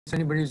If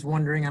anybody's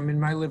wondering, I'm in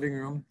my living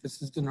room.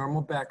 This is the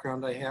normal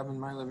background I have in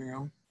my living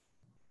room.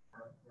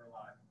 We're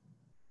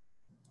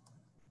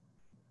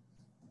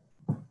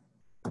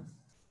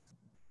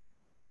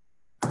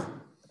live.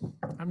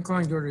 I'm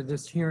calling to order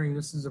this hearing.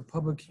 This is a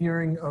public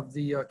hearing of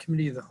the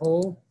Committee of the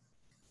Whole.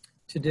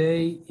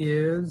 Today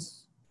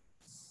is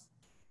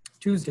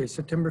Tuesday,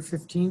 September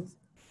 15th,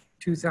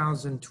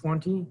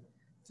 2020.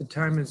 The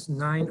time is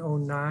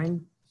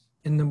 9:09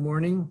 in the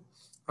morning.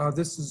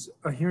 This is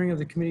a hearing of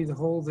the Committee of the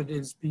Whole that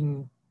is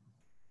being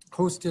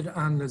hosted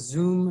on the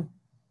Zoom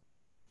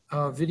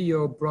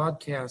video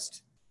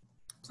broadcast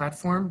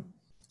platform.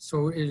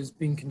 So it is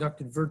being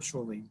conducted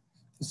virtually.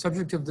 The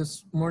subject of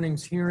this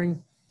morning's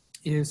hearing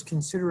is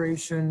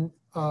consideration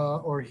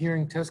or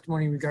hearing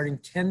testimony regarding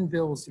 10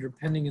 bills that are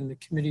pending in the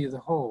Committee of the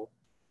Whole.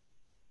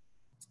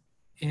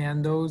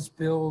 And those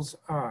bills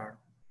are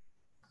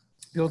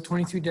Bill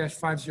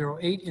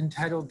 23-508,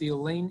 entitled the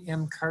Elaine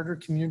M. Carter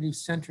Community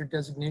Center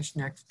Designation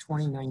Act of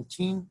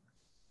 2019.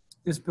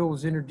 This bill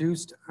was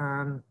introduced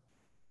on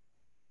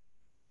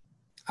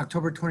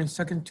October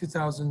 22nd,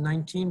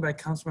 2019 by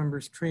council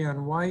members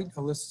Treon White,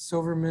 Alyssa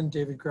Silverman,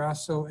 David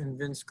Grasso, and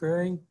Vince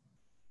Gray.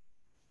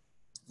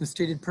 The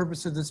stated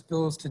purpose of this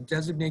bill is to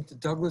designate the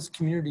Douglas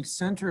Community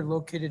Center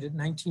located at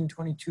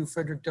 1922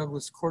 Frederick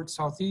Douglass Court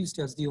Southeast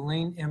as the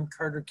Elaine M.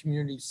 Carter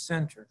Community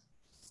Center.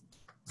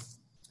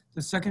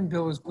 The second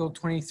bill is Bill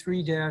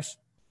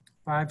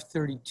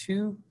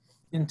 23-532,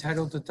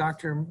 entitled the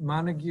Dr.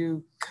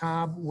 Montague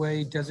Cobb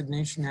Way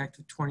Designation Act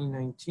of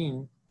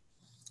 2019.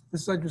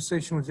 This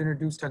legislation was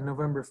introduced on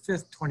November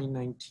 5th,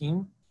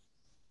 2019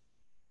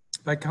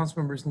 by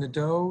councilmembers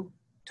Nadeau,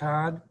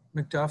 Todd,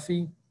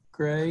 McDuffie,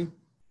 Gray,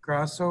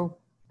 Grasso,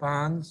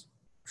 Bonds,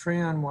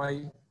 Treon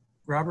White,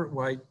 Robert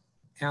White,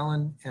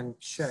 Allen, and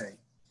Shea.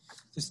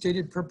 The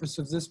stated purpose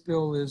of this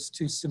bill is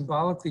to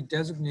symbolically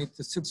designate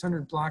the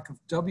 600 block of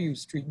W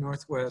Street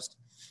Northwest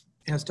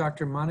as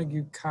Dr.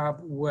 Montague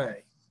Cobb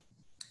Way.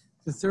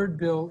 The third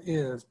bill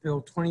is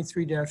Bill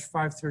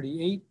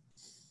 23-538,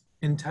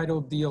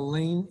 entitled the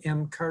Elaine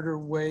M. Carter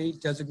Way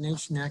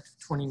Designation Act of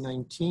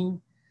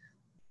 2019.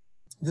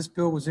 This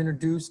bill was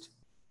introduced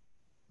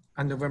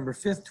on November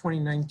 5th,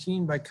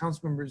 2019 by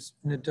councilmembers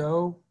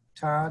Nadeau,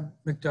 Todd,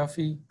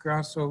 McDuffie,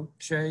 Grasso,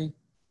 Shea,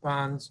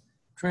 Bonds,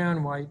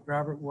 Treon White,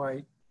 Robert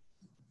White.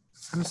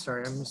 I'm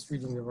sorry, I'm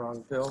misreading the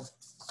wrong bill.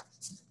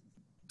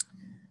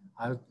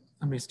 Let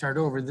me start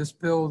over. This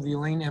bill, the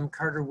Elaine M.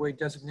 Carter Way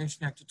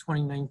Designation Act of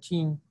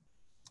 2019,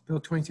 Bill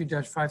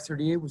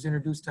 23-538, was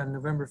introduced on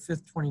November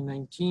 5th,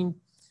 2019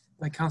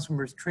 by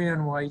councilmembers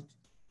Treon White,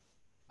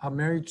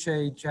 Mary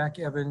Shea, Jack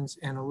Evans,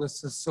 and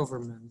Alyssa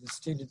Silverman. The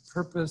stated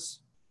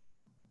purpose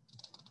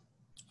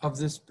of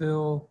this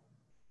bill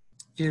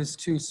is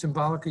to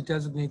symbolically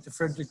designate the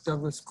Frederick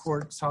Douglass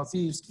Court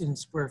Southeast in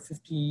Square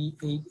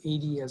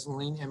 5880 as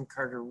Elaine M.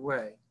 Carter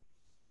Way.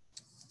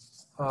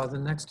 The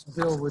next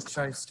bill, which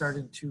I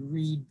started to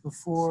read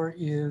before,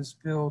 is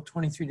Bill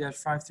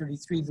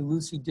 23-533, the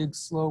Lucy Diggs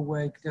Slow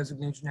Way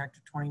Designation Act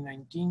of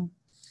 2019.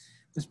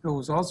 This bill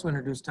was also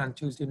introduced on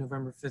Tuesday,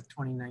 November 5th,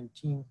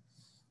 2019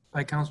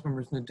 by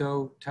councilmembers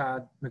Nadeau,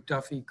 Todd,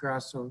 McDuffie,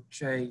 Grasso,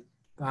 Shea,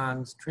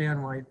 Bonds,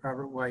 Treon White,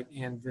 Robert White,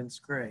 and Vince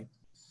Gray.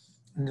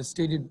 And the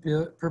stated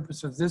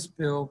purpose of this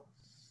bill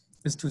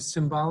is to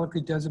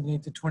symbolically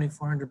designate the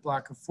 2400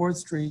 block of 4th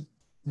Street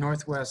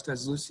Northwest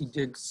as Lucy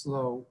Diggs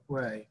Slow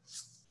Way.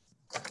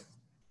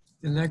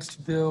 The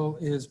next bill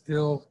is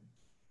Bill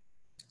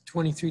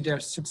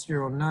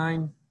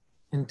 23-609,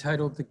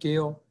 entitled the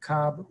Gail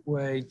Cobb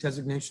Way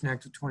Designation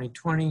Act of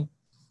 2020.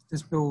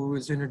 This bill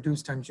was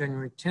introduced on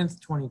January 10th,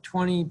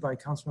 2020 by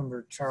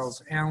Councilmember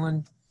Charles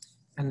Allen.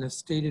 And the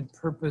stated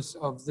purpose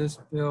of this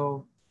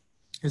bill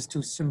is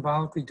to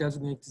symbolically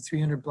designate the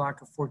 300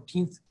 block of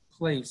 14th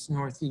Place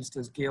Northeast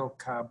as Gail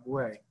Cobb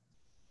Way.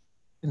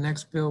 The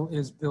next bill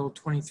is Bill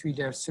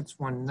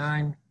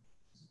 23-619,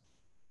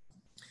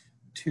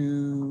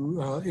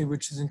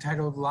 which is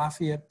entitled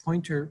Lafayette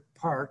Pointer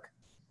Park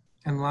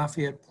and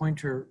Lafayette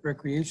Pointer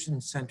Recreation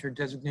Center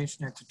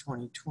Designation Act of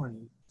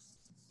 2020.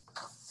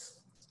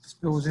 This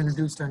bill was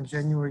introduced on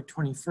January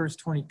 21st,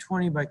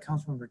 2020 by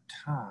Councilmember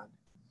Todd.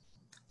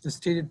 The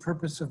stated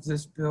purpose of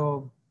this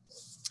bill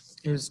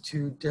is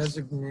to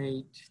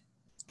designate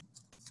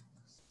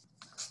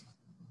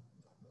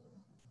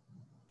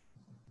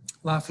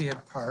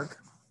Lafayette Park,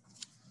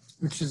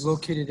 which is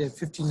located at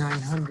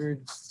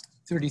 5900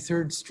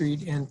 33rd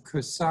Street and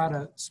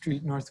Quesada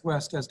Street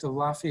Northwest as the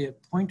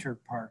Lafayette Pointer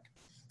Park,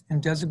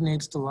 and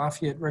designates the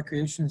Lafayette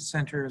Recreation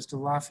Center as the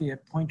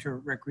Lafayette Pointer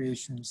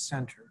Recreation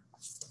Center.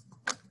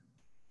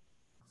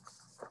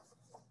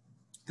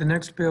 The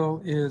next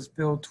bill is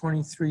Bill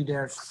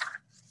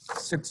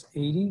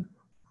 23-680,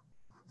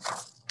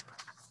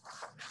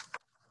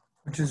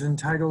 which is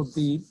entitled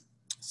the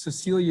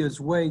Cecilia's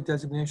Way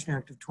Designation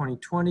Act of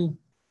 2020.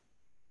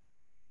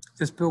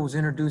 This bill was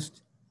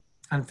introduced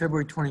on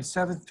February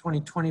 27th,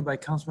 2020 by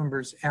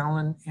councilmembers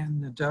Allen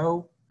and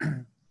Nadeau.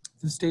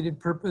 The stated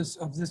purpose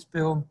of this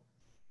bill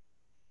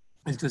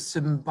is to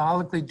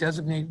symbolically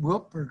designate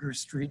Wiltberger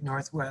Street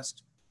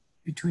Northwest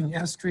between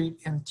S Street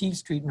and T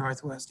Street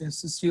Northwest as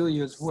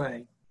Cecilia's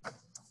Way.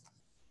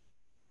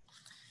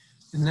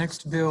 The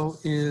next bill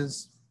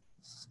is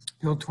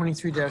Bill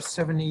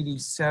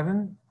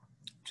 23-787,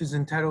 which is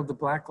entitled the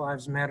Black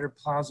Lives Matter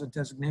Plaza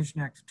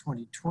Designation Act of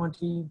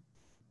 2020.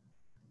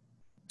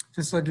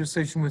 This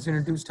legislation was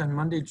introduced on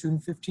Monday, June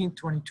 15th,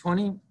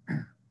 2020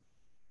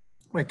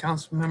 by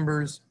council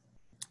members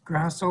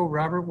Grasso,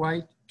 Robert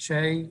White,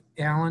 Che,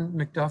 Allen,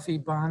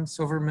 McDuffie, Bond,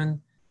 Silverman,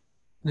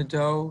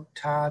 Nadeau,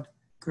 Todd,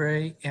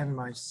 Gray, and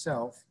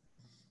myself.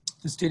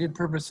 The stated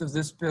purpose of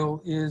this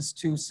bill is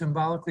to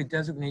symbolically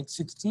designate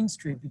 16th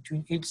Street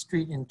between 8th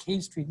Street and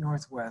K Street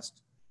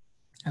Northwest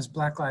as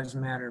Black Lives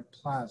Matter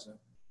Plaza.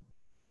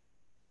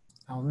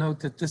 I'll note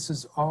that this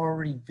has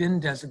already been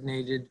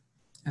designated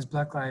as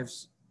Black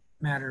Lives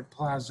Matter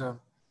Plaza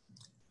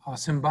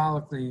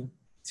symbolically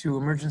through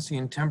emergency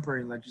and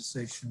temporary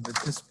legislation, but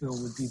this bill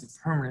would be the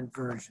permanent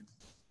version.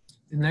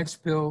 The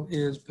next bill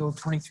is Bill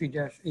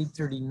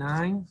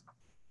 23-839,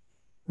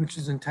 which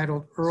is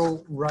entitled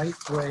Earl Wright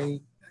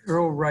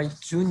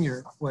Jr.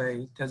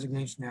 Way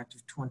Designation Act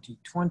of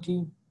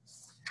 2020.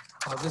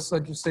 This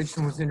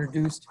legislation was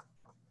introduced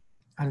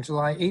on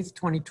July 8th,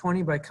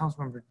 2020 by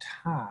Councilmember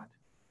Todd.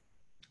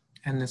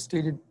 And the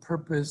stated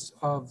purpose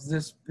of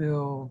this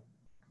bill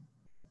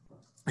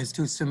is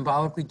to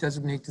symbolically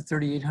designate the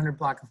 3800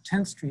 block of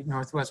 10th Street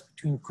Northwest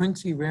between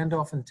Quincy,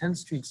 Randolph, and 10th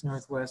Streets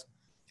Northwest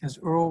as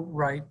Earl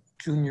Wright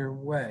Jr.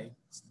 Way.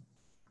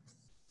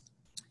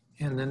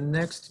 And the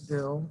next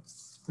bill,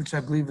 which I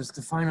believe is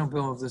the final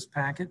bill of this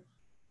packet,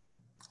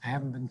 I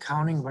haven't been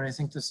counting, but I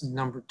think this is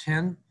number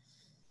 10,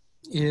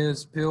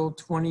 is Bill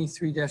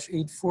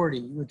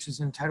 23-840, which is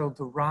entitled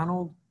the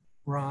Ronald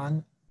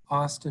Ron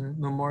Austin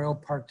Memorial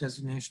Park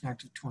Designation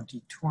Act of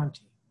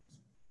 2020.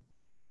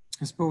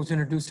 This bill was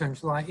introduced on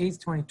July 8th,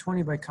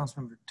 2020 by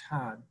Councilmember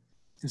Todd.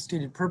 The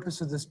stated purpose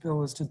of this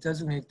bill is to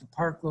designate the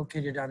park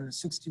located on the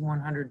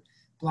 6100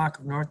 block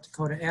of North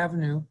Dakota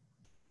Avenue,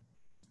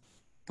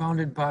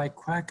 bounded by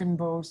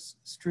Quackenbos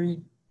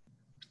Street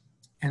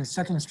and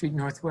 2nd Street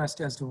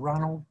Northwest as the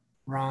Ronald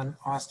Ron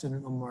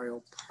Austin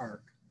Memorial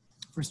Park.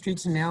 For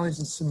streets and alleys,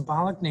 the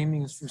symbolic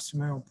naming is for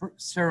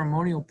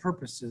ceremonial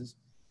purposes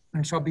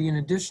and shall be in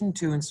addition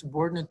to and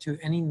subordinate to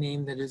any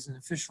name that is an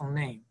official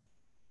name.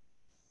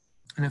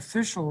 An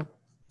official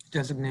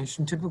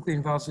designation typically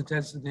involves the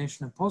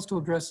designation of postal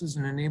addresses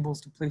and enables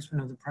the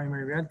placement of the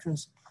primary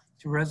entrance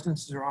to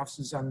residences or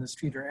offices on the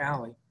street or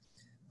alley.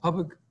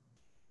 Public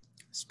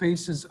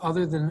spaces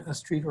other than a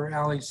street or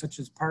alley, such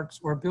as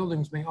parks or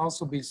buildings, may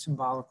also be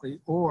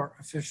symbolically or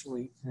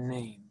officially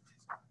named.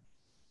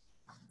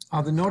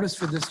 The notice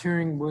for this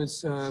hearing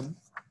was,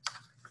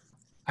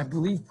 I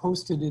believe,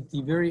 posted at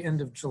the very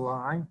end of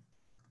July.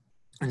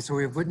 And so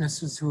we have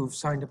witnesses who have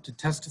signed up to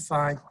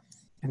testify,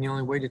 and the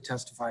only way to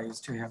testify is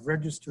to have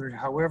registered.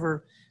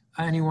 However,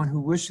 anyone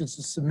who wishes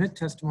to submit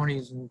testimony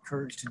is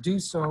encouraged to do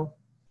so,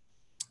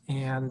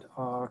 and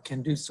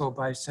can do so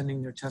by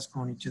sending their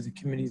testimony to the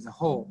Committee of the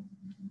Whole.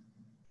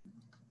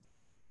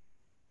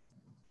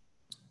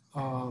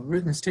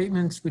 Written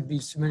statements would be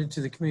submitted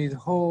to the Committee of the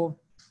Whole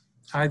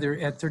either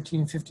at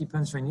 1350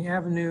 Pennsylvania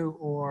Avenue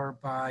or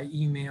by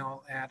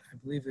email at, I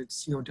believe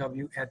it's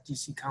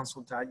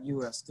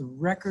cow@dccouncil.us. The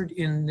record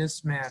in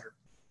this matter,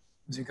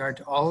 with regard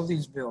to all of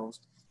these bills,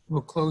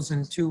 will close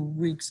in 2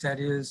 weeks, that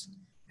is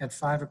at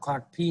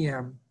 5:00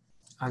 p.m.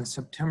 on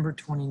September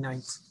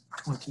 29th,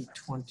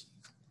 2020.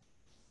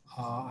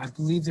 I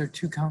believe there are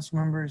 2 council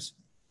members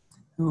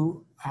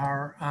who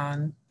are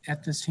on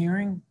at this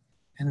hearing,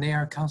 and they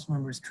are council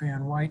members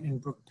Treon White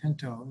and Brooke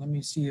Pinto. Let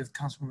me see if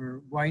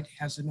Councilmember White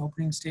has an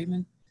opening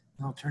statement,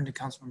 and I'll turn to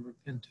Councilmember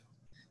Pinto.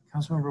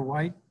 Councilmember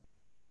White?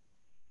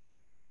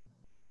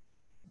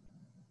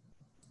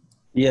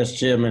 Yes,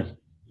 Chairman.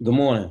 Good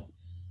morning.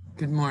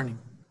 Good morning.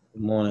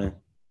 Good morning,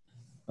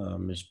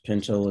 Ms.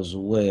 Pinto as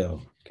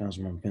well,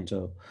 Councilmember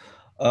Pinto.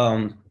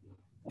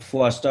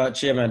 Before I start,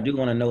 Chairman, I do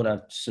want to note I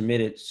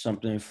submitted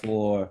something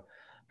for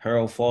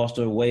Harold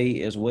Foster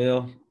Way as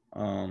well.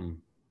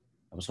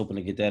 I was hoping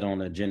to get that on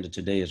the agenda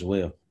today as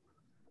well.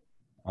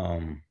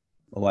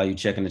 While you're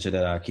checking into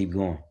that, I'll keep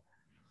going.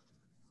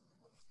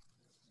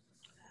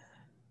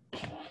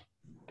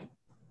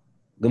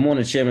 Good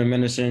morning, Chairman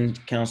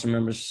Mendelson, council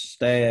members,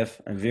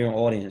 staff, and viewing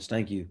audience.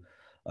 Thank you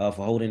for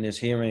holding this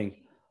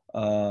hearing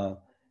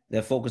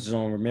that focuses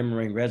on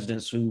remembering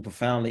residents who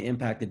profoundly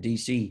impacted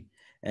DC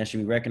and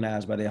should be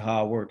recognized by their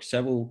hard work.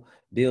 Several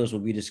bills will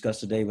be discussed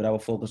today, but I will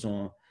focus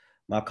on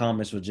my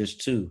comments with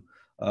just 2.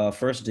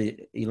 First,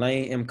 the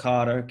Elaine M.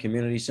 Carter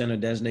Community Center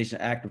Designation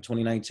Act of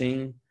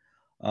 2019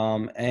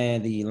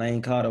 and the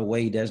Elaine Carter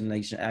Way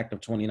Designation Act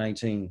of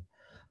 2019.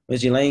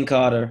 Ms. Elaine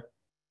Carter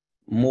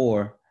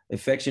Moore,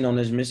 affectionately known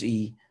as Miss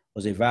E,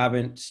 was a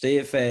vibrant,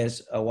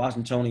 steadfast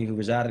Washingtonian who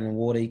resided in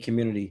Ward 8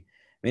 community.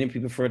 Many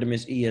people refer to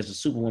Miss E as the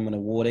superwoman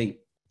of Ward 8.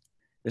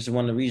 This is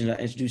one of the reasons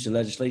I introduced the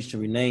legislation to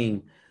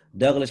rename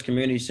Douglas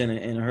Community Center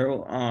in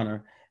her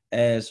honor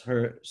as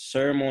her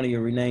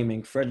ceremonial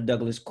renaming Frederick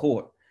Douglass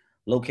Court,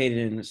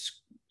 located in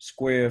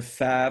Square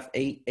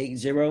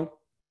 5880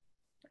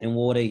 in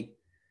Ward 8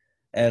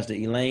 as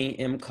the Elaine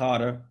M.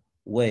 Carter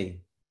Way.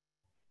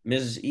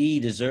 Mrs. E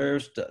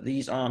deserves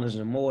these honors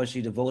and more.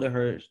 She devoted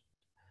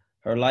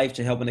her life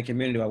to helping the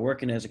community by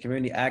working as a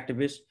community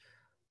activist,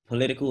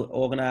 political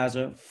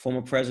organizer,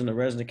 former president of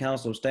Resident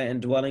Council of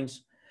Stanton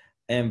Dwellings,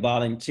 and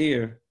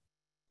volunteer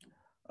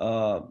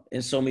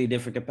in so many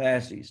different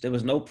capacities. There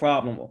was no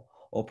problem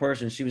or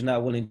person she was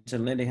not willing to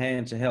lend a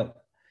hand to help.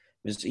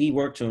 Ms. E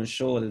worked to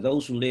ensure that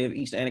those who live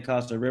east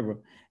Anacostia River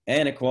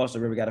and across the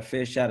river got a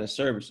fair shot at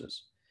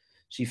services.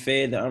 She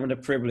fed the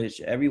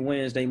underprivileged every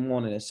Wednesday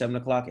morning at 7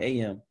 o'clock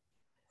a.m.,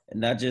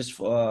 and not just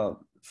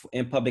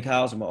in public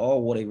housing, but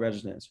all Ward 8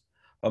 residents.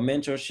 Her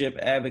mentorship,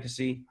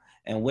 advocacy,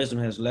 and wisdom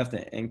has left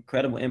an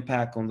incredible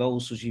impact on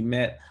those who she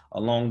met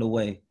along the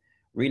way.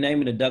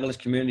 Renaming the Douglas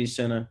Community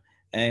Center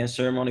and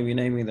ceremony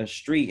renaming the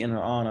street in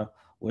her honor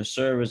will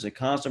serve as a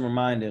constant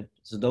reminder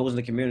to those in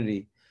the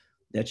community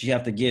that you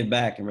have to give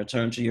back and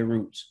return to your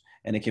roots.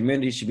 And the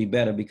community should be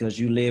better because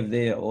you live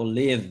there or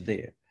live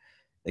there.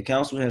 The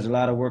council has a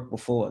lot of work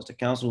before us. The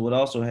council would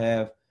also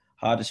have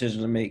hard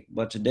decisions to make,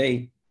 but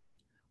today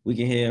we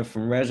can hear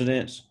from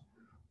residents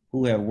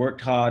who have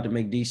worked hard to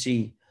make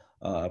DC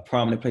a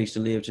prominent place to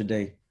live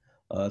today.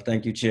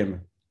 Thank you,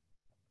 Chairman.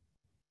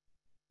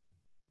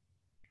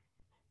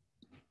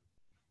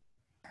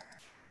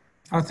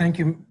 Thank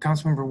you,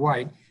 Councilmember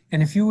White.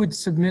 And if you would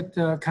submit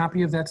a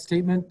copy of that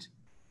statement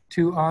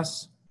to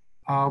us,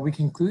 we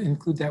can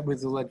include that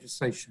with the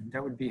legislation.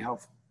 That would be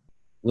helpful.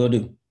 Will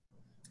do.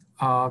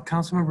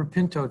 Councilmember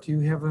Pinto, do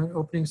you have an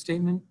opening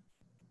statement?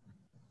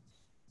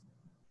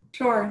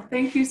 Sure.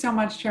 Thank you so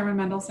much, Chairman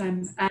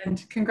Mendelson,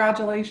 and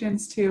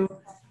congratulations to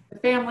the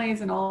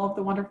families and all of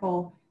the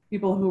wonderful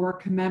people who are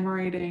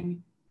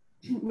commemorating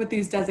with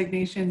these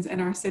designations in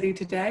our city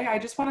today. I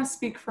just want to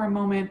speak for a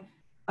moment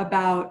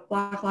about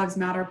Black Lives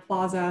Matter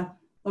Plaza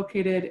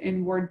located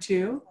in Ward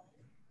 2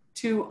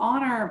 to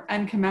honor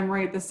and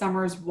commemorate the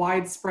summer's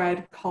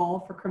widespread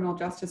call for criminal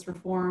justice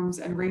reforms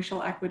and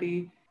racial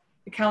equity.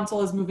 The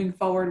council is moving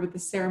forward with the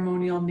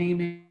ceremonial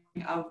naming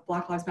of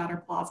Black Lives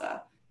Matter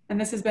Plaza. And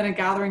this has been a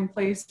gathering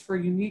place for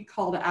a unique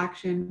call to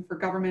action for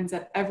governments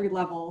at every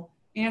level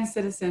and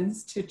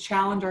citizens to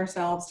challenge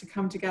ourselves to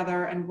come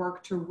together and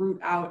work to root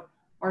out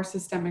our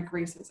systemic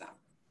racism.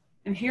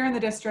 And here in the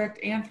district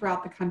and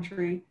throughout the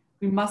country,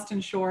 we must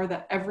ensure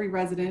that every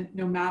resident,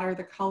 no matter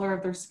the color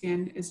of their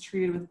skin, is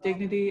treated with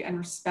dignity and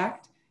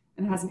respect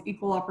and has an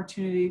equal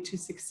opportunity to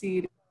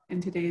succeed in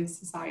today's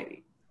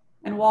society.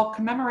 And while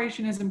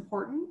commemoration is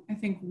important, I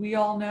think we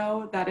all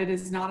know that it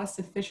is not a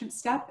sufficient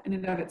step in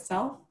and of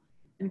itself.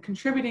 And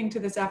contributing to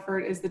this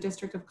effort is the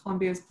District of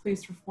Columbia's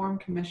Police Reform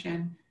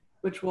Commission,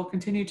 which will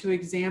continue to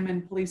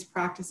examine police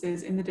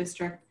practices in the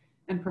district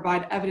and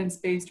provide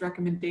evidence-based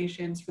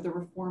recommendations for the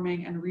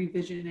reforming and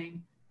revisioning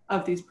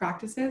of these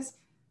practices.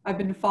 I've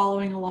been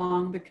following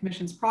along the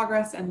Commission's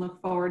progress and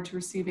look forward to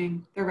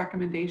receiving their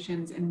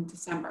recommendations in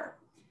December.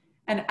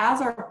 And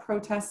as our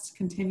protests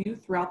continue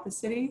throughout the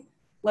city,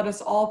 let us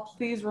all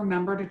please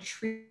remember to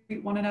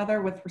treat one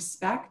another with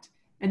respect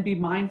and be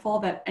mindful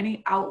that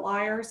any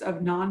outliers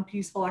of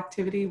non-peaceful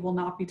activity will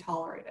not be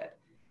tolerated.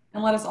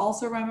 And let us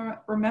also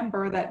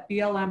remember that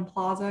BLM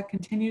Plaza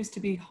continues to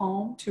be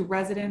home to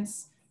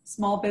residents,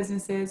 small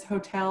businesses,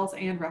 hotels,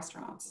 and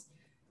restaurants.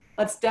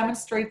 Let's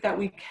demonstrate that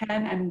we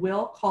can and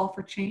will call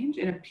for change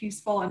in a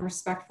peaceful and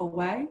respectful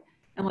way,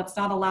 and let's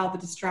not allow the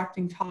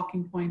distracting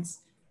talking points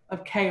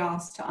of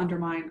chaos to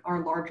undermine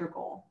our larger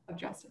goal of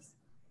justice.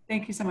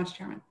 Thank you so much,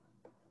 Chairman.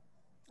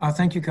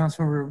 Thank you,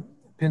 Councilmember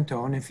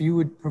Pinto. And if you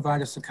would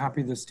provide us a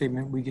copy of the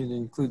statement, we can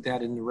include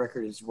that in the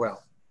record as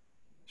well.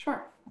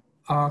 Sure.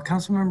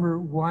 Councilmember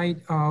White,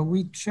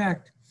 we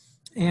checked,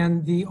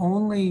 and the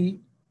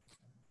only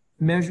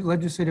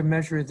legislative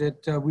measure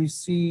that we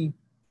see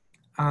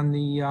on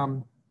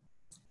the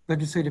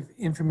Legislative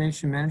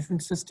Information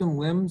Management System,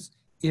 LIMS,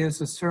 is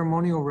a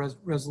ceremonial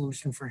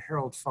resolution for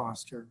Harold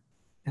Foster,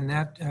 and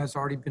that has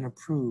already been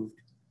approved.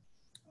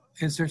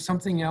 Is there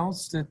something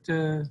else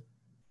that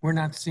we're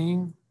not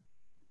seeing?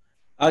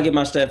 I'll get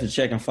my staff to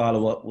check and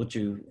follow up with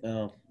you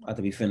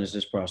after we finish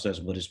this process,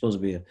 but it's supposed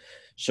to be a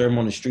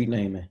ceremony street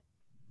naming.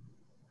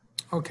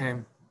 Okay.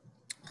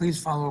 Please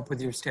follow up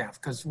with your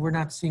staff because we're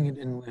not seeing it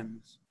in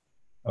LIMS.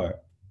 All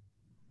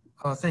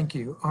right. Thank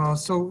you.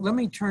 So let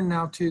me turn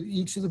now to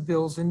each of the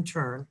bills in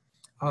turn.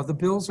 The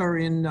bills are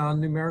in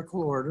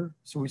numerical order.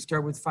 So we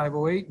start with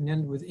 508 and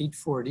end with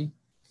 840.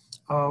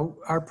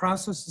 Our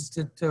process is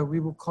that we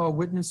will call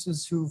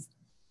witnesses who've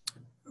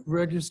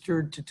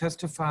registered to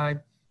testify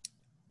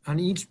on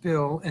each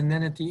bill, and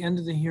then at the end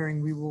of the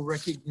hearing, we will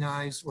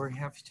recognize or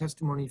have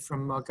testimony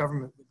from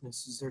government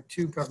witnesses. There are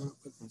two government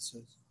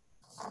witnesses.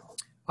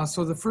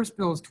 So the first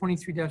bill is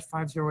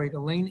 23-508,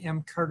 Elaine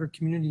M. Carter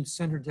Community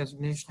Center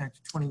Designation Act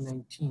of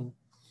 2019.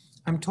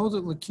 I'm told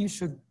that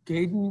Lakeisha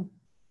Gaden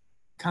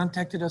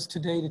contacted us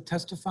today to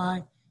testify.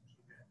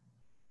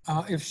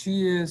 If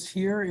she is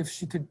here, if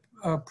she could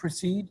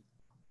proceed.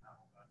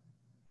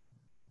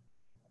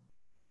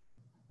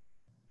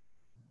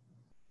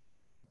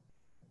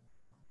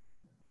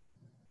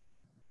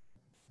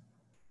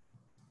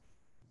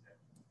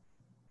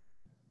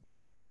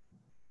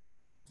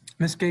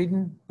 Ms.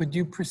 Gaden, would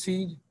you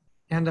proceed?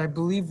 And I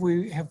believe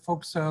we have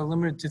folks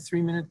limited to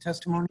 3-minute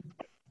testimony.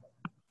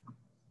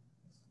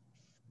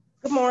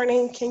 Good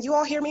morning. Can you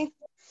all hear me?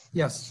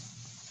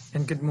 Yes,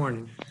 and good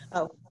morning.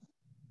 Oh,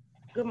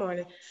 good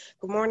morning.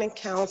 Good morning,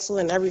 council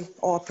and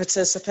all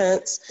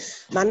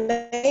participants. My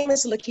name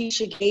is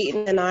Lakeisha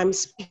Gayton, and I'm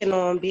speaking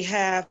on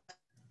behalf of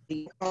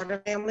the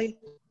Carter family.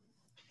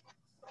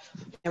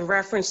 In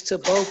reference to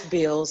both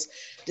bills,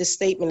 this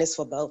statement is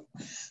for both.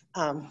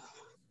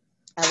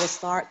 I will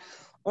start.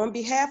 On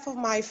behalf of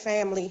my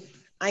family,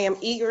 I am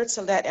eager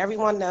to let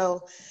everyone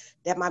know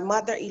that my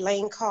mother,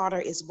 Elaine Carter,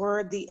 is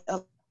worthy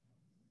of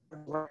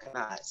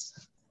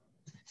recognized.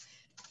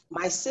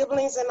 My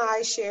siblings and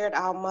I shared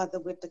our mother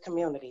with the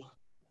community.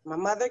 My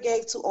mother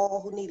gave to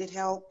all who needed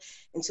help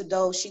and to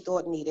those she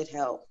thought needed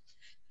help.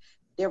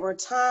 There were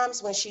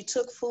times when she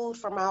took food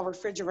from our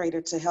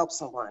refrigerator to help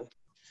someone.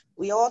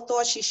 We all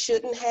thought she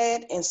shouldn't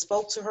have and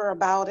spoke to her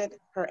about it.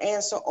 Her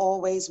answer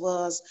always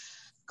was,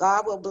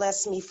 "God will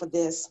bless me for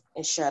this,"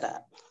 and shut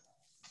up.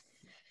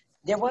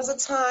 There was a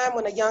time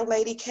when a young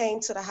lady came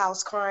to the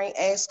house crying,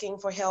 asking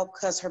for help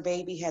because her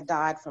baby had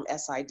died from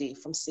SID,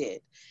 from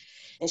SID.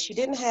 And she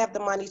didn't have the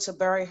money to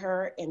bury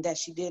her, and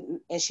she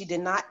did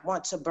not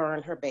want to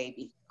burn her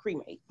baby,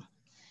 cremate.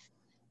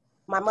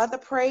 My mother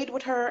prayed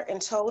with her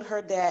and told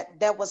her that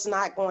that was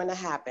not going to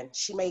happen.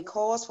 She made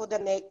calls for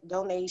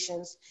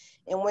donations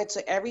and went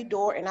to every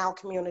door in our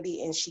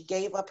community, and she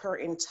gave up her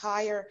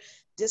entire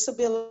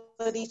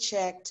disability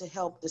check to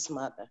help this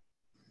mother.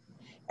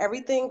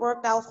 Everything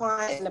worked out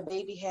fine, and the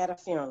baby had a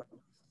funeral.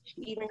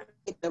 She even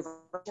created a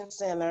virgin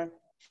center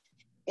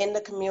in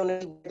the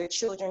community where the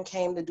children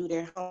came to do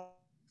their home.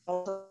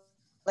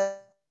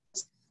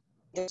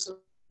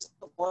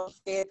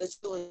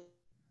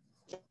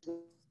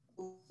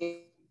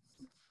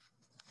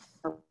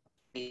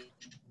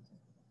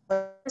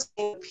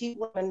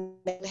 People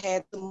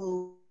had to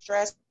move,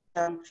 stress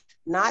them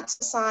not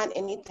to sign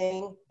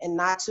anything and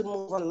not to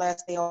move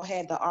unless they all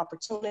had the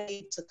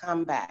opportunity to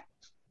come back.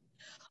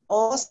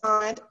 All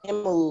signed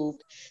and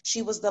moved.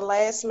 She was the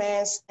last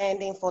man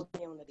standing for the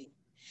community.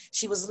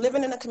 She was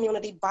living in a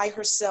community by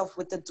herself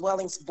with the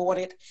dwellings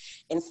boarded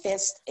and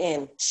fenced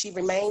in. She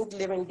remained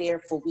living there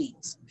for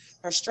weeks.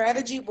 Her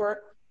strategy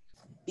worked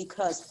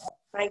because,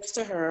 thanks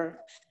to her,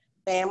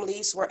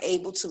 families were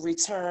able to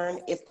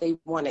return if they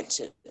wanted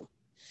to.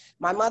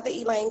 My mother,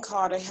 Elaine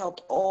Carter,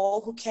 helped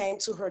all who came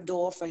to her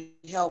door for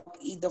help,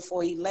 either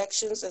for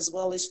elections as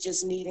well as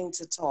just needing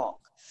to talk.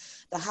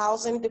 The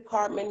housing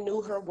department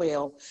knew her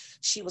well.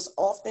 She was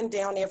often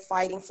down there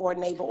fighting for a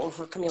neighbor or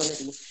her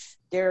community.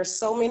 There are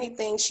so many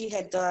things she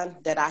had done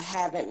that I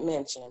haven't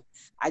mentioned.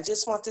 I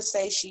just want to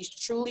say she's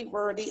truly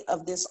worthy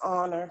of this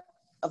honor,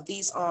 of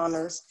these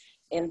honors,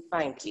 and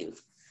thank you.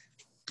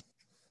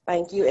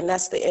 Thank you, and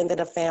that's the end of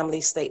the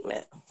family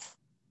statement.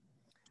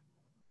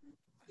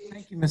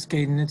 Thank you, Ms.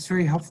 Gaden. It's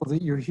very helpful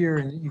that you're here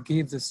and that you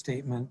gave this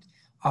statement.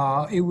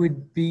 It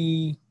would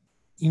be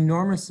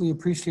enormously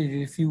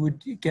appreciated if you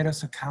would get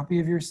us a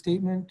copy of your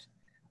statement.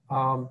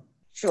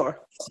 Sure.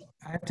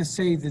 I have to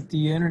say that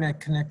the internet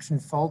connection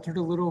faltered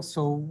a little,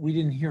 so we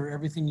didn't hear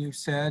everything you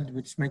said,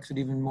 which makes it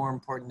even more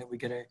important that we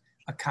get a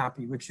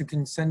copy, which you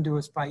can send to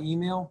us by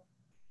email.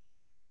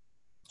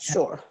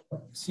 Sure.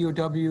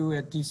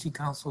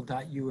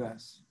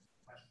 cow@dccouncil.us.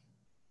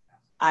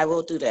 I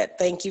will do that.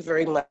 Thank you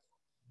very much.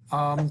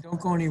 Don't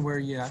go anywhere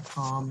yet.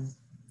 I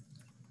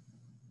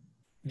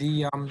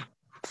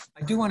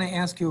do want to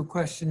ask you a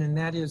question, and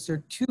that is, there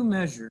are two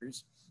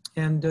measures,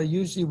 and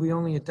usually we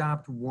only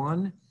adopt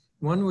one.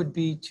 One would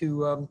be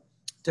to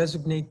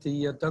designate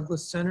the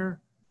Douglas Center,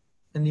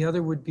 and the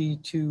other would be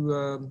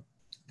to,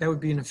 that would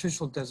be an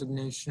official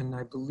designation,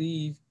 I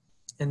believe,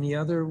 and the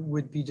other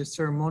would be to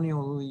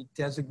ceremonially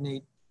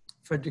designate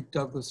Frederick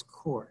Douglass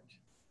Court.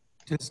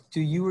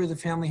 Do you or the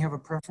family have a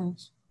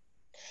preference?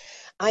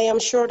 I am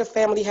sure the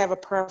family have a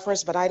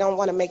preference, but I don't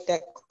want to make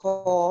that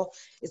call.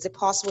 Is it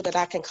possible that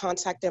I can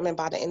contact them and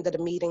by the end of the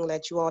meeting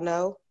let you all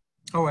know?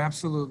 Oh,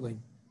 absolutely.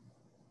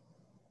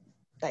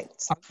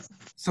 Thanks.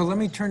 So let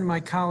me turn to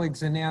my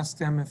colleagues and ask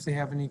them if they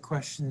have any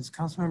questions.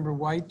 Councilmember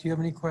White, do you have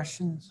any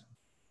questions?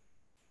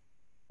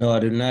 No, I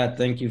do not.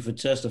 Thank you for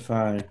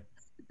testifying.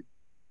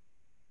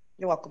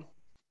 You're welcome.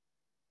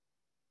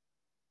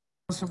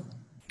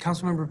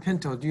 Councilmember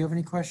Pinto, do you have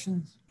any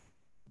questions?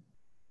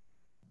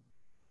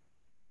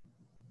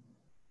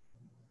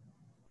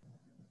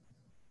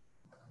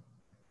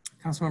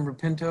 Councilmember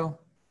Pinto?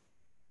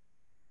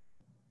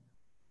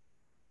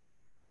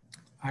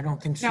 I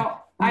don't think so.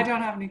 No, I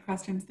don't have any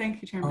questions.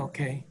 Thank you, Chairman.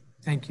 Okay,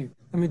 thank you.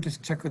 Let me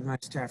just check with my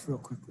staff real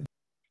quickly.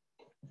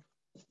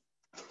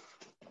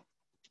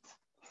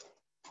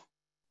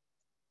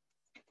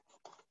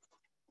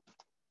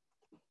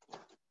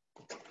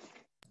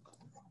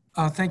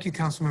 Thank you,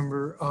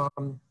 Councilmember,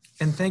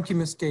 and thank you,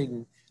 Ms.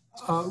 Gaden.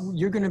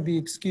 You're going to be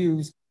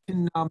excused.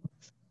 And,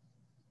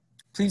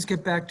 please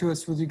get back to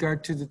us with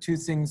regard to the two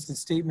things, the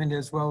statement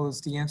as well as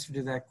the answer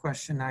to that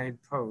question I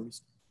had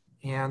posed.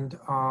 And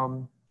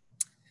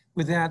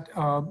with that,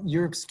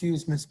 you're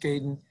excused, Ms.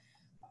 Gaden.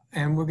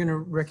 And we're going to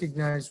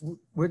recognize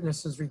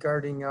witnesses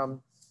regarding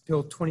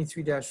Bill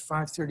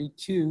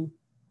 23-532.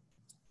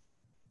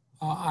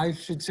 I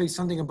should say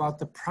something about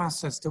the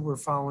process that we're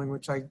following,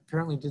 which I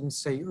apparently didn't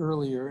say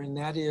earlier, and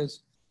that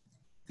is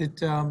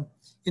that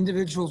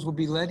individuals will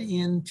be led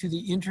into the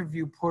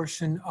interview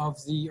portion of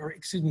the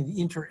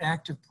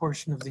interactive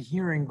portion of the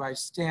hearing by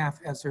staff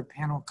as their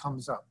panel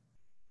comes up.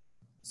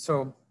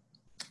 So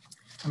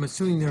I'm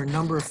assuming there are a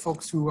number of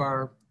folks who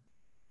are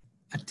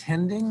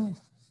attending.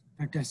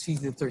 In fact, I see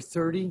that there are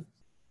 30,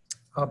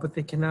 but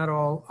they cannot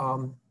all,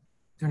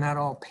 they're not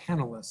all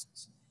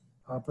panelists.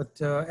 But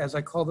as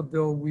I call the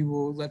bill, we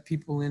will let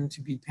people in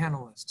to be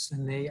panelists,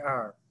 and they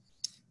are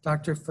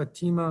Dr.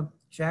 Fatima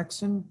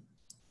Jackson,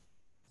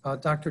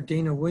 Dr.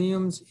 Dana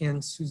Williams,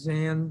 and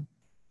Suzanne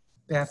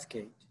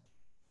Bathgate.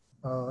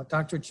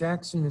 Dr.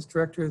 Jackson is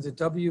director of the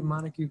W.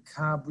 Montague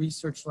Cobb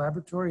Research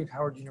Laboratory at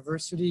Howard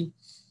University.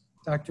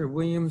 Dr.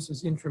 Williams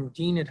is interim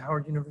dean at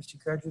Howard University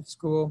Graduate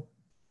School.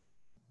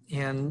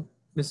 And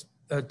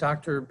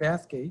Dr.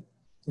 Bathgate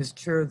is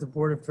chair of the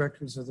board of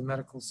directors of the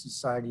Medical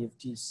Society of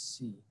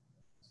DC.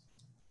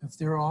 If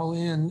they're all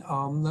in,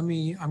 I'm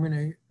going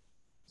to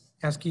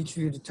ask each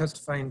of you to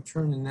testify in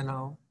turn, and then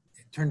I'll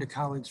turn to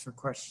colleagues for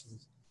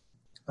questions.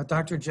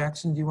 Dr.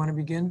 Jackson, do you want to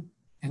begin?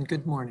 And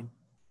good morning.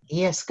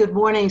 Yes, good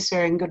morning,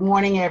 sir, and good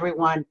morning,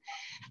 everyone.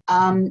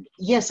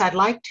 Yes, I'd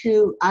like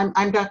to,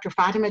 I'm Dr.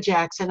 Fatima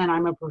Jackson, and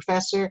I'm a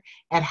professor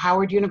at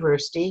Howard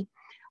University.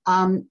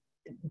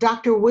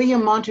 Dr.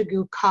 William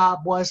Montague Cobb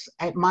was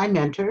my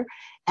mentor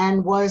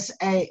and was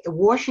a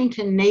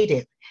Washington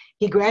native.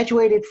 He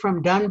graduated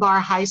from Dunbar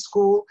High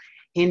School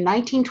in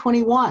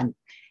 1921,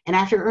 and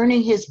after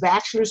earning his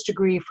bachelor's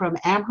degree from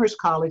Amherst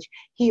College,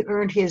 he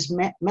earned his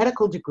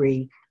medical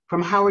degree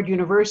from Howard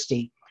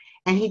University.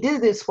 And he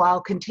did this while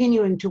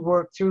continuing to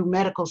work through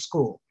medical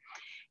school.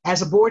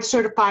 As a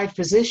board-certified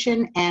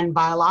physician and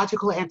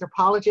biological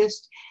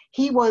anthropologist,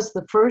 he was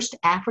the first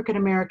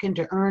African-American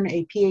to earn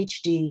a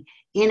PhD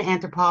in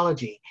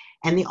anthropology,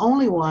 and the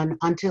only one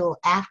until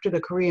after the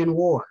Korean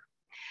War.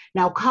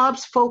 Now,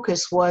 Cobb's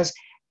focus was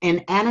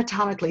in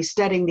anatomically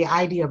studying the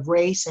idea of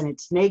race and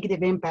its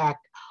negative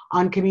impact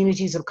on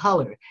communities of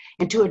color.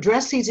 And to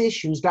address these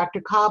issues,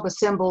 Dr. Cobb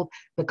assembled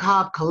the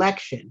Cobb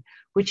Collection,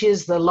 which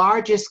is the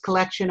largest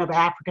collection of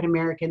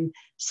African-American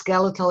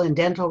skeletal and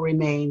dental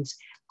remains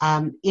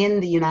in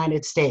the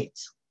United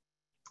States,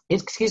 in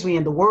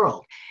the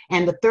world,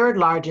 and the third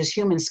largest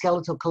human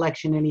skeletal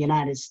collection in the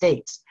United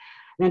States.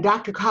 Now,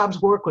 Dr.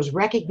 Cobb's work was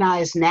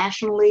recognized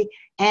nationally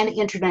and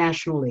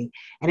internationally,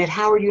 and at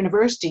Howard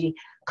University,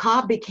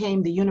 Cobb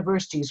became the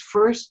university's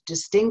first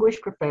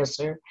distinguished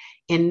professor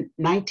in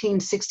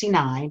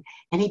 1969,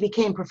 and he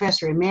became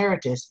professor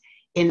emeritus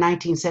in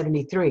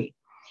 1973.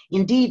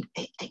 Indeed,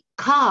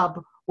 Cobb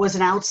was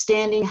an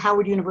outstanding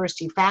Howard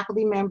University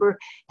faculty member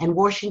and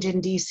Washington,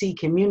 D.C.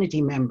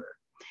 community member.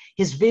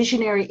 His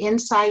visionary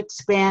insight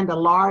spanned a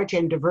large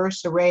and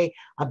diverse array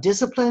of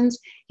disciplines.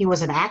 He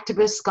was an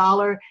activist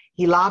scholar.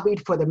 He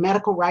lobbied for the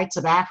medical rights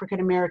of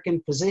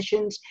African-American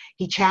physicians.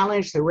 He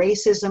challenged the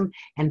racism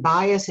and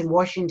bias in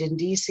Washington,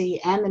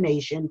 D.C. and the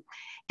nation.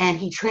 And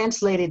he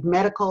translated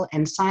medical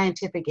and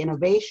scientific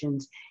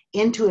innovations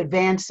into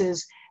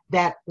advances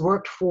that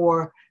worked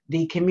for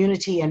the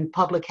community and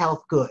public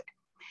health good.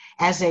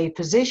 As a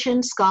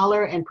physician,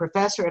 scholar, and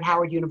professor at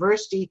Howard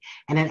University,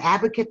 and an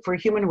advocate for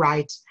human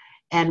rights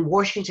and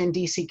Washington,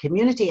 D.C.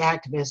 community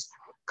activist,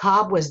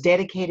 Cobb was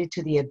dedicated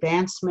to the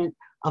advancement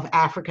of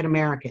African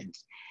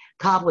Americans.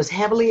 Cobb was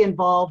heavily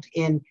involved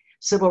in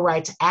civil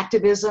rights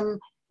activism,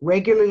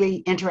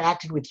 regularly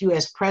interacted with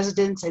U.S.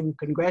 presidents and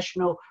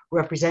congressional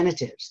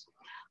representatives.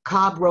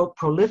 Cobb wrote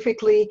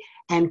prolifically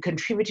and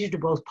contributed to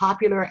both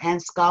popular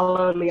and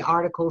scholarly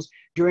articles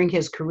during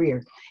his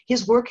career.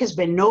 His work has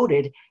been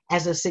noted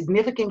as a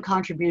significant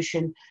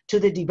contribution to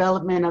the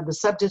development of the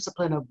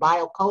subdiscipline of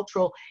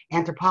biocultural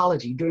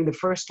anthropology during the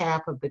first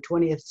half of the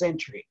 20th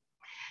century.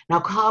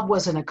 Now, Cobb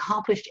was an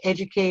accomplished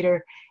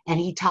educator, and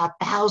he taught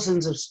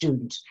thousands of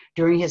students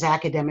during his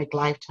academic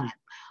lifetime.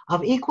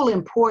 Of equal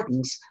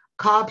importance,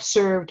 Cobb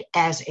served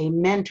as a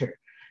mentor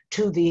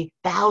to the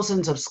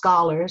thousands of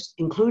scholars,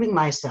 including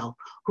myself,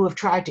 who have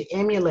tried to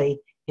emulate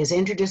his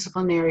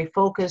interdisciplinary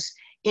focus,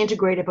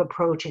 integrative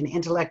approach, and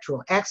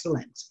intellectual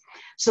excellence.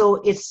 So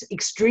it's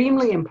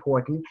extremely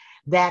important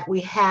that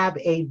we have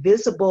a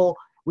visible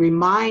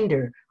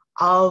reminder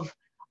of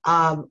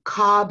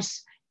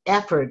Cobb's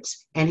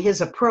efforts and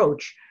his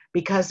approach,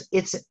 because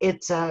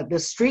the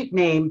street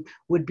name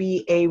would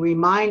be a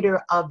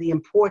reminder of the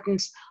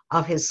importance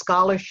of his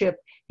scholarship,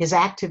 his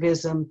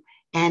activism,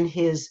 and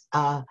his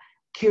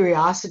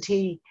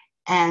curiosity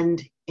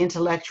and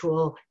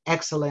intellectual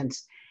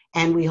excellence.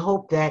 And we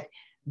hope that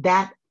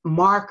that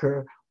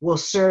marker will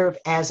serve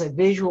as a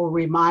visual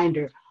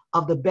reminder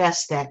of the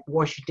best that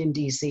Washington,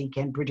 D.C.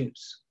 can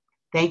produce.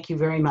 Thank you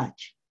very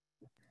much.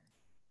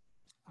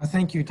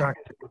 Thank you,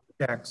 Dr.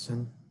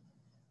 Jackson.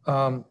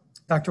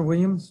 Dr.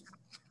 Williams?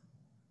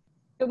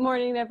 Good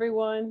morning,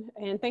 everyone,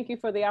 and thank you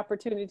for the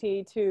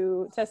opportunity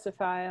to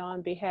testify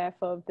on behalf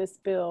of this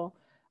bill.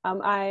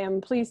 I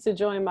am pleased to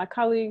join my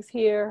colleagues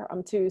here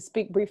to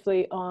speak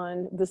briefly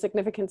on the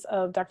significance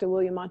of Dr.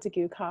 William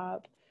Montague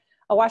Cobb.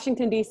 A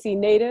Washington, D.C.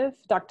 native,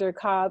 Dr.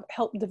 Cobb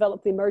helped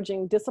develop the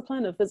emerging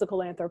discipline of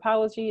physical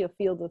anthropology, a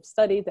field of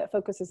study that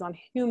focuses on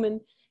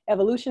human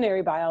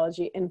evolutionary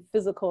biology and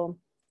physical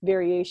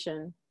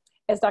variation.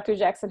 As Dr.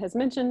 Jackson has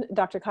mentioned,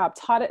 Dr. Cobb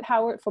taught at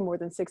Howard for more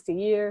than 60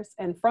 years,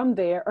 and from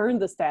there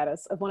earned the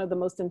status of one of the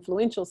most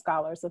influential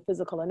scholars of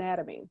physical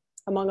anatomy,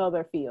 among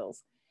other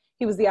fields.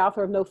 He was the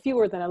author of no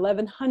fewer than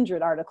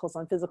 1,100 articles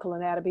on physical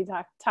anatomy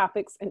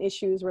topics and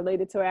issues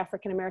related to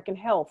African-American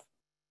health.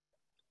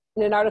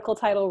 In an article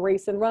titled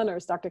Race and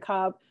Runners, Dr.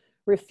 Cobb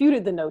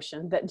refuted the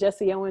notion that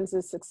Jesse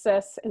Owens'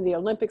 success in the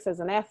Olympics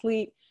as an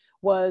athlete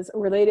was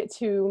related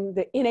to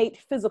the innate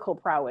physical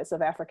prowess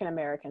of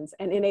African-Americans,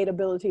 an innate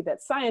ability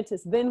that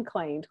scientists then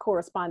claimed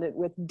corresponded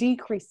with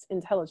decreased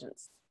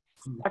intelligence.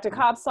 Dr.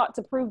 Cobb sought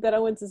to prove that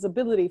Owens'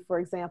 ability, for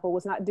example,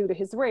 was not due to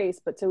his race,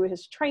 but to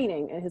his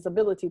training and his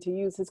ability to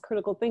use his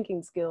critical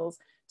thinking skills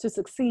to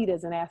succeed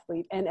as an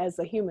athlete and as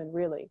a human,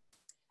 really.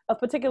 Of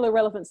particular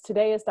relevance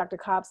today is Dr.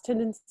 Cobb's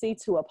tendency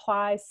to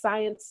apply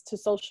science to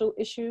social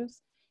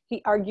issues.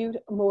 He argued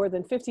more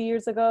than 50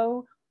 years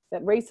ago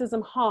that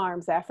racism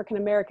harms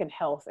African-American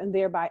health and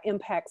thereby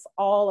impacts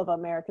all of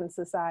American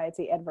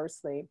society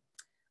adversely.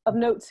 Of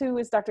note, too,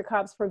 is Dr.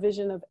 Cobb's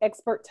provision of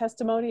expert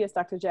testimony, as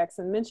Dr.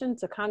 Jackson mentioned,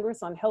 to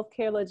Congress on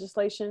healthcare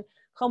legislation,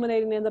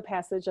 culminating in the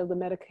passage of the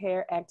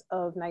Medicare Act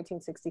of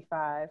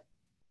 1965.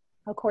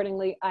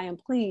 Accordingly, I am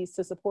pleased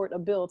to support a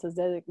bill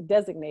to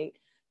designate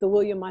the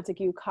William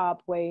Montague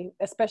Cobb Way,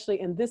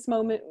 especially in this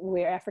moment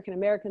where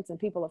African-Americans and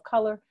people of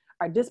color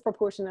are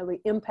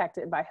disproportionately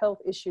impacted by health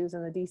issues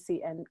in the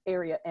DC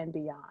area and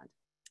beyond.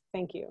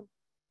 Thank you.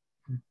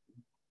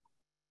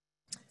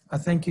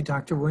 Thank you,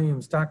 Dr.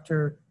 Williams.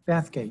 Dr.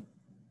 Bathgate.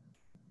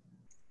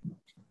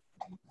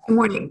 Good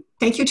morning.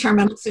 Thank you, Chair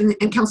Mendelson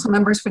and council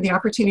members for the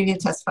opportunity to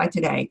testify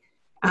today.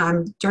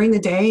 During the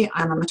day,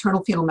 I'm a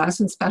maternal fetal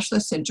medicine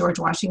specialist at George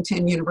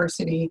Washington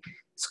University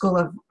School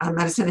of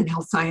Medicine and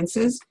Health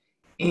Sciences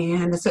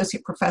and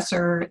associate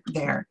professor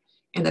there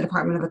in the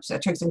Department of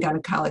Obstetrics and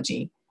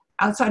Gynecology.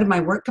 Outside of my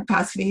work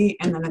capacity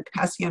and the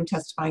capacity I'm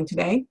testifying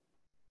today,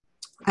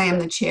 I am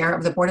the chair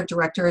of the Board of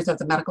Directors of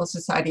the Medical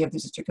Society of the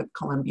District of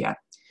Columbia,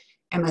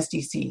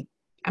 MSDC.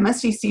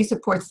 MSDC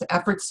supports the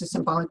efforts to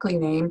symbolically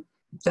name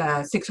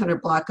the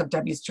 600 block of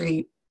W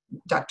Street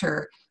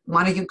Dr.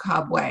 Montague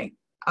Cobb Way.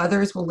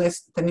 Others will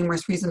list the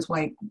numerous reasons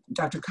why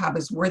Dr. Cobb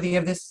is worthy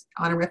of this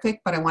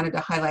honorific, but I wanted to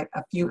highlight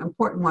a few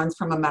important ones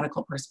from a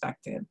medical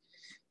perspective.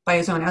 By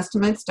his own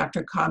estimates,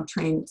 Dr. Cobb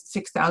trained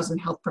 6,000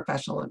 health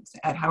professionals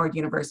at Howard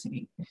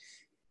University.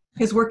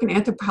 His work in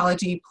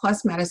anthropology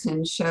plus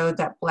medicine showed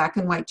that Black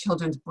and white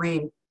children's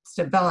brains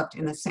developed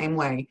in the same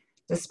way,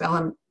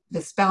 dispelling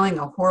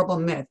a horrible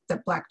myth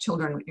that Black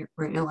children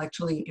were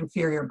intellectually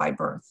inferior by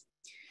birth.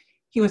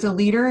 He was a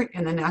leader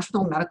in the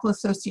National Medical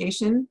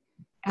Association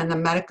and the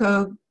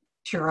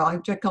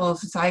Medico-Chirurgical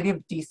Society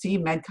of DC,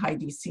 MedChi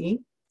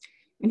DC,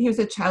 and he was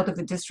a child of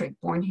the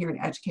district, born here and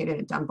educated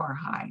at Dunbar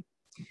High.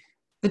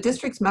 The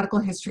district's medical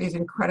history is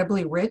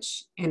incredibly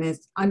rich and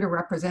is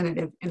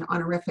underrepresented in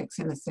honorifics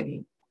in the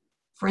city.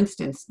 For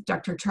instance,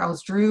 Dr.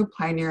 Charles Drew,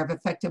 pioneer of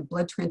effective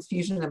blood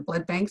transfusion and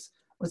blood banks,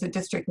 was a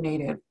district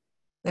native.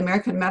 The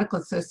American Medical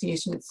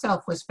Association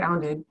itself was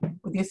founded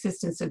with the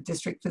assistance of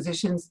district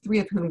physicians, 3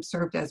 of whom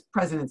served as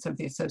presidents of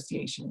the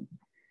association.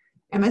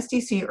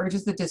 MSDC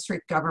urges the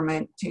district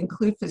government to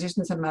include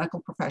physicians and medical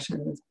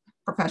professionals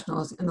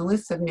in the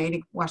lists of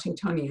Native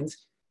Washingtonians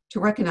to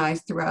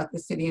recognize throughout the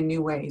city in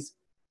new ways.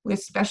 We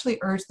especially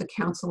urge the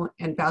council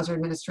and Bowser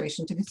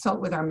administration to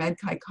consult with our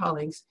MedChi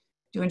colleagues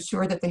to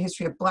ensure that the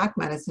history of Black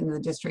medicine in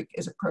the district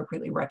is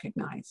appropriately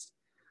recognized.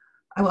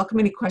 I welcome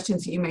any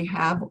questions that you may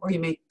have, or you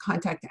may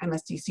contact the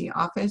MSDC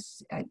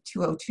office at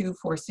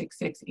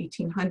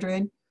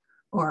 202-466-1800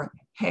 or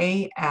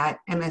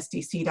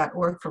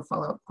hey@msdc.org for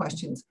follow-up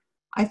questions.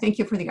 I thank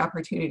you for the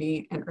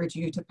opportunity and urge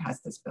you to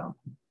pass this bill.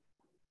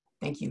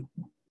 Thank you.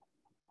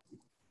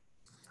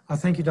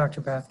 Thank you,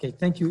 Dr. Bathgate.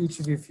 Thank you, each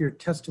of you, for your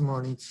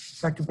testimony.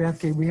 Dr.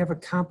 Bathgate, we have a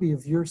copy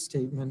of your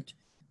statement.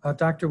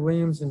 Dr.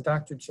 Williams and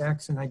Dr.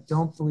 Jackson, I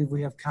don't believe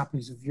we have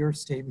copies of your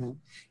statement,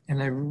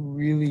 and I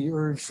really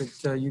urge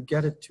that you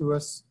get it to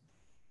us,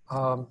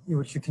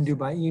 which you can do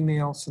by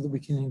email so that we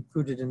can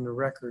include it in the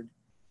record.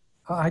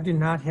 I do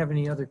not have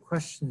any other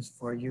questions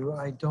for you.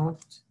 I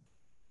don't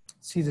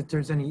see that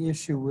there's any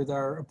issue with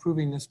our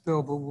approving this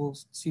bill, but we'll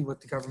see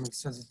what the government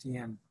says at the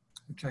end,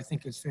 which I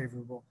think is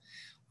favorable.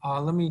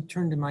 Let me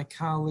turn to my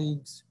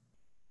colleagues.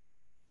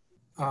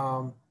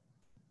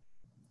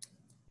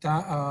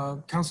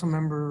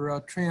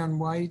 Councilmember Trayon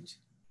White,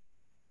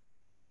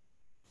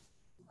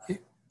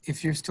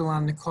 if you're still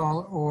on the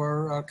call,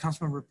 or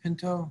Councilmember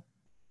Pinto.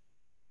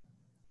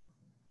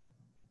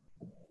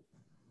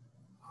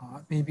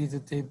 Maybe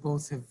that they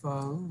both have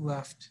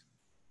left.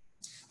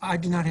 I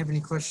do not have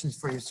any questions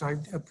for you, so I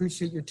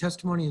appreciate your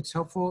testimony. It's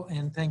helpful,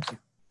 and thank you.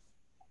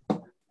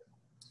 And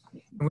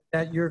with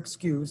that, you're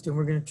excused, and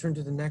we're going to turn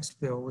to the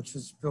next bill, which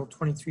is Bill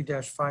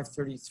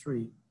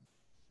 23-533.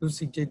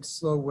 Lucy Diggs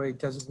Slowway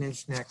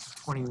Designation Act of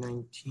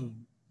 2019.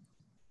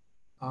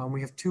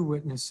 We have two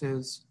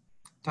witnesses,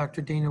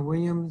 Dr. Dana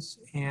Williams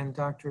and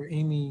Dr.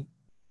 Amy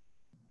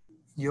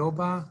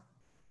Yoba.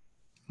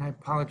 And I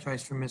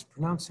apologize for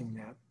mispronouncing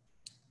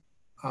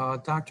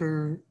that.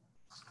 Dr.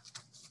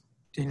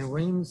 Dana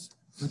Williams,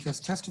 who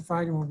just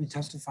testified and will be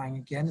testifying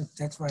again.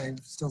 That's why I'm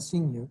still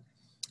seeing you.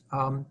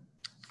 In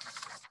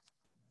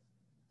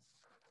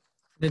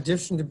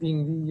addition to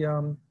being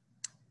the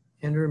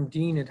interim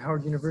dean at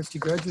Howard University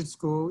Graduate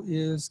School,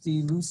 is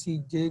the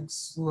Lucy Diggs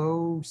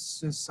Slow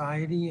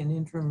Society and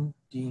interim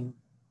dean,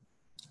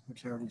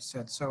 which I already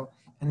said. So,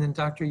 and then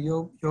Dr.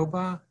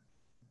 Yoba,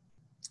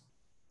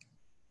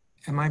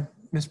 am I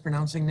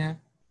mispronouncing that?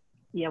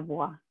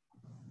 Yeboah.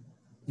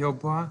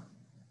 Yoba?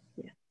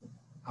 Yeah.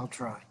 I'll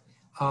try.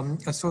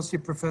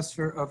 Associate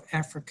Professor of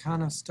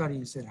Africana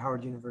Studies at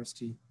Howard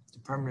University,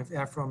 Department of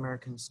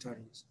Afro-American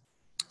Studies.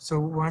 So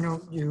why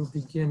don't you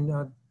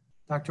begin,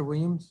 Dr.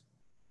 Williams?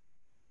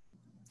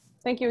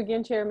 Thank you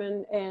again,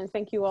 Chairman, and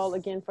thank you all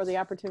again for the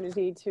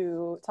opportunity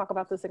to talk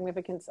about the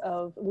significance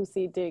of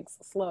Lucy Diggs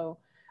Slow.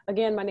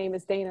 Again, my name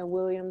is Dana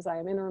Williams. I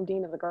am interim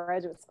dean of the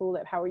graduate school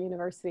at Howard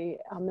University,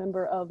 a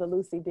member of the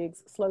Lucy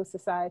Diggs Slow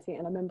Society,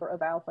 and a member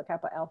of Alpha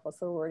Kappa Alpha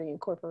Sorority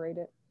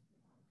Incorporated.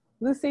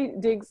 Lucy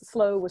Diggs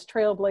Slow was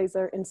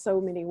trailblazer in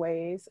so many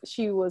ways.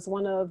 She was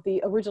one of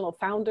the original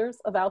founders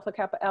of Alpha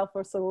Kappa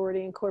Alpha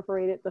Sorority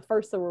Incorporated, the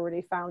first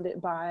sorority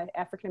founded by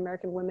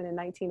African-American women in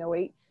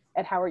 1908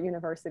 at Howard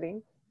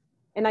University.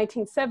 In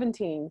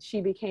 1917,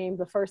 she became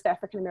the first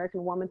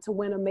African-American woman to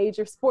win a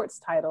major sports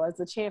title as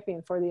the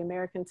champion for the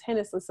American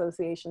Tennis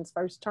Association's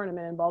first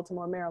tournament in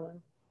Baltimore, Maryland.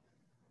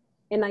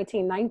 In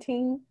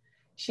 1919,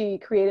 she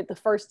created the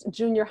first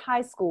junior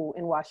high school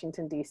in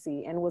Washington,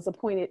 D.C., and was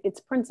appointed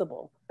its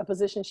principal, a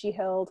position she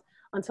held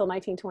until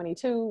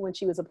 1922 when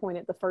she was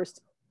appointed the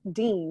first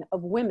dean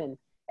of women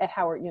at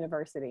Howard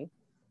University.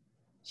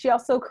 She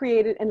also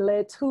created and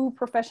led two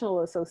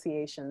professional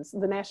associations,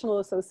 the National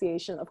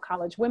Association of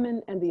College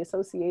Women and the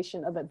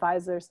Association of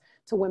Advisors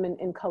to Women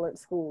in Colored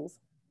Schools.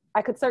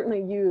 I could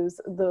certainly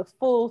use the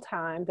full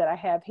time that I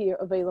have here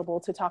available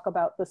to talk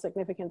about the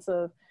significance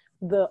of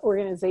the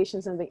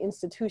organizations and the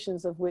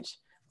institutions of which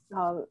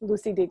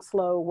Lucy Diggs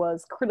Slow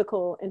was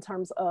critical in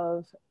terms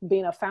of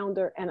being a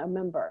founder and a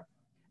member.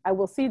 I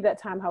will cede that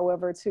time,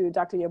 however, to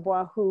Dr.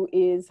 Yeboah, who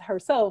is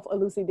herself a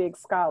Lucy Diggs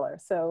scholar.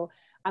 So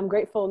I'm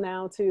grateful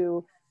now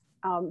to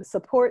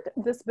support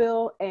this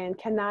bill and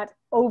cannot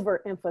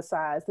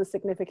overemphasize the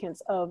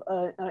significance of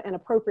an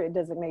appropriate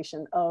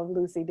designation of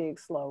Lucy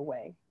Diggs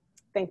Slowway.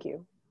 Thank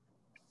you.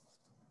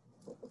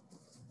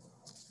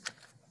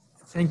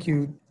 Thank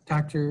you,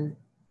 Dr.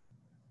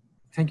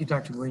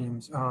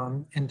 Williams.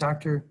 And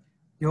Dr.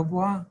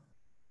 Yoboah?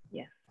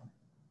 Yes.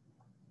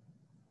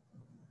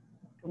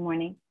 Good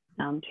morning,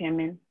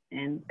 Chairman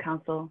and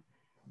Council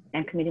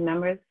and committee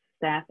members,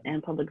 staff,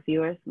 and public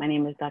viewers. My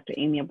name is Dr.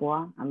 Amy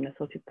Yeboah. I'm an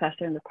associate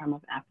professor in the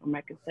Department of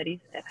Afro-American Studies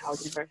at Howard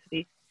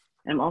University.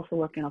 And I'm also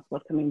working on a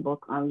forthcoming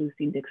book on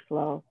Lucy Diggs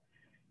Slow.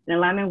 In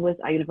alignment with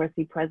our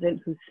university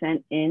president, who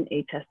sent in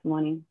a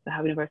testimony, the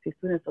Howard University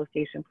Student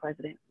Association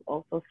president, who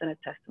also sent a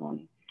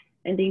testimony,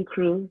 and Dean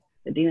Cruz,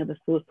 the Dean of the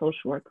School of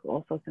Social Work, who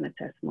also sent a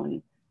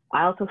testimony.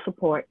 I also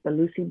support the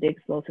Lucy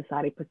Diggs Slow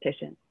Society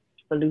petition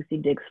for Lucy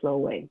Diggs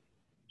Slowway.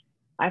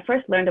 I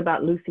first learned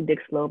about Lucy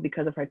Diggs Slow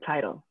because of her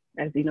title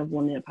as Dean of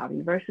Women at Howard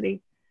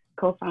University,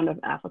 co-founder of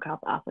Alpha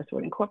Kappa Alpha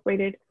Sorority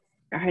Incorporated,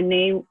 and her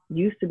name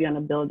used to be on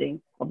a building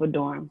of a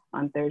dorm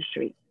on 3rd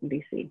Street in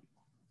DC.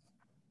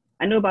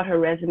 I knew about her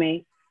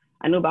resume,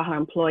 I knew about her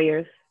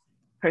employers,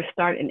 her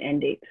start and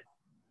end date.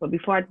 But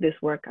before I did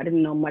this work, I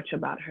didn't know much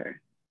about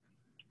her.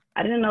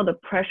 I didn't know the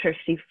pressure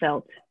she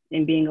felt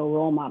in being a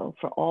role model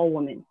for all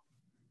women,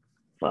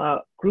 for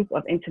a group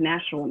of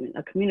international women,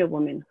 a community of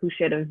women who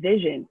shared a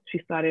vision she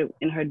started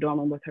in her dorm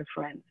room with her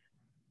friends.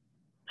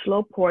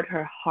 Slow poured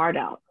her heart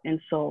out and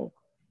soul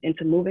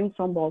into moving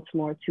from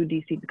Baltimore to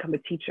DC to become a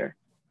teacher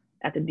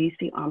at the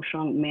DC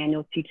Armstrong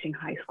Manual Teaching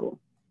High School.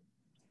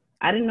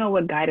 I didn't know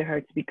what guided her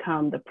to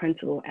become the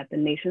principal at the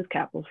nation's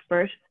capital's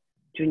first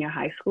junior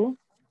high school.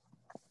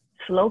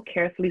 Slow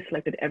carefully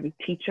selected every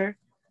teacher,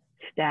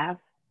 staff,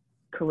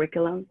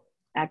 curriculum,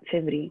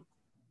 activity,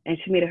 and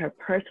she made it her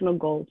personal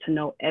goal to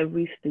know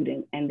every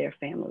student and their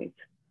families,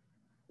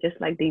 just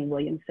like Dean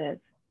Williams says.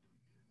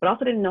 But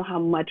also didn't know how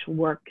much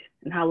work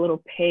and how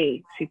little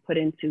pay she put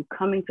into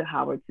coming to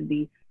Howard to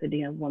be the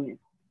Dean of Women,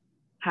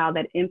 how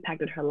that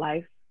impacted her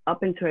life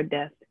up into her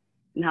death,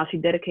 and how she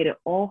dedicated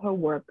all her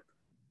work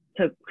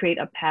to create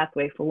a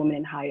pathway for women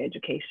in higher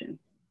education.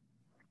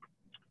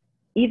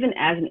 Even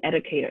as an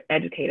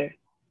educator,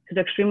 she's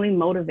extremely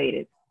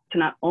motivated to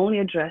not only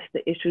address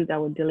the issues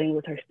that were dealing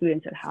with her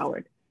students at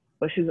Howard,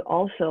 but she was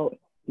also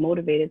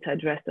motivated to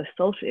address the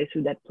social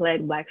issues that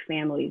plagued Black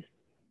families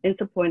in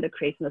supporting the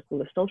creation of the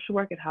School of Social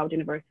Work at Howard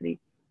University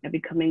and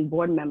becoming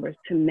board members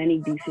to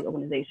many DC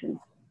organizations,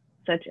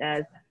 such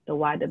as the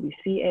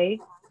YWCA,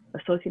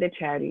 Associated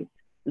Charities,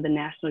 and the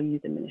National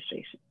Youth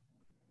Administration.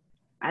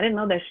 I didn't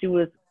know that she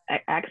was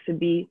asked to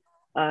be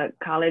a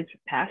college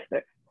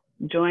pastor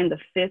joined the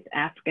 5th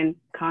African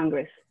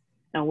Congress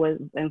and was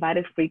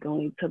invited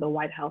frequently to the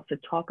White House to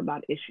talk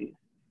about issues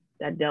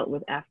that dealt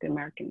with African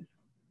Americans.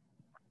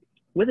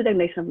 With the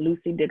designation of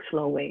Lucy Dix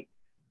Sloway,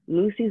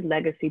 Lucy's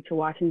legacy to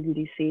Washington,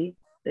 D.C.,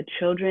 the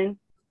children,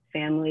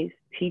 families,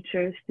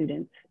 teachers,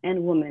 students,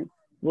 and women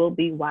will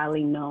be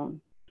widely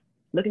known.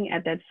 Looking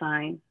at that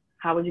sign,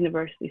 Howard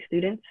University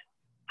students,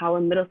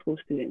 Howard Middle School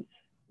students,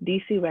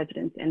 D.C.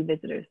 residents, and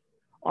visitors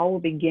all will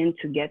begin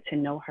to get to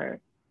know her,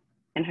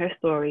 and her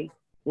story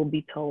will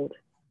be told.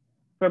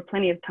 For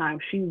plenty of time,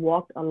 she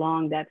walked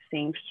along that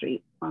same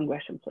street on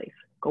Gresham Place,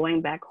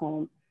 going back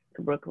home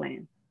to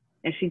Brookland,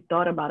 and she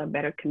thought about a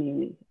better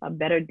community, a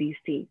better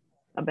DC,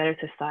 a better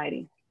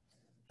society.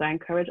 So I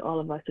encourage all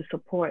of us to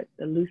support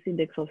the Lucy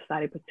Dixell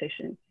Society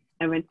petition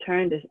and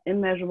return this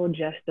immeasurable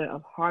gesture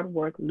of hard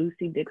work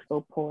Lucy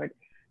Dixell poured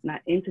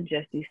not into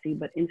just DC,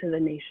 but into the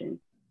nation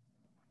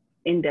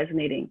in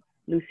designating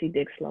Lucy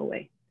Dix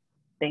Sloway.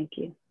 Thank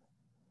you.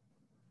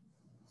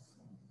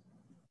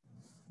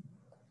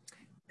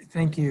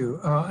 Thank you.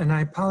 And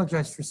I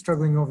apologize for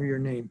struggling over your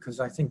name because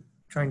I think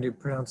trying to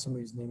pronounce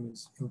somebody's name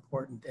is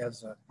important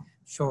as a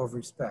show of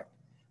respect.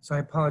 So I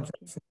apologize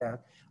for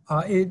that.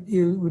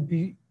 It would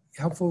be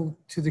helpful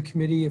to the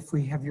committee if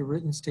we have your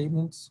written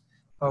statements.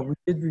 We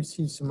did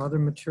receive some other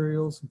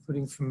materials,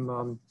 including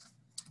from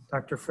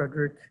Dr.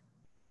 Frederick,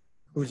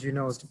 who, as you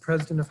know, is the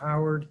president of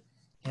Howard,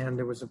 and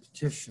there was a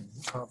petition.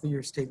 But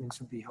your statements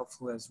would be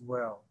helpful as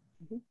well.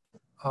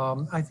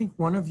 I think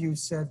one of you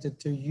said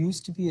that there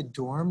used to be a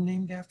dorm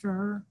named after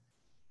her.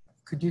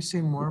 Could you say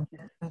more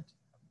about that?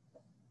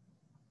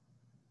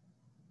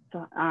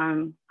 So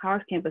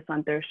Howard's campus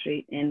on 3rd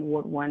Street in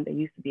Ward 1, there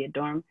used to be a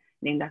dorm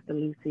named after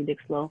Lucy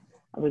Dixell.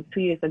 It was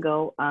 2 years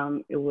ago.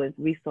 It was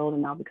resold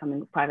and now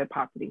becoming private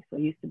property. So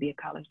it used to be a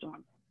college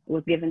dorm. It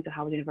was given to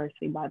Howard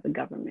University by the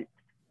government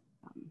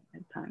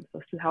at the time. So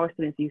Howard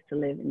students used to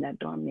live in that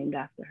dorm named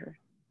after her.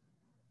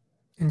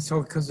 And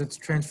so because it's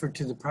transferred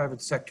to the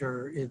private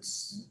sector,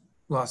 it's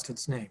lost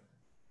its name.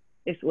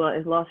 It's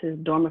lost its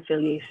dorm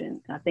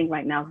affiliation. I think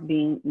right now it's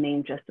being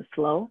named just a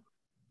SLO,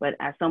 but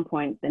at some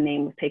point the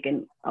name was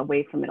taken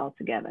away from it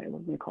altogether. It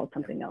was called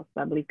something else.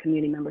 But I believe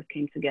community members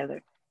came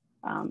together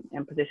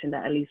and positioned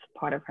that at least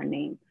part of her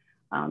name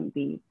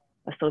be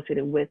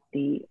associated with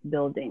the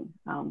building.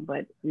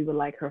 But we would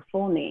like her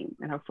full name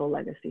and her full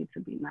legacy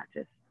to be not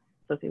just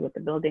associated with the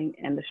building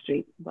and the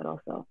street, but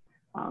also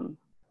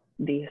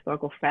the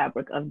historical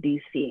fabric of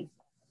DC,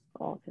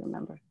 for all to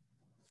remember.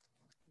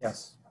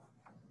 Yes.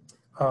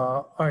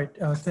 All right,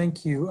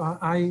 thank you.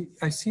 I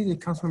see that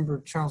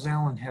Councilmember Charles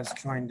Allen has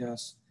joined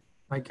us.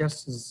 My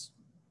guess is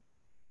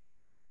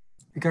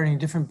regarding a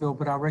different bill,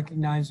 but I'll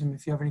recognize him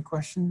if you have any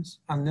questions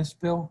on this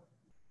bill.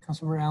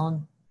 Councilmember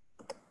Allen.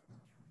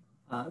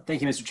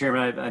 Thank you, Mr.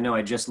 Chairman. I know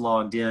I just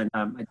logged in.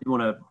 I did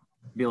want to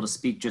be able to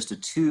speak just to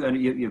two. And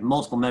you have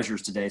multiple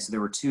measures today, so there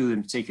were two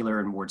in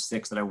particular in Ward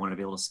 6 that I wanted to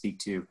be able to speak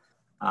to.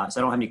 So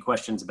I don't have any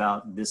questions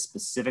about this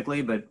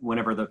specifically, but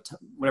whenever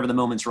the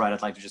moment's right,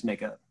 I'd like to just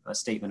make a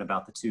statement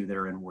about the two that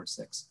are in Ward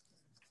 6.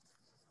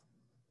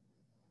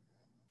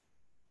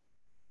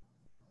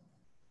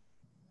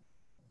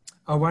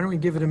 Why don't we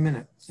give it a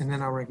minute and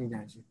then I'll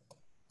recognize you.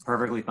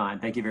 Perfectly fine.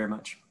 Thank you very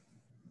much.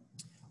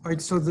 All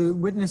right, so the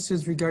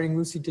witnesses regarding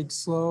Lucy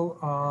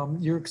Dix-Slow,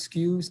 you're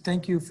excused.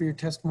 Thank you for your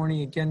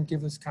testimony. Again,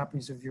 give us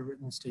copies of your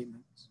written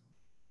statements.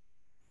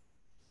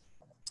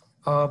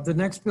 The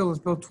next bill is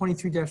Bill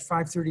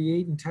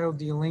 23-538, entitled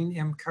the Elaine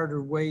M.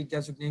 Carter Way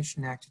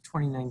Designation Act of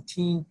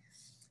 2019.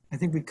 I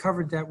think we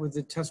covered that with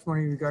the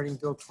testimony regarding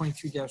Bill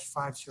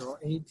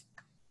 23-508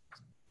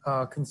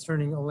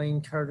 concerning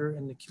Elaine Carter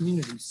and the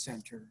Community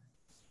Center.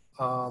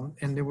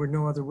 And there were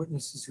no other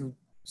witnesses who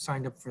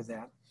signed up for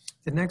that.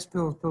 The next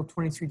bill is Bill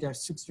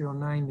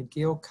 23-609, the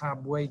Gail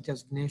Cobb Way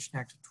Designation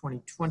Act of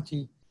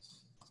 2020.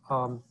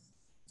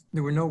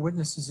 There were no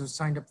witnesses who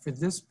signed up for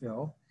this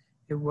bill.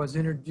 It was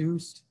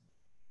introduced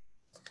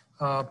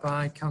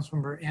by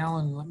Councilmember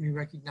Allen. Let me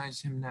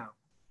recognize him now.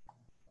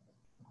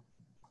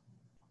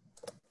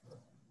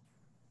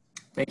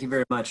 Thank you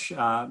very much,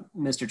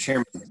 Mr.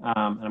 Chairman.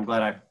 And I'm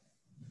glad I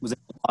was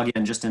able to log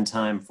in just in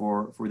time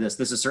for this.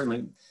 This is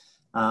certainly,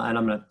 and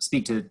I'm going to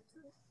speak to,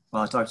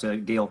 while I talk to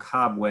Gail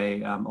Cobb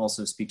Way,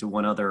 also speak to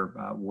one other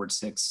Ward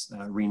 6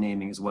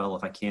 renaming as well,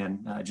 if I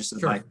can, just so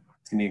that it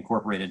can be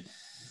incorporated.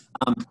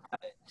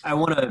 I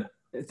want to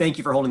thank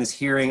you for holding this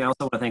hearing. I also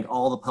want to thank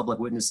all the public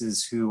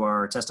witnesses who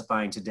are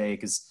testifying today,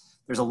 because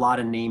there's a lot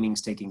of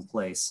namings taking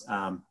place.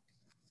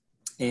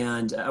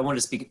 And I wanted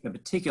to speak in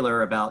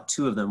particular about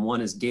two of them.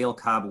 One is Gail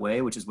Cobb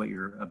Way, which is what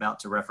you're about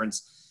to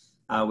reference,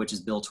 which is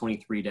Bill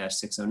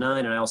 23-609.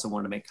 And I also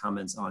wanted to make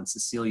comments on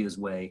Cecilia's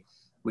Way,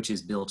 which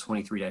is Bill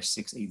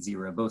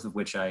 23-680, both of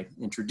which I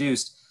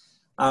introduced.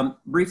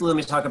 Briefly, let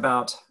me talk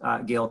about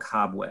Gail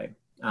Cobb Way.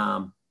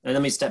 And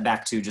let me step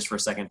back to just for a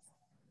second.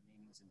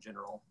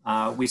 General.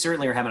 We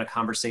certainly are having a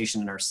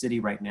conversation in our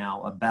city right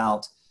now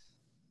about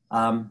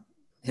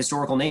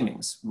historical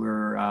namings.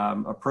 We're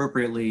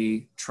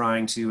appropriately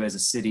trying to, as a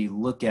city,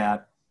 look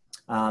at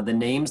the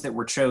names that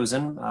were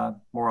chosen,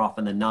 more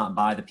often than not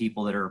by the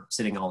people that are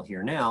sitting all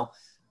here now,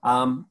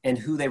 and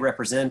who they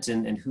represent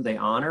and who they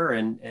honor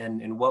and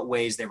in what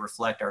ways they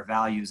reflect our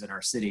values in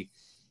our city.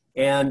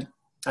 And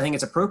I think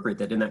it's appropriate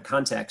that in that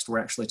context, we're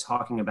actually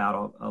talking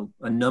about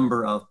a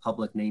number of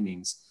public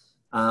namings,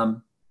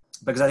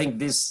 because I think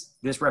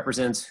this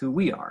represents who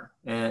we are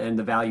and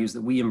the values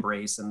that we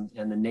embrace and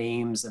the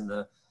names and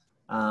the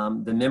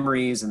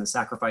memories and the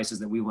sacrifices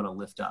that we want to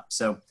lift up.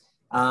 So,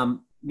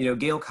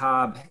 Gail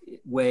Cobb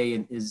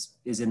Way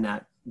is in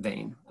that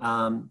vein.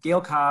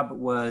 Gail Cobb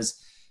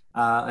was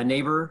a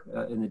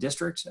neighbor in the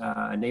district,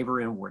 a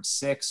neighbor in Ward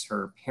 6.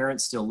 Her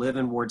parents still live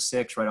in Ward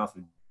 6, right off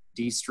of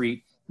D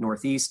Street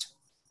Northeast.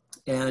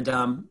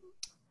 And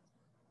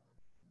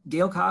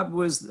Gail Cobb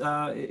was,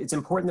 it's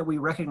important that we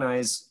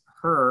recognize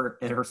her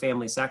and her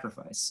family's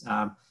sacrifice.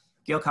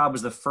 Gail Cobb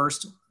was the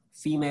first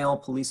female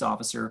police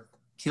officer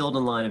killed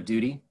in line of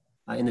duty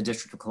in the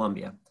District of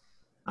Columbia.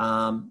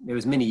 It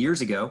was many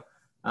years ago,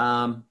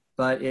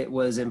 but it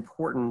was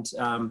important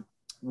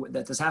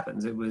that this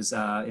happens. It was in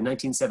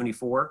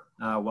 1974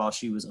 while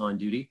she was on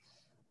duty.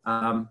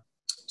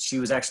 She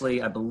was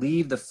actually, I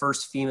believe, the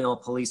first female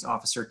police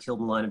officer killed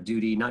in line of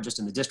duty, not just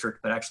in the district,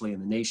 but actually in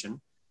the nation.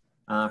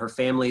 Her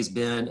family's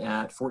been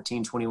at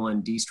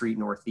 1421 D Street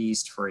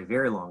Northeast for a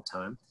very long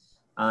time.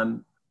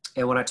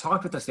 And when I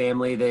talked with the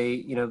family,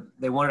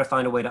 they wanted to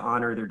find a way to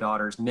honor their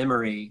daughter's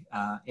memory.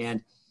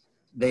 And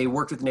they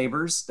worked with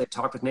neighbors, they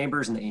talked with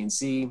neighbors in the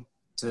ANC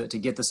to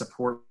get the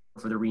support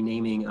for the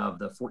renaming of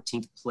the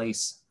 14th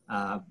Place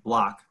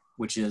block,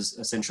 which is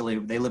essentially,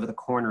 they live at the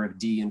corner of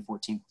D and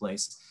 14th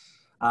Place.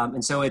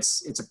 And so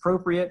it's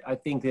appropriate. I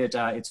think that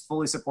it's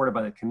fully supported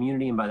by the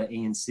community and by the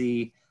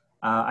ANC.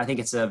 I think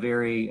it's a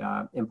very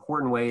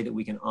important way that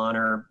we can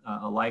honor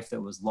a life that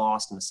was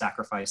lost and the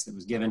sacrifice that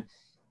was given.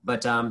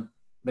 But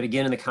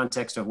again, in the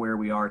context of where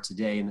we are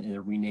today and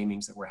the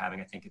renamings that we're having,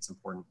 I think it's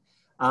important.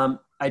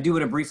 I do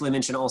want to briefly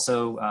mention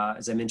also,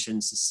 as I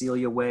mentioned,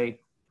 Cecilia Way.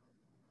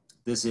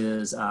 This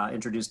is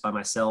introduced by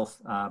myself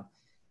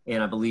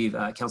and I believe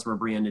Councilmember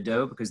Brianne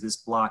Nadeau, because this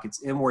block,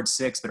 it's in Ward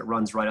 6, but it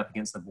runs right up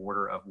against the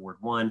border of Ward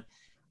 1.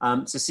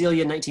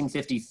 Cecilia, in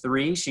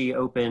 1953, she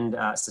opened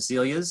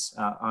Cecilia's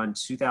on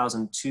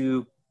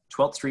 2002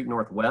 12th Street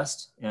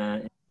Northwest,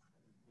 and in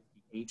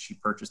 1958 she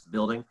purchased the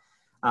building.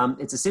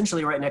 It's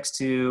essentially right next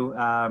to,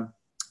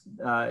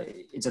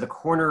 it's at the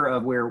corner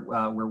of where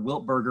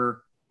Wiltberger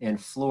and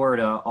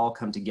Florida all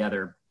come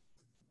together.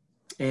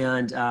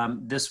 And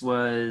this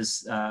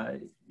was,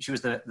 she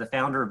was the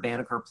founder of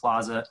Banneker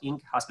Plaza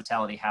Inc.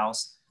 Hospitality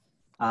House.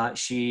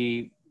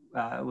 She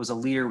was a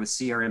leader with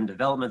CRM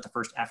Development, the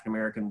first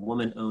African-American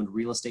woman-owned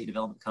real estate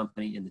development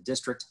company in the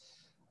district.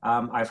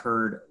 I've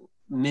heard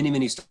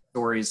many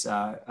stories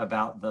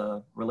about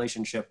the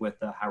relationship with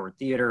the Howard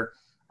Theater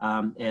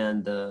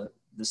and the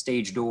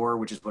Stage Door,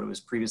 which is what it was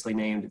previously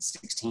named at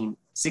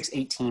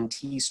 618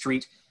 T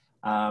Street,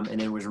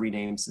 and it was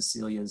renamed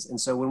Cecilia's. And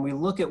so when we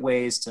look at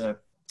ways to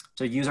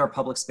use our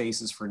public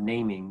spaces for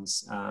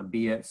namings,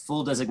 be it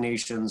full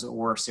designations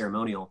or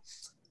ceremonial,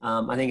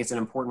 I think it's an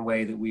important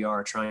way that we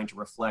are trying to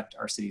reflect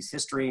our city's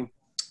history,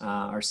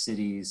 our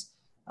city's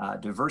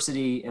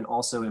diversity, and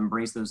also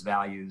embrace those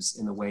values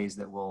in the ways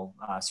that will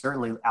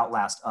certainly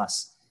outlast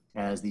us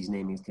as these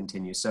namings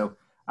continue. So,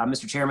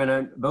 Mr.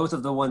 Chairman, both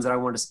of the ones that I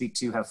wanted to speak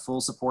to have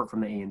full support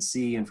from the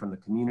ANC and from the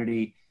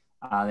community.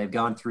 They've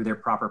gone through their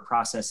proper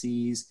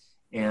processes,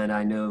 and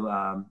I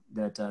know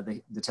that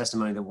the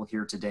testimony that we'll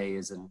hear today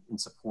is in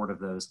support of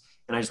those.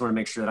 And I just want to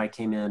make sure that I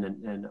came in,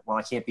 and while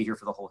I can't be here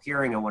for the whole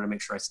hearing, I want to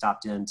make sure I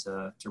stopped in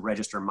to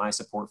register my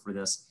support for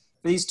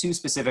these two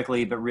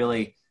specifically, but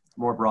really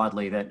more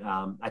broadly, that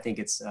I think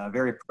it's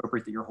very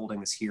appropriate that you're holding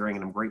this hearing,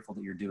 and I'm grateful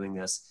that you're doing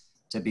this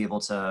to be able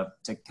to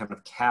kind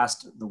of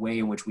cast the way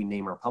in which we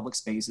name our public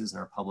spaces and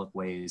our public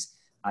ways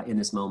in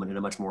this moment in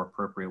a much more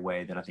appropriate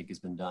way than I think has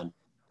been done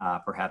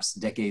perhaps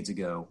decades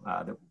ago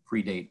that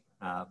predate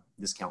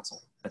this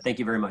council. But thank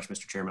you very much,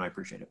 Mr. Chairman. I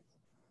appreciate it.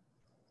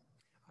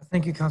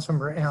 Thank you,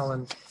 Councilmember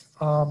Allen.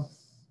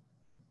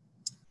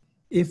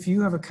 If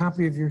you have a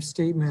copy of your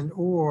statement,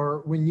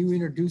 or when you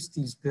introduce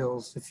these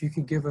bills, if you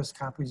could give us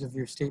copies of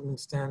your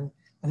statements then,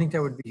 I think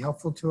that would be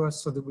helpful to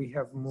us so that we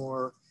have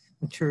more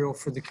material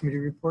for the committee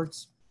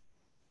reports.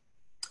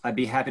 I'd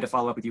be happy to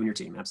follow up with you and your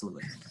team.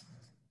 Absolutely.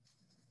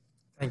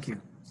 Thank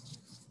you.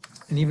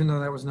 And even though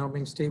that was an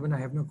opening statement, I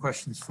have no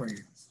questions for you.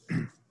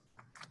 And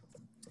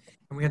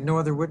we had no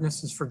other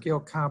witnesses for Gail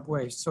Cobb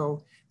Way.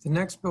 So the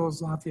next bill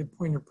is Lafayette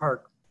Pointer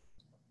Park,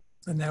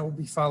 and that will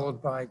be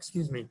followed by,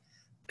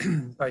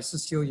 by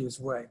Cecilia's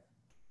Way.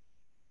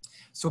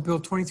 So Bill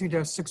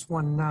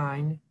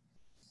 23-619,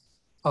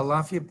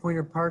 Lafayette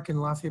Pointer Park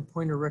and Lafayette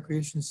Pointer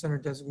Recreation Center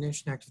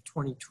Designation Act of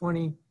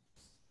 2020.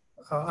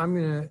 I'm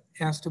going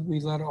to ask that we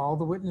let all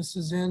the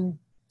witnesses in,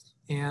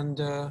 and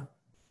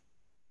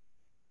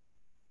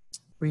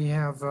we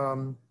have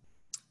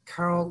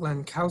Carl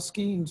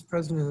Lankowski, who's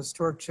president of the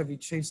Historic Chevy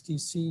Chase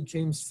DC,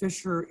 James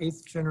Fisher,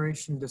 8th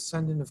generation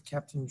descendant of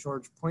Captain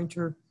George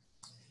Pointer,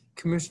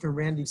 Commissioner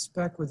Randy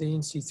Speck with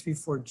ANC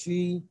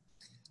 34G,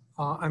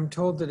 I'm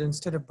told that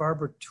instead of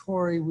Barbara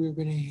Torrey, we're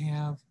going to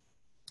have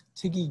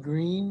Tiggy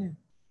Green,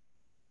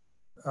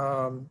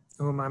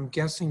 whom I'm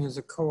guessing is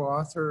a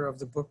co-author of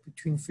the book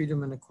Between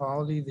Freedom and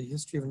Equality, The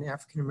History of an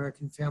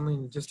African-American Family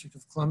in the District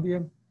of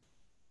Columbia.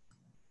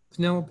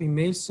 Penelope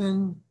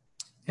Mason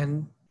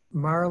and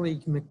Marley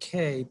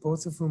McKay,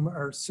 both of whom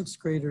are 6th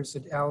graders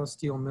at Alice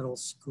Deal Middle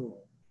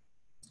School.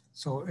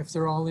 So if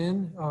they're all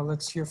in,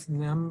 let's hear from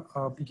them,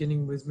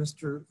 beginning with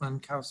Mr.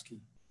 Lankowski.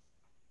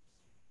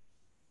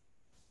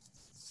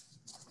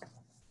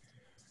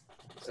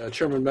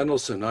 Chairman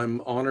Mendelson,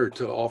 I'm honored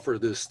to offer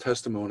this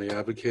testimony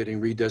advocating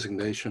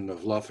redesignation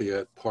of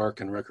Lafayette Park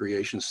and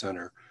Recreation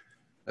Center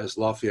as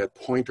Lafayette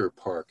Pointer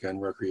Park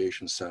and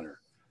Recreation Center.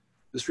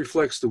 This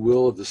reflects the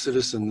will of the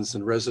citizens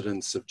and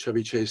residents of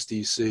Chevy Chase,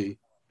 DC,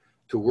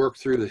 to work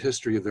through the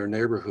history of their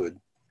neighborhood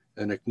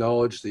and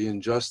acknowledge the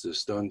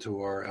injustice done to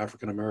our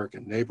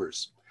African-American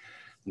neighbors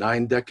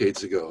 9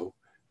 decades ago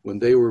when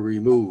they were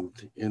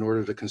removed in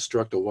order to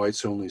construct a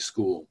whites-only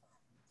school.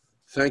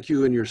 Thank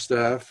you and your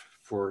staff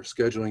for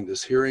scheduling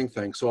this hearing.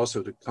 Thanks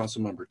also to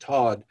Councilmember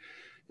Todd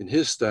and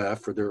his staff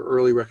for their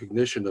early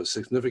recognition of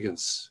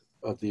significance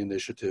of the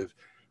initiative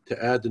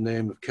to add the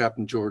name of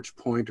Captain George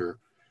Pointer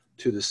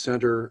to the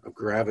center of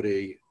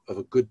gravity of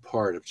a good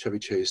part of Chevy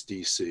Chase,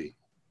 DC.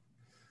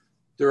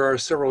 There are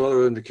several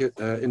other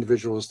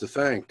individuals to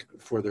thank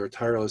for their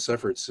tireless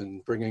efforts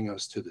in bringing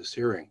us to this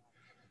hearing.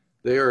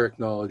 They are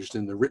acknowledged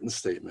in the written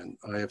statement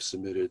I have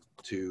submitted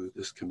to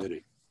this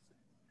committee.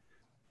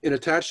 In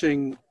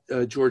attaching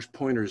George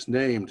Pointer's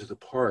name to the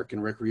Park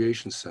and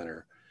Recreation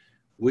Center,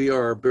 we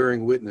are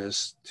bearing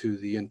witness to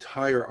the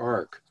entire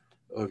arc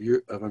of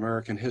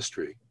American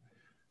history.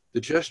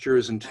 The gesture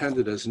is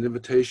intended as an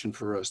invitation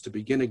for us to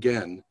begin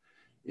again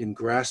in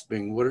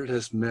grasping what it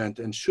has meant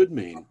and should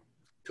mean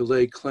to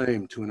lay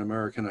claim to an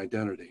American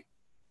identity.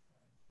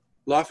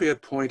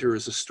 Lafayette Pointer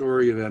is a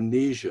story of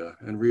amnesia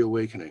and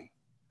reawakening.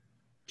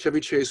 Chevy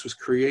Chase was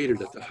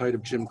created at the height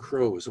of Jim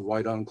Crow as a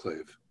white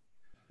enclave.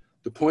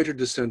 The Pointer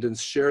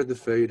descendants shared the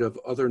fate of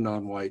other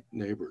non-white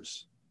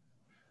neighbors.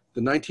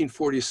 The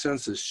 1940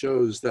 census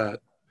shows that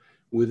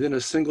within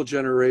a single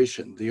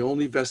generation, the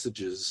only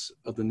vestiges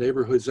of the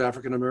neighborhood's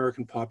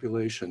African-American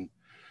population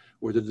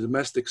were the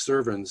domestic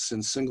servants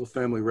in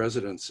single-family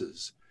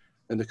residences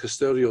and the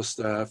custodial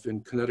staff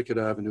in Connecticut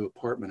Avenue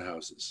apartment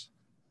houses.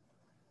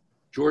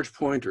 George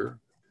Pointer,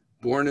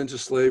 born into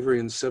slavery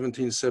in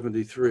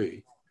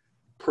 1773,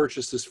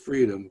 purchased his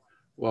freedom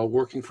while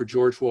working for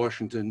George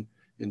Washington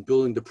in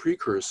building the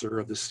precursor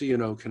of the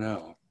C&O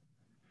Canal.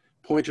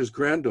 Pointer's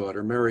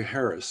granddaughter, Mary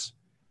Harris,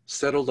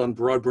 settled on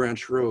Broad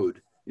Branch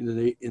Road in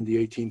the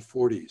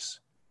 1840s.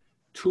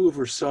 2 of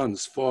her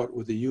sons fought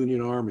with the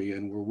Union Army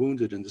and were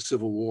wounded in the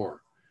Civil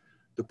War.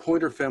 The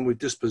Pointer family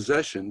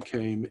dispossession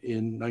came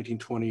in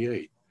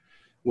 1928,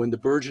 when the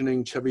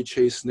burgeoning Chevy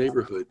Chase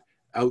neighborhood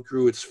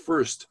outgrew its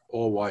first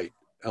all-white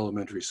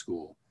elementary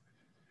school.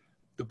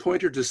 The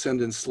Pointer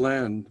descendants'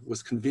 land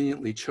was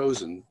conveniently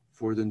chosen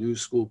for the new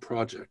school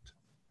project.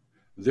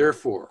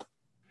 Therefore,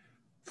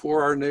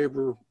 for our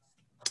neighborhood,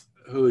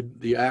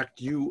 the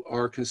act you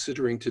are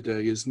considering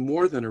today is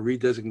more than a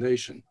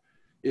redesignation.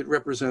 It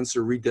represents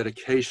a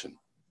rededication.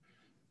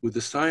 With the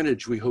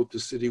signage we hope the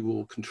city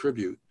will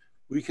contribute,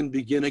 we can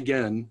begin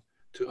again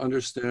to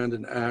understand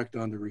and act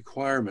on the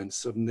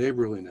requirements of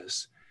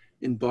neighborliness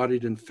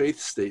embodied in faith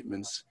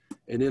statements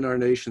and in our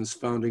nation's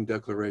founding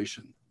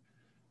declaration.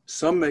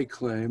 Some may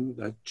claim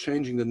that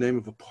changing the name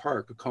of a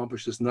park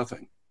accomplishes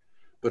nothing,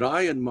 but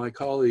I and my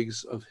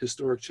colleagues of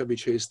historic Chevy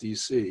Chase,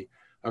 DC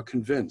are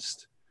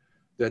convinced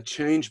that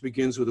change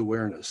begins with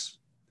awareness.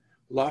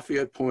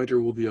 Lafayette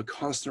Pointer will be a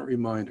constant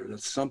reminder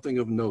that something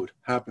of note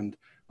happened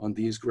on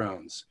these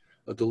grounds,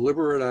 a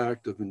deliberate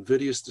act of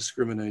invidious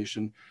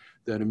discrimination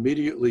that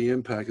immediately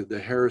impacted the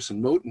Harris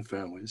and Moten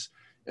families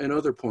and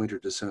other Pointer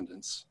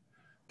descendants,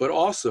 but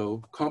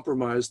also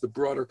compromised the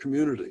broader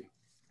community.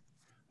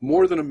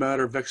 More than a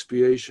matter of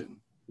expiation,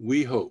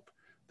 we hope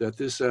that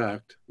this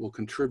act will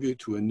contribute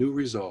to a new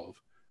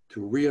resolve to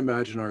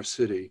reimagine our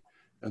city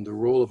and the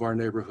role of our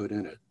neighborhood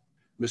in it.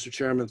 Mr.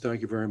 Chairman,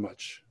 thank you very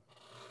much.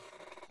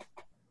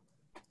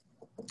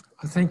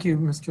 Thank you,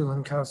 Mr.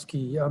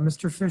 Lankowski.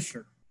 Mr.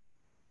 Fisher.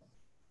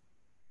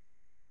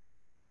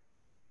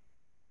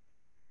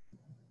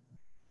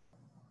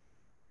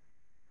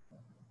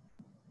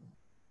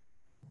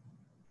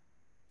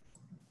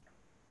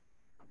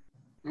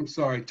 I'm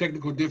sorry,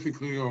 technical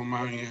difficulty on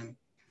my end.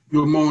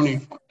 Good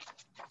morning.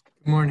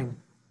 Good morning.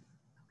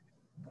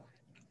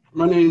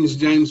 My name is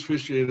James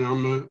Fisher,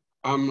 and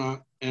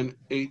I'm an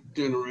 8th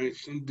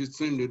generation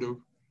descendant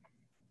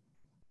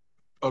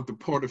of the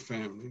Porter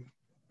family.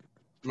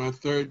 My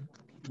 3rd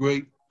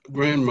great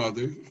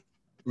grandmother,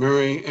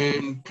 Mary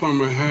Ann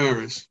Plummer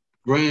Harris,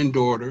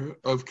 granddaughter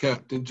of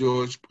Captain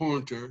George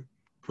Pointer,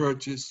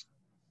 purchased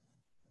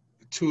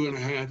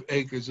 2.5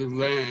 acres of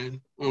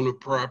land on a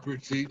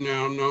property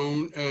now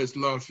known as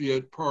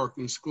Lafayette Park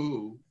and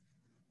School.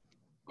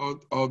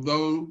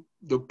 Although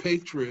the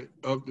patriot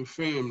of the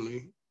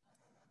family,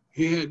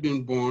 he had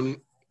been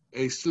born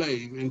a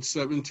slave in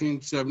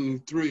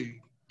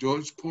 1773.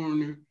 George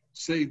Pointer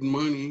saved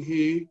money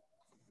he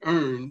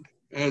earned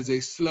as a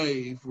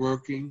slave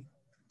working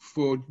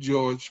for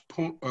George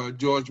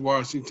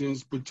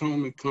Washington's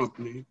Potomac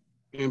Company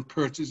and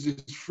purchased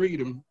his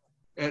freedom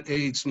at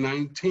age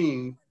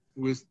 19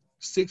 with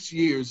 6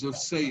 years of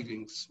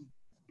savings.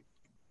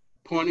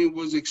 Pointer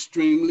was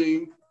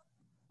extremely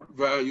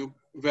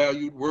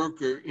valued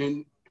worker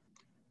in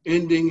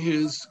ending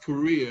his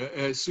career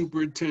as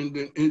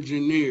superintendent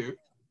engineer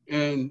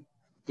and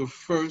the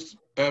first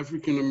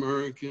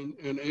African-American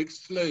and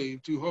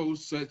ex-slave to hold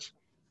such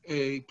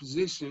a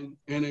position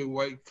in a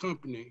white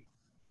company.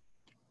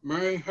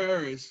 Mary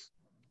Harris,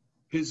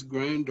 his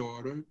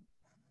granddaughter,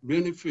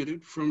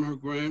 benefited from her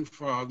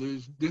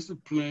grandfather's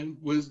discipline,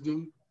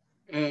 wisdom,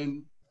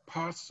 and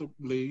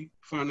possibly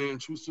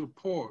financial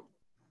support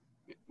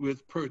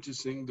with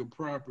purchasing the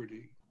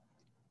property.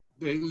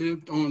 They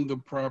lived on the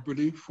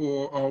property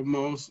for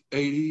almost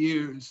 80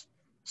 years,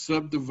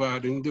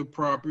 subdividing the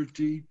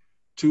property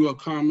to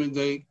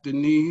accommodate the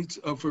needs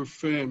of her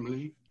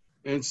family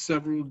and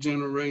several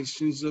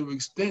generations of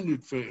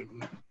extended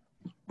family.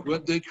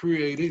 What they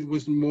created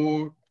was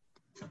more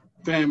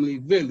family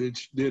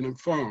village than a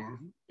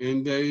farm,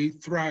 and they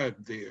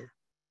thrived there.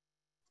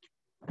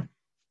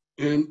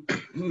 In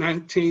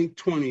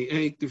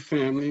 1928, the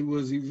family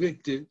was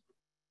evicted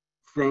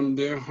from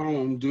their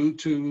home due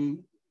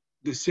to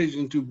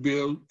decision to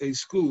build a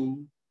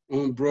school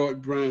on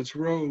Broad Branch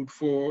Road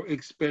for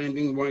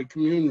expanding white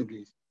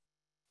communities.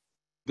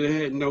 They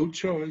had no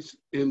choice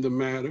in the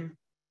matter,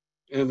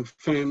 and the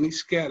family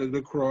scattered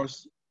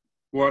across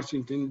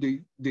Washington,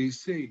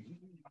 D.C.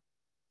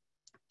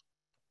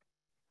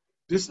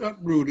 This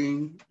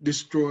uprooting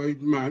destroyed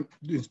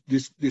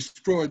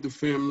the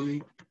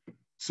family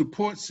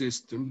support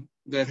system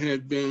that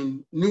had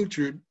been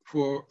nurtured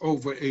for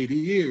over 80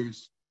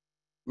 years.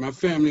 My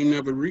family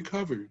never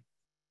recovered.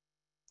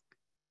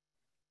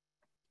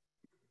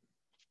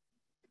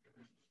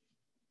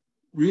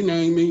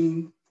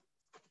 Renaming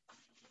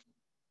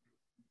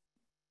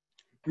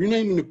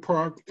the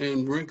park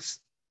and rec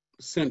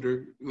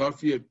center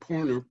Lafayette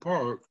Pointer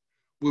Park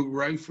will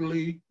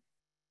rightfully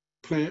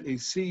plant a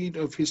seed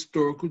of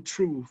historical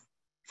truth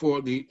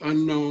for the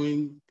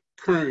unknowing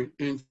current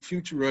and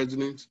future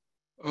residents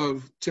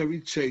of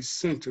Chevy Chase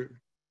Center.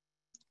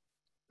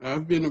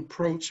 I've been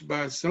approached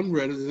by some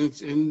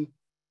residents in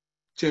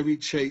Chevy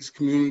Chase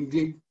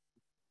community,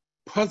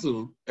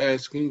 puzzled,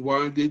 asking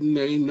why didn't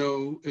they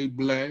know a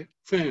Black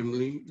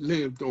family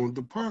lived on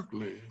the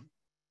parkland.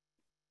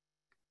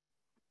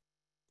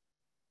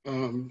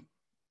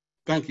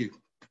 Thank you.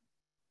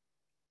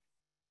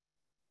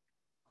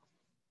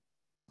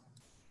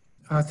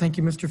 Thank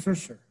you, Mr.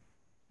 Fisher.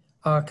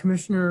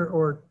 Commissioner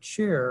or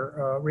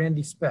Chair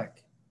Randy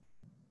Speck.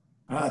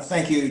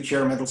 Thank you,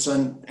 Chair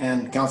Mendelson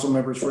and council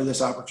members for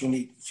this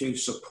opportunity to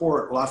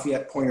support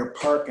Lafayette Pointer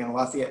Park and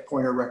Lafayette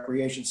Pointer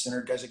Recreation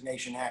Center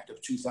Designation Act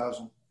of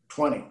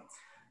 2020.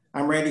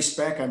 I'm Randy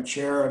Speck, I'm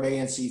Chair of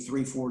ANC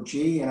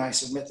 34G, and I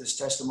submit this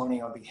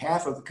testimony on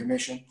behalf of the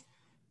Commission,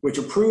 which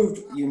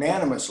approved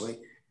unanimously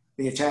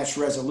the attached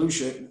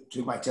resolution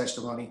to my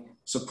testimony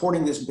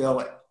supporting this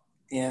bill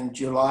in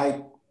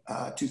July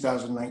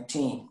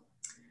 2019.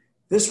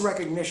 This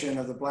recognition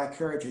of the Black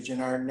heritage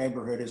in our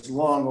neighborhood is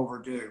long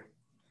overdue.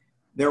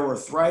 There were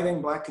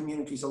thriving Black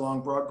communities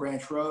along Broad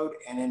Branch Road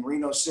and in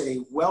Reno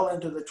City well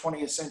into the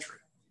 20th century,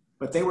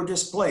 but they were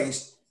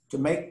displaced to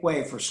make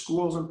way for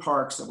schools and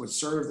parks that would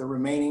serve the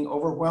remaining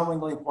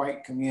overwhelmingly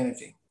white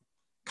community.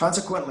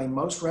 Consequently,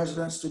 most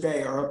residents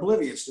today are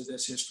oblivious to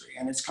this history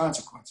and its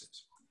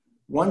consequences.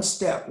 One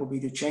step will be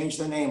to change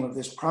the name of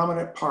this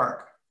prominent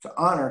park to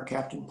honor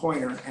Captain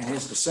Pointer and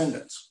his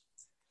descendants.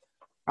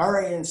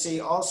 Our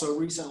ANC also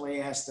recently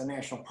asked the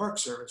National Park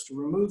Service to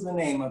remove the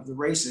name of the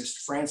racist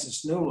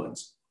Francis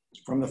Newlands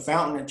from the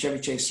fountain at Chevy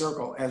Chase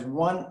Circle as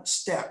one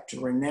step to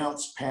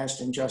renounce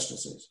past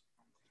injustices.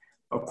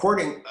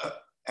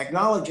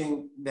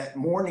 Acknowledging that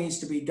more needs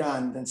to be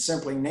done than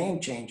simply name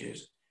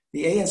changes,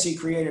 the ANC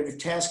created a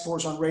task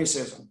force on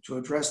racism to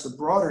address the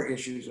broader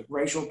issues of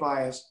racial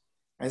bias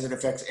as it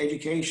affects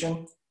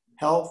education,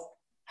 health,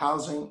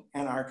 housing,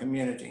 and our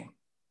community.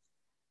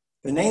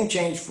 The name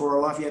change for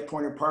Lafayette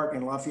Pointer Park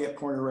and Lafayette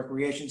Pointer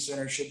Recreation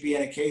Center should be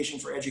an occasion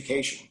for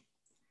education.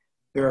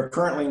 There are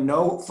currently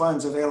no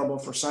funds available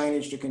for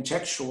signage to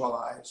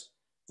contextualize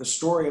the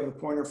story of the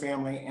Pointer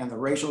family and the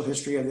racial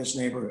history of this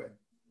neighborhood.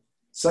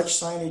 Such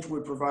signage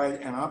would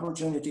provide an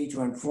opportunity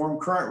to inform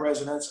current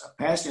residents of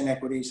past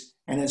inequities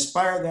and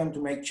inspire them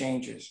to make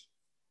changes.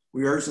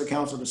 We urge the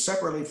council to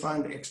separately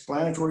fund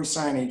explanatory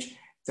signage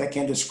that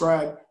can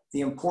describe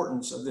the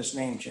importance of this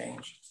name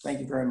change. Thank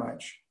you very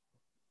much.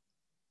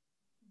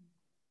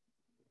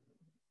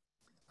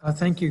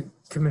 Thank you,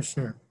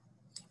 Commissioner.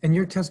 And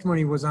your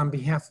testimony was on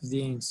behalf of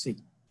the ANC.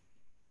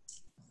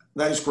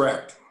 That is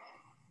correct.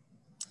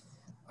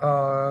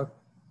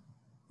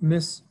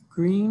 Ms.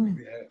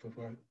 Green?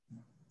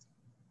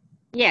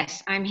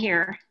 Yes, I'm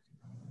here.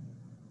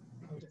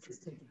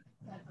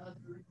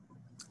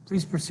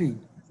 Please proceed.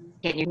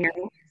 Can you hear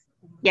me?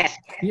 Yes.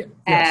 Yeah,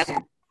 yes.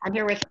 I'm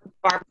here with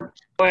Barbara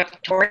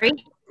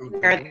Boyle-Torrey.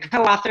 We are the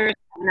co-authors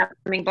of an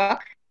upcoming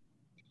book,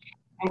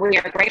 and we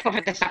are grateful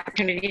for this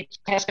opportunity to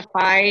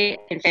testify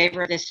in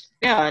favor of this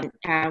bill.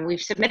 And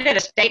we've submitted a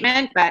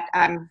statement, but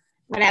I'm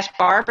going to ask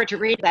Barbara to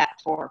read that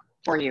for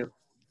you.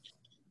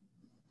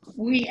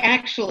 We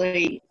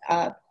actually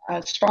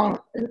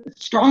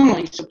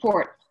strongly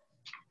support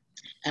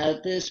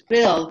this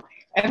bill.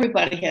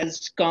 Everybody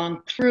has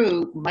gone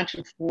through much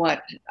of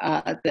what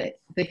the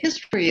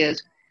history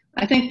is.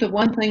 I think the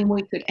one thing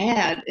we could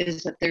add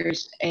is that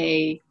there's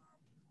a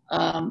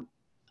real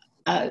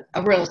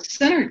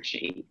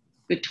synergy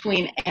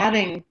between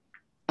adding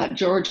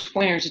George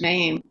Pointer's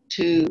name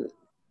to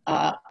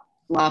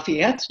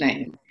Lafayette's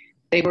name.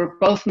 They were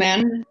both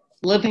men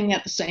living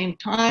at the same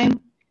time.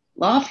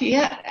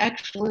 Lafayette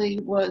actually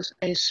was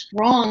a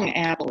strong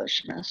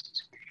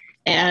abolitionist.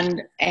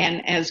 And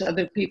as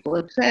other people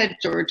have said,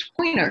 George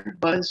Pointer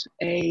was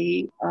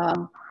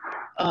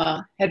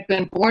had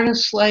been born a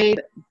slave,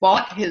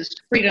 bought his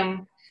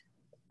freedom,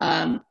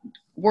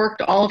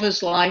 worked all of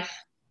his life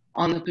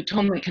on the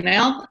Potomac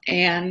Canal,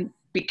 and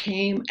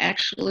became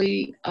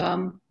actually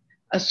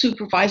a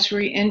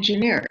supervisory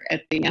engineer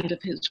at the end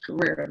of his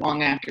career,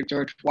 long after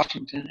George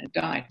Washington had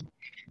died.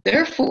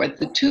 Therefore,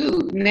 the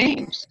two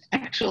names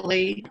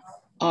actually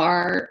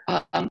are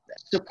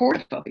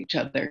supportive of each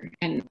other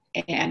and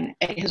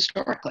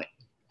historically.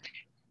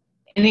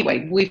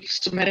 Anyway, we've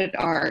submitted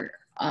our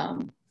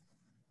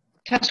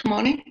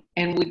testimony,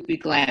 and we'd be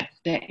glad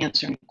to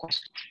answer any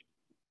questions.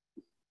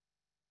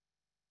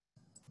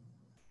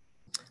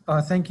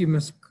 Thank you,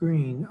 Ms.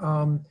 Green.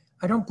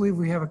 I don't believe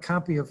we have a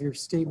copy of your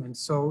statement,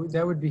 so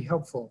that would be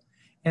helpful.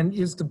 And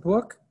is the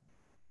book,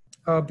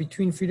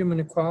 Between Freedom and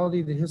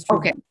Equality, the History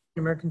of the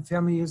American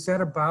Family, is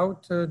that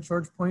about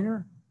George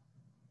Pointer?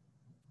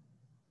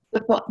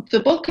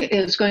 The book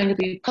is going to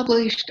be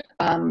published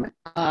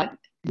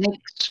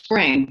next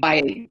spring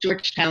by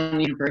Georgetown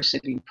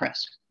University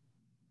Press.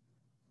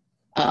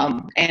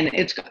 And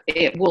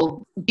it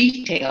will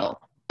detail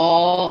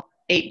all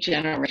 8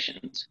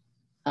 generations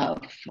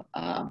of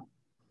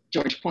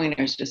George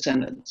Pointer's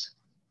descendants.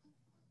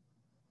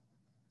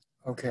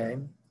 Okay,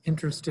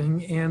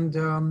 interesting. And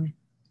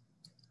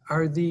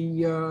are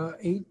the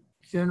 8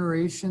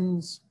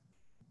 generations,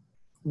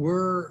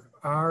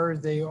 are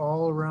they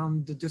all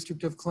around the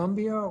District of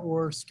Columbia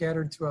or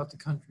scattered throughout the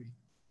country?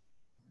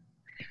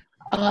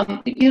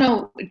 You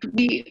know,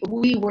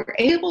 we were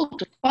able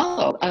to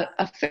follow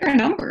a fair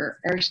number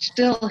are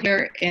still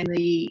here in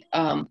the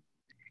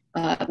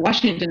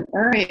Washington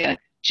area.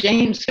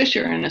 James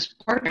Fisher and his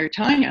partner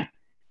Tanya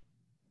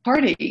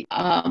Hardy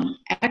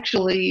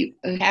actually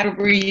had a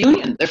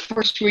reunion, their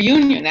first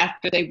reunion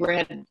after they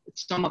read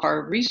some of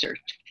our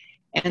research.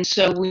 And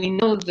so we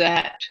know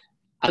that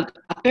a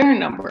fair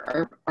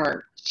number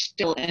are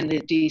still in the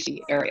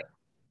DC area.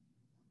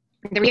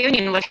 The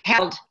reunion was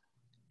held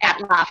at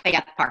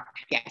Lafayette Park,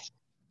 yes.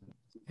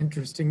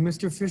 Interesting.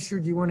 Mr. Fisher,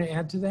 do you want to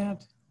add to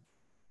that?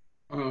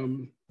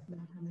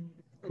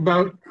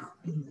 About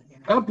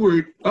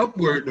upward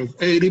of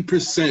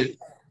 80%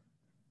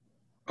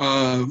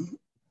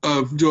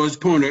 of George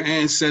Pointer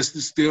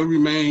ancestors still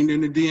remained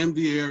in the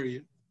DMV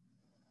area.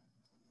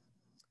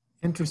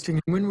 Interesting.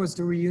 And when was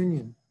the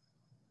reunion?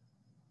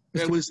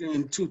 That was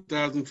in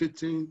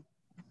 2015.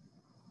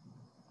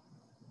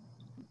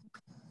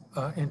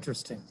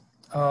 Interesting.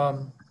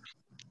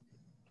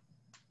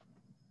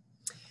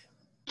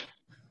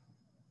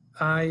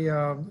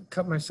 I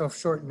cut myself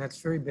short, and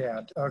that's very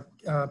bad.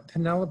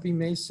 Penelope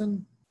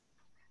Mason.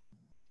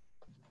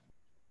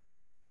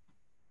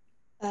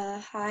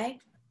 Hi.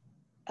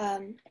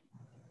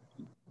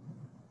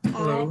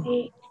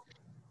 Hello.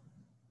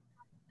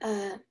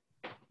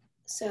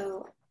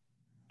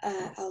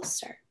 I'll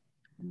start.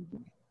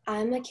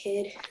 I'm a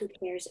kid who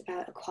cares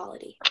about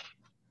equality.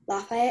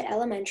 Lafayette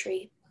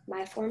Elementary,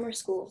 my former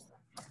school,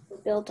 was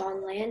built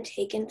on land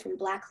taken from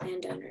Black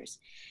landowners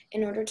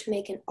in order to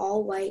make an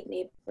all-white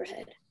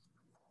neighborhood.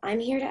 I'm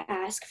here to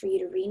ask for you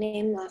to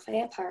rename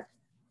Lafayette Park,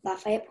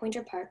 Lafayette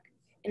Pointer Park,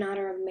 in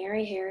honor of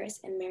Mary Harris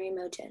and Mary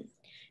Moten,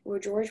 who were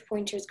George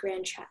Pointer's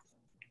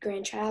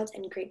grandchild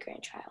and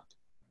great-grandchild.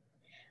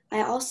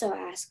 I also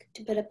ask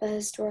to put up a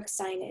historic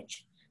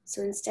signage,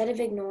 so instead of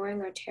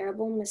ignoring our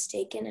terrible,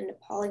 mistaken, and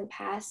appalling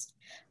past,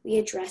 we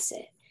address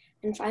it,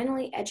 and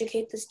finally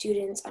educate the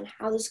students on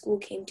how the school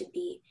came to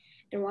be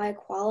and why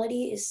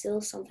equality is still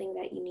something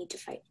that you need to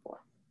fight for.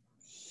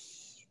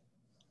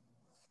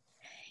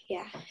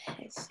 Yeah,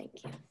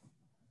 thank you.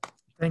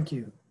 Thank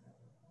you.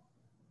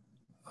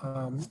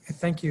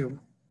 Thank you,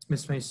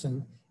 Ms.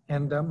 Mason.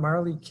 And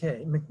Marley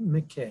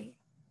McKay.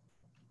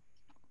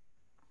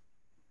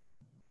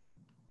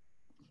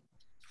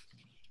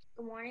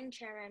 Good morning,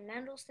 Chairman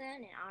Mendelson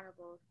and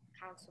honorable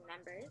council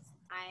members.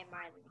 I am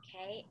Marley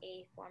McKay,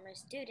 a former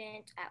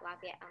student at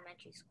Lafayette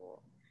Elementary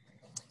School.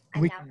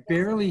 We can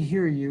barely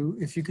hear you.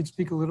 If you could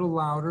speak a little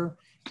louder,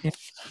 and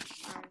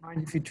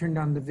mind if you turn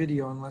down the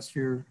video unless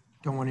you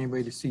don't want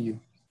anybody to see you.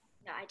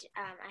 No, I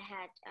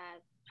had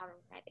a problem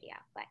with my video,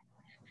 but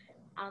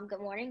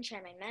Good morning,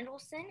 Chairman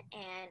Mendelson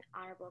and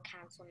honorable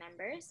council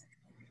members.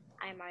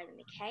 I'm Marlon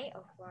McKay,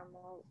 a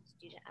former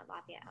student at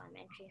Lafayette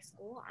Elementary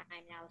School, and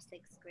I'm now a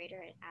 6th grader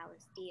at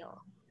Alice Deal.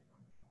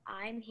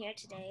 I'm here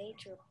today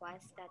to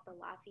request that the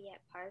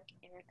Lafayette Park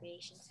and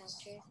Recreation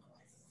Center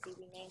be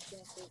renamed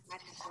to include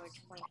after George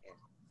Pointer.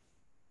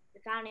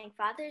 The founding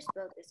fathers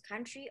built this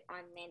country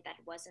on land that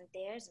wasn't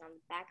theirs and on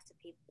the backs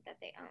of people that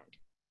they owned.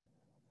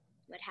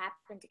 What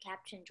happened to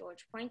Captain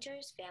George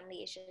Pointer's family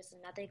is just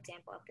another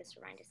example of this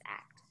horrendous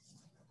act.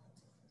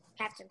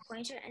 Captain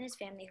Pointer and his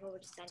family, who were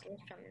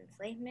descendants from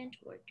enslavement,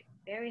 worked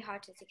very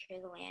hard to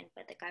secure the land,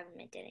 but the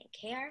government didn't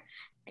care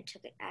and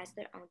took it as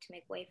their own to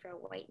make way for a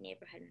white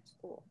neighborhood and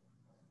school.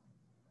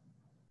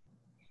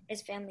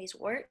 His family's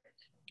work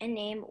and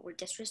name were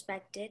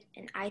disrespected,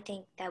 and I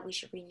think that we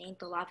should rename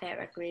the Lafayette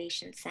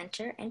Recreation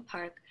Center and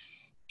Park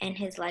and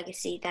his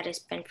legacy that has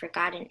been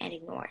forgotten and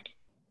ignored.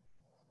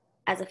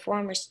 As a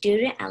former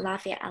student at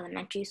Lafayette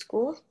Elementary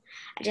School,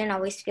 I didn't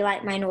always feel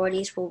like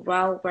minorities were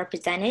well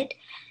represented.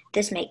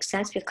 This makes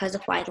sense because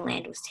of why the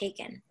land was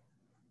taken.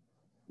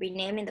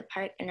 Renaming the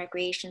Park and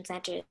Recreation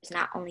Center is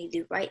not only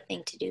the right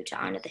thing to do to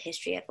honor the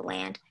history of the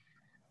land,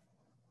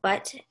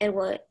 but it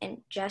will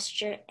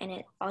gesture and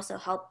it also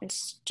help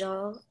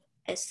instill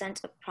a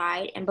sense of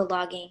pride and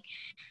belonging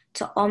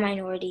to all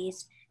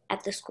minorities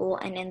at the school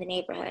and in the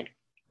neighborhood.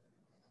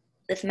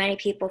 With many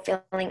people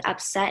feeling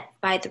upset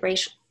by the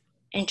racial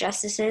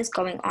injustices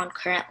going on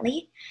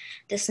currently,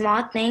 the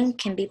small thing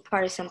can be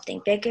part of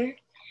something bigger.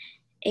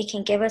 It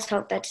can give us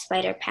hope that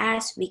despite our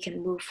past, we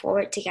can move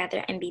forward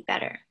together and be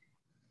better.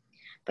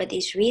 For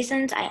these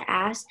reasons, I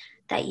ask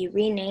that you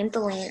rename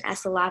the land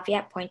as the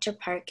Lafayette Pointer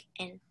Park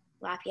and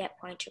Lafayette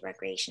Pointer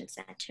Recreation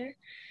Center.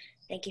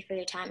 Thank you for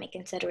your time and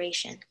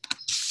consideration.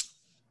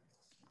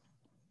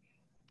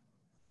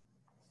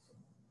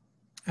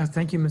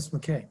 Thank you, Ms.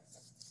 McKay.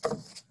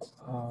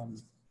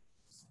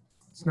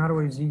 It's not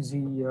always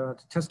easy to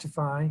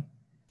testify.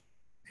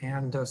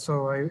 And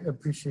so I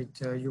appreciate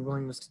your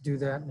willingness to do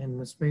that. And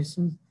Ms.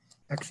 Mason,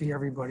 actually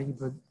everybody,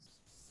 but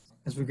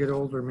as we get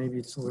older, maybe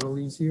it's a little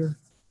easier.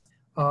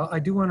 I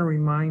do want to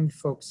remind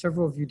folks,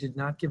 several of you did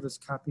not give us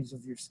copies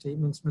of your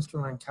statements,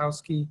 Mr.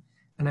 Lankowski,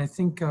 and I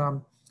think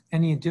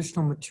any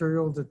additional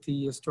material that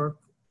the Historic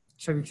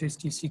Chevy Chase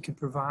DC could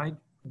provide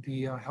would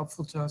be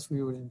helpful to us.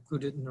 We would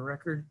include it in the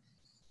record.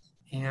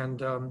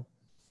 And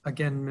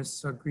again,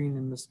 Ms. Green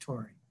and Ms.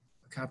 Torrey,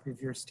 a copy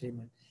of your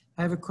statement.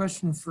 I have a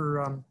question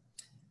for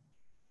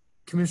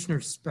Commissioner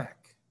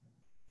Speck.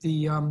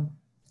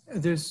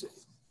 There's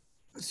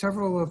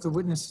several of the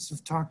witnesses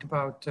have talked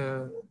about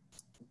a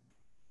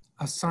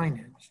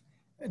signage.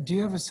 Do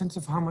you have a sense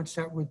of how much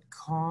that would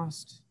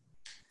cost?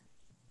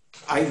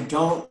 I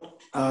don't,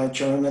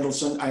 Chairman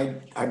Middleton.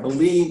 I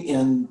believe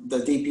in the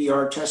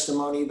DPR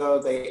testimony,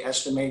 though, they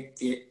estimate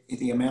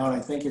the amount. I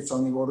think it's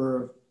on the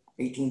order of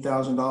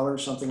 $18,000,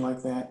 something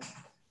like that.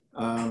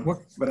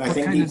 But I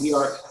think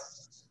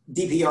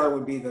DPR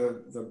would be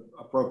the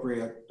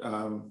appropriate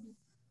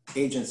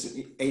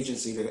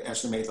agency to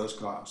estimate those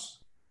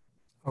costs.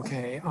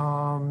 Okay.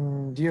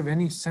 Do you have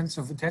any sense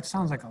of, that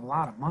sounds like a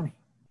lot of money.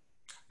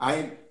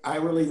 I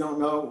really don't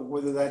know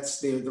whether that's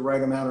the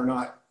right amount or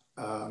not,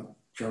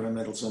 Chairman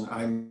Middleton.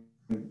 I'm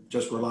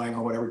just relying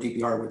on whatever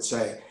DPR would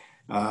say.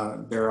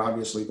 They're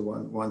obviously the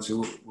ones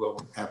who will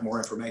have more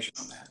information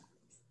on that.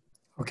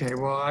 Okay,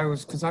 well,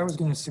 because I was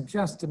going to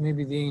suggest that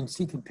maybe the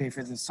ANC could pay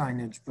for the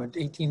signage, but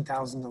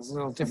 18,000 is a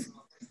little different.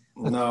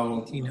 No,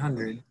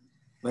 1,800.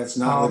 That's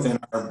not within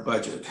our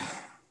budget.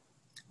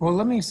 Well,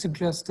 let me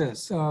suggest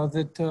this: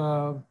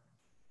 that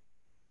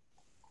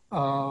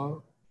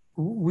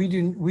we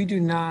do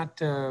not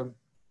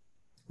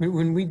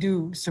when we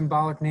do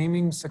symbolic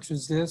namings such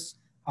as this,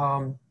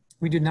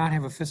 we do not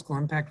have a fiscal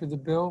impact of the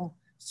bill,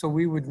 so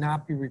we would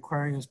not be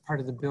requiring as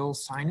part of the bill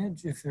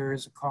signage if there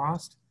is a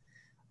cost.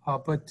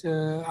 But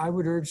I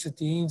would urge that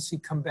the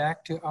ANC come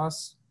back to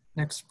us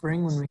next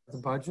spring when we have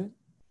the budget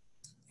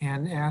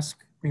and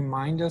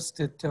remind us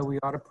that we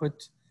ought to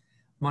put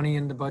money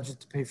in the budget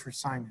to pay for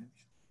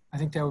signage. I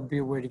think that would be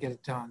a way to get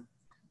it done.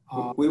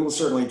 We will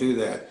certainly do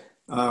that.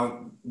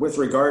 With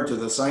regard to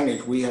the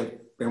signage, we have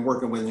been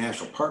working with the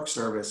National Park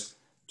Service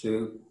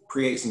to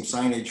create some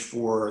signage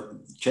for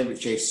Chevy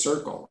Chase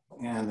Circle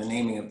and the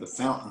naming of the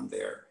fountain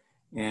there.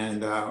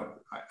 And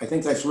I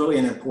think that's really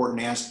an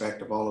important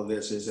aspect of all of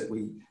this, is that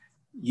we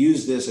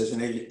use this as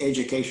an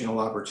educational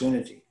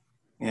opportunity.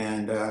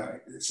 And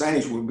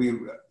signage will be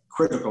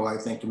critical, I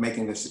think, to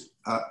making this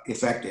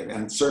effective.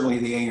 And certainly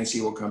the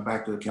ANC will come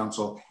back to the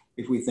council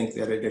if we think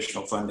that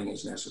additional funding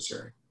is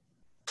necessary.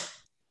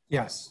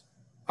 Yes.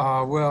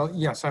 Well,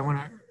 yes, I want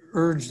to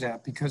urge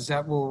that, because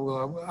that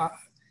will,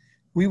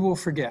 we will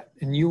forget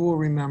and you will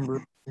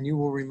remember and you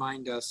will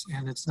remind us,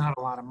 and it's not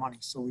a lot of money,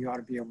 so we ought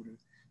to be able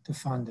to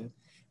fund it.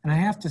 And I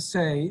have to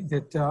say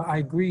that I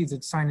agree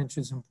that signage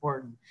is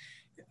important.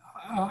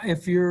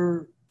 If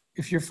you're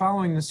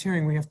following this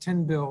hearing, we have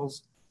 10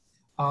 bills.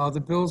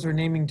 The bills are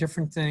naming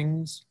different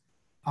things,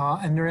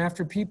 and they're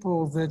after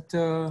people that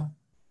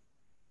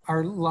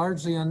are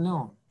largely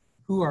unknown.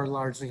 who are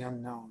largely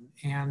unknown.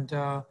 And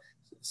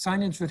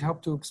signage would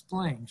help to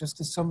explain,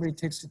 just as somebody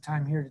takes the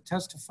time here to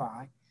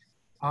testify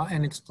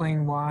and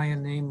explain why a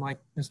name like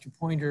Mr.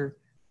 Pointer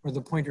or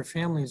the Pointer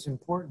family is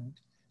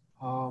important.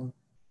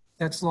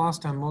 That's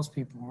lost on most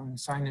people, and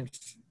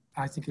signage,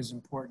 I think, is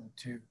important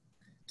to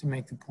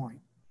make the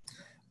point.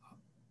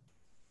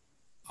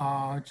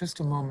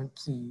 Just a moment,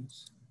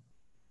 please.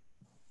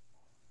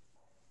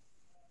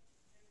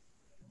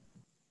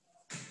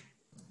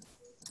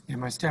 Yeah,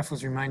 my staff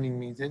was reminding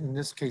me that in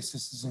this case,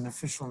 this is an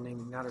official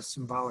naming, not a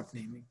symbolic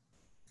naming.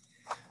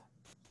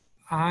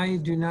 I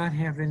do not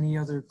have any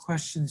other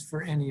questions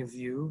for any of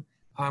you.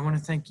 I want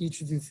to thank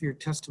each of you for your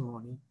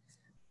testimony.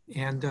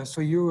 And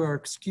so you are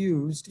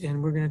excused,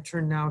 and we're going to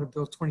turn now to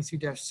Bill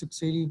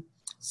 23-680,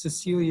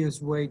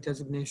 Cecilia's Way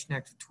Designation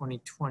Act of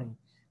 2020.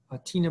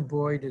 Tina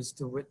Boyd is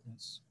the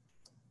witness.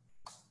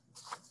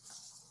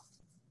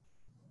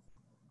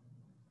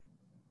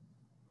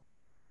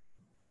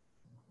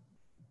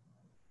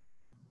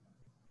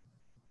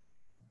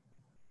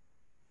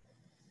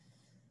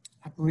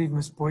 I believe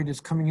Ms. Boyd is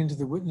coming into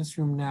the witness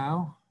room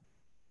now.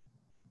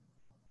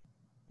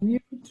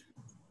 Mute.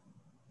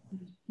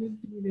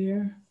 Should be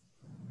there.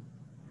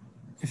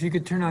 If you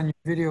could turn on your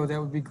video, that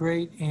would be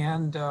great.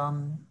 And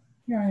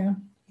Here I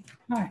am.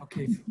 Hi.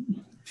 Okay,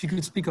 if you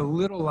could speak a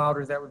little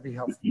louder, that would be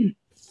helpful.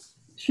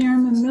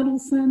 Chairman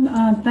Middleton,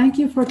 thank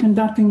you for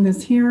conducting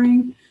this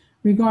hearing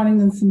regarding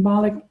the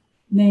symbolic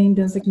name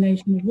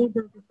designation of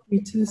Wilbur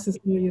Street to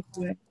Cecilia's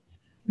Way.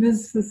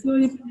 Ms.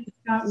 Cecilia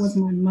Scott was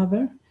my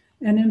mother,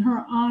 and in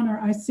her honor,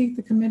 I seek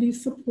the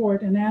committee's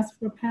support and ask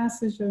for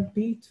passage of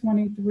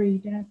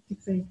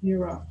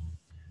B23-680.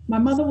 My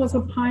mother was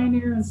a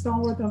pioneer and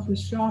stalwart of the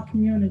Shaw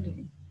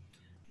community.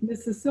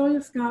 Ms.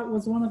 Cecilia Scott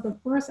was one of the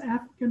first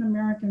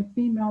African-American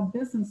female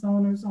business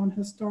owners on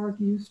historic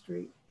U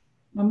Street.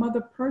 My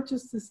mother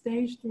purchased the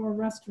Stage Door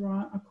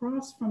restaurant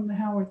across from the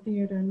Howard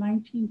Theater in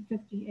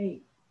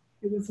 1958.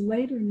 It was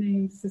later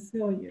named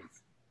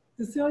Cecilia's.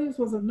 Cecilia's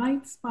was a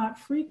night spot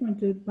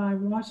frequented by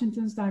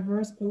Washington's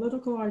diverse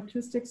political,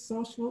 artistic,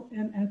 social,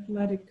 and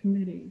athletic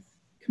communities.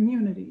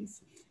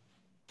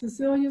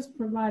 Cecilia's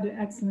provided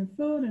excellent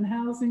food and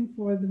housing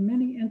for the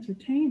many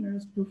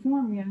entertainers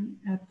performing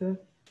at the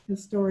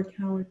historic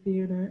Howard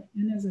Theater,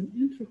 and is an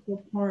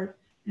integral part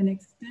and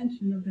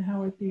extension of the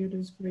Howard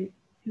Theater's great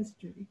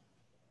history.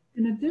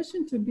 In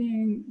addition to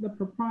being the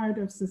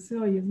proprietor of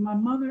Cecilia's, my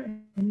mother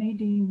and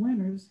Nadine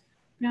Winters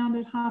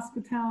founded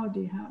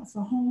Hospitality House,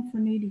 a home for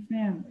needy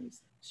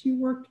families. She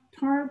worked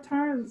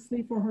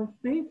tirelessly for her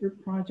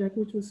favorite project,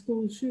 which was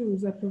school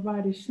shoes, that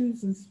provided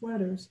shoes and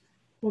sweaters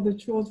for the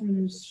children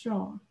in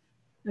Shaw.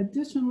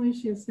 Additionally,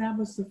 she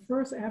established the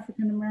first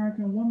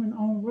African-American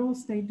woman-owned real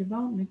estate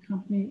development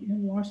company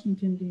in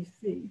Washington,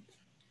 D.C.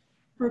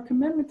 Her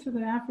commitment to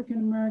the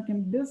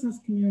African-American business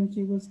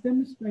community was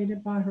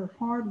demonstrated by her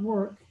hard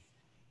work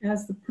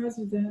as the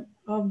president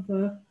of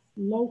the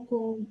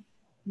local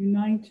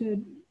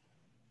United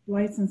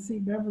Licensee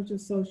Beverage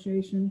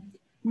Association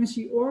when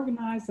she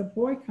organized a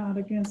boycott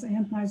against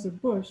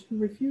Anheuser-Busch, who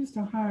refused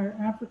to hire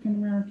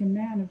African-American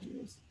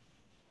managers.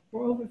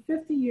 For over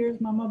 50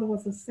 years, my mother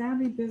was a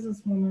savvy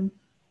businesswoman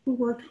who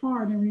worked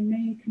hard and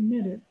remained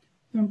committed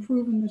to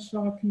improving the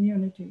Shaw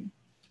community.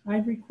 I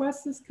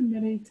request this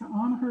committee to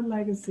honor her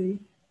legacy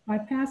by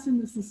passing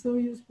the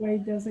Cecilia's Way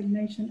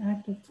Designation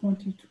Act of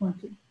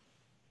 2020.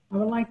 I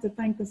would like to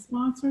thank the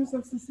sponsors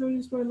of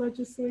Cecilia's Way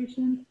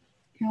legislation,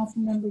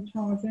 Councilmember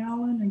Charles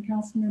Allen and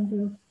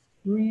Councilmember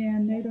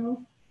Brianne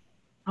Nato.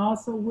 I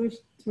also wish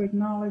to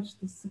acknowledge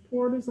the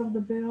supporters of the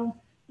bill,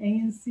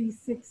 ANC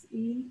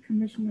 6E,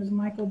 Commissioners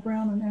Michael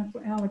Brown and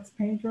Alex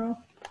Pedro,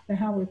 the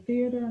Howard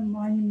Theater, and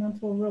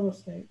Monumental Real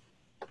Estate.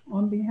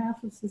 On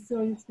behalf of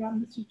Cecilia Scott,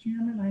 Mr.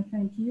 Chairman, I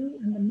thank you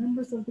and the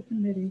members of the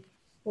committee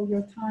for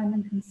your time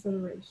and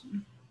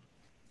consideration.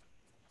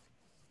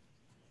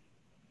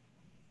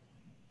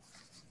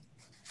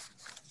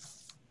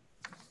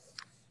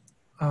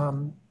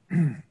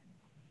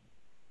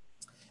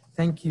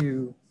 Thank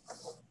you,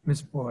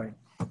 Ms. Boyd.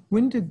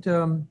 When did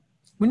the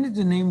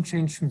name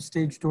change from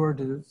Stage Door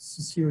to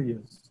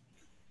Cecilia's?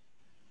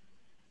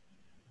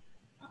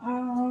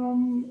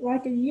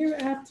 Like a year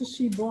after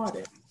she bought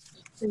it,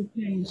 they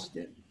changed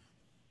it.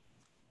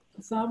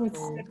 So I would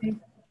say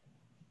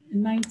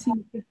in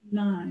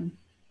 1959.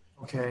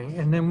 Okay,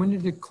 and then when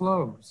did it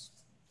close?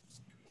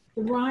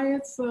 The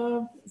riots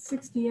of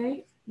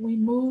 '68, we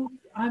moved.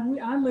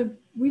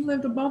 We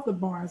lived above the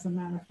bar, as a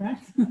matter of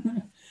fact,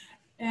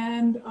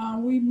 and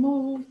we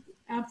moved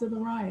after the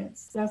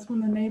riots. That's when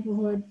the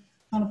neighborhood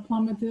kind of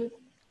plummeted,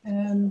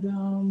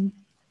 and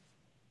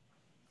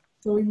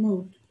so we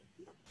moved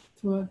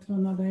to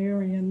another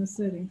area in the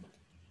city,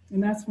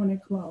 and that's when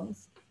it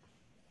closed.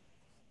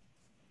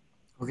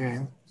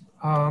 Okay,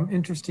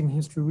 interesting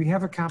history. We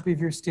have a copy of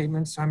your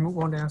statements. I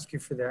won't ask you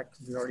for that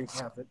because we already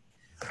have it.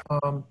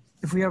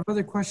 If we have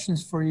other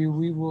questions for you,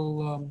 we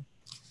will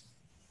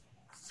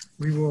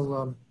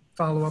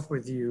follow up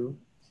with you.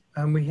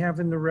 We have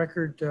in the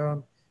record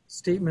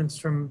statements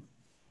from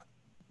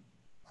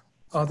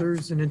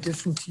others in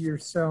addition to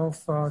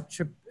yourself,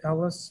 Chip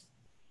Ellis,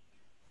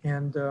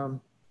 and the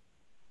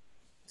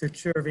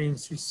chair of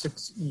ANC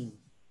 6E,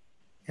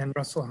 and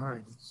Russell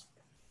Hines.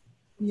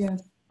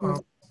 Yes.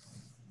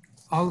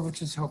 All of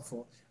which is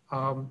helpful.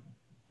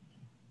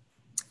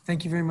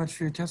 Thank you very much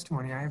for your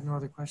testimony. I have no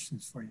other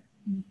questions for you.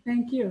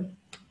 Thank you.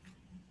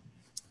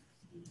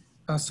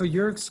 So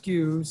you're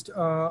excused.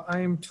 I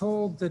am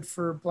told that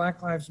for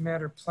Black Lives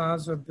Matter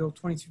Plaza, Bill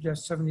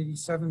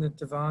 22-787, that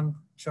Devon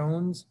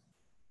Jones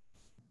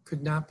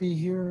could not be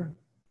here.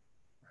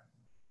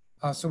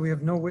 So we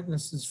have no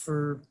witnesses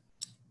for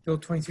Bill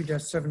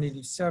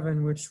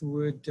 23-787, which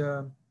would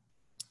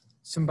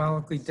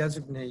symbolically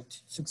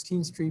designate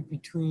 16th Street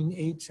between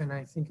H and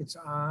I think it's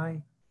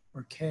I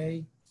or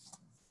K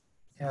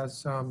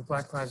as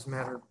Black Lives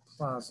Matter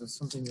Plaza,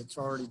 something that's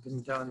already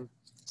been done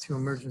through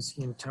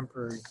emergency and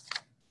temporary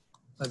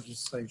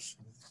legislation.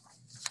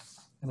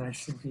 And I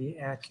should be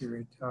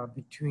accurate,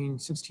 between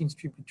 16th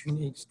Street,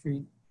 between H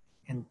Street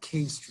and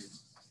K Street.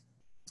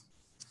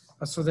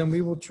 So then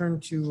we will turn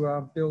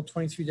to Bill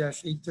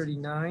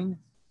 23-839,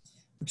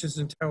 which is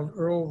entitled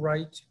Earl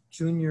Wright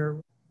Jr.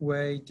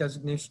 Way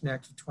Designation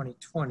Act of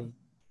 2020.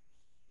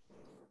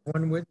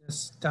 One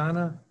witness,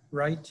 Donna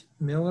Wright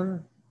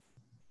Miller.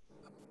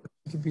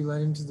 You could be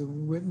led into the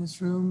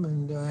witness room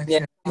and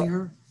actually see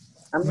her.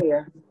 I'm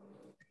here.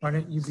 Why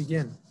don't you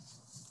begin?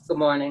 Good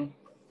morning.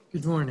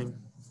 Good morning.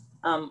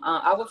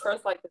 I would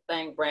first like to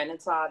thank Brandon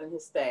Todd and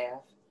his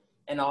staff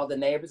and all the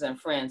neighbors and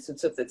friends who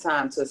took the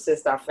time to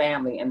assist our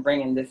family in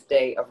bringing this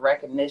day of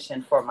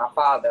recognition for my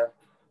father,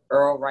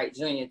 Earl Wright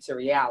Jr., to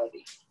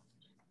reality.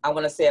 I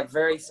want to say a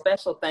very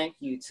special thank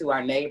you to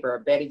our neighbor,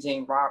 Betty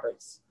Jean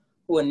Roberts,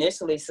 who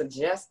initially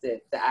suggested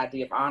the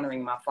idea of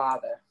honoring my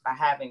father by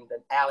having the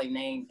alley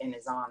named in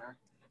his honor.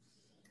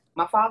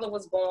 My father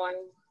was born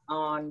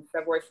on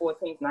February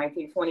 14th,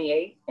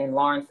 1928 in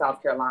Lawrence,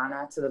 South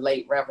Carolina, to the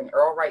late Reverend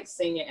Earl Wright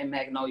Sr. and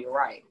Magnolia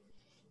Wright.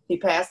 He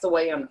passed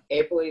away on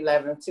April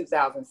 11th,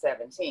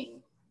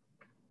 2017.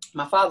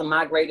 My father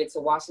migrated to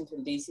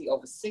Washington, D.C.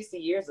 over 60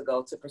 years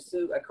ago to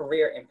pursue a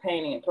career in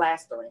painting and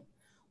plastering,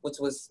 which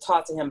was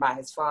taught to him by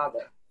his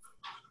father.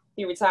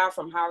 He retired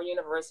from Howard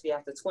University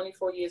after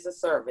 24 years of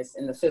service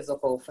in the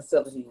physical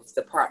facilities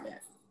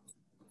department.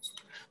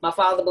 My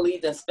father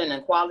believed in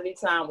spending quality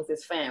time with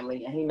his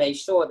family, and he made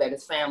sure that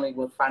his family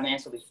was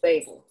financially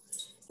stable.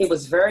 He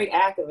was very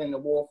active in the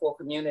Ward 4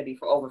 community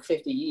for over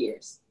 50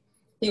 years.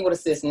 He would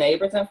assist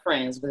neighbors and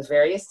friends with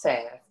various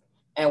tasks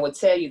and would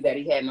tell you that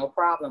he had no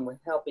problem with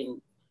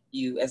helping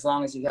you as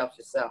long as you helped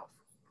yourself.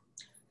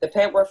 The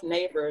Petworth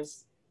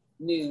neighbors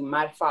knew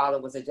my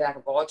father was a jack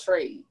of all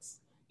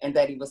trades and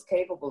that he was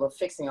capable of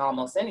fixing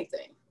almost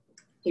anything.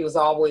 He was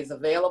always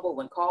available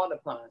when called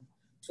upon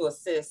to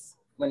assist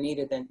when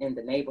needed in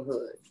the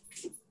neighborhood.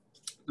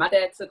 My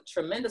dad took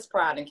tremendous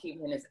pride in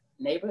keeping his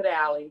neighborhood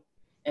alley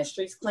and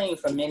streets clean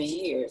for many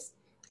years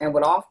and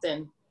would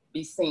often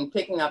be seen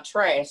picking up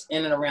trash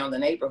in and around the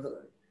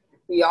neighborhood.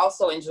 He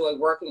also enjoyed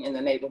working in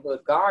the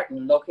neighborhood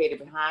garden located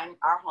behind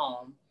our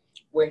home,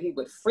 where he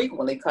would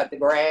frequently cut the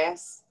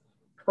grass,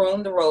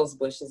 prune the rose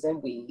bushes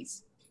and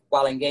weeds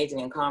while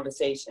engaging in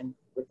conversation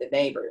with the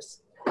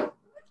neighbors.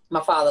 My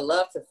father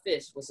loved to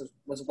fish, which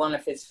was one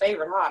of his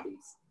favorite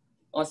hobbies.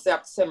 On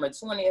September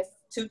 20th,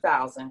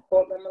 2000,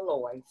 Cortland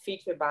Malloy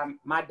featured by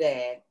my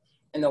dad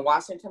in the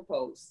Washington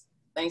Post.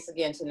 Thanks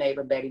again to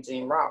neighbor Betty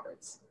Jean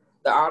Roberts.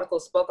 The article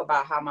spoke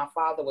about how my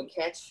father would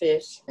catch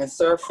fish and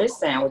serve fish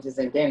sandwiches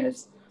and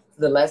dinners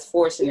to the less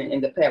fortunate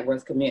in the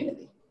Petworth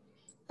community.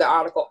 The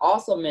article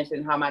also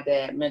mentioned how my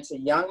dad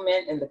mentored young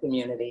men in the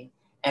community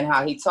and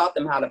how he taught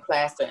them how to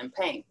plaster and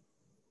paint.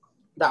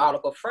 The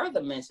article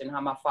further mentioned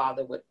how my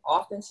father would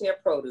often share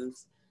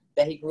produce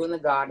that he grew in the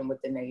garden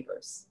with the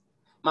neighbors.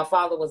 My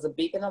father was a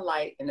beacon of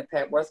light in the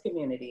Petworth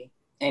community,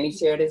 and he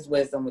shared his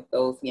wisdom with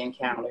those he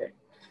encountered.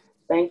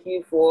 Thank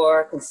you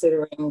for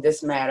considering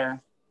this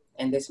matter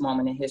and this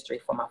moment in history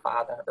for my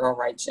father, Earl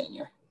Wright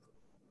Jr.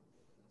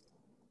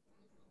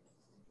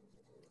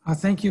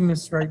 Thank you,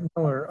 Ms. Wright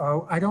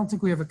Miller. I don't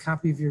think we have a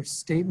copy of your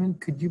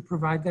statement. Could you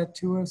provide that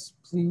to us,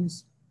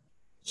 please?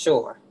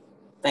 Sure.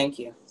 Thank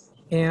you.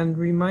 And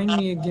remind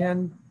me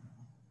again,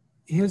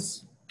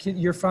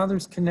 your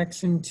father's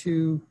connection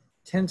to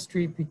 10th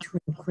Street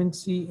between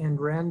Quincy and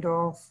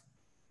Randolph?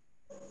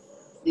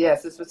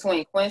 Yes, it's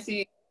between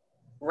Quincy,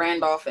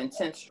 Randolph, and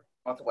 10th Street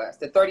Northwest,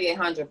 the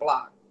 3800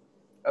 block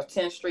of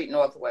 10th Street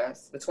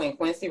Northwest, between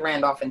Quincy,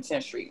 Randolph, and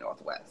 10th Street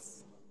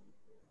Northwest.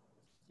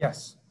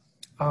 Yes.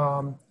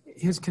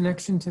 His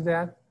connection to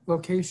that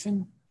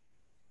location?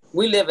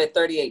 We live at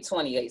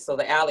 3828, so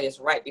the alley is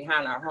right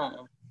behind our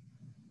home,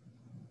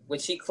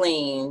 which he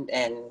cleaned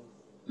and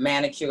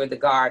manicured the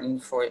garden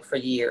for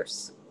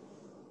years.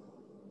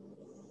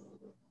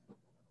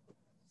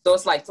 So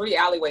it's like 3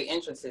 alleyway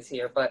entrances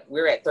here, but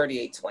we're at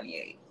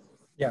 3828.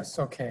 Yes,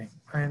 okay,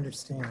 I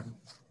understand.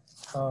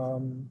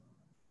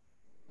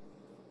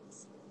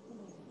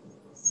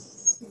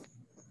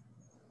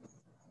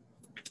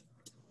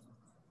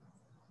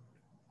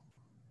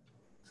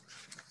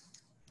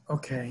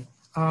 Okay,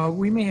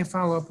 We may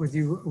follow up with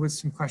you with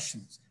some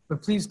questions,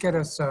 but please get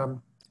us a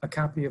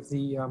copy of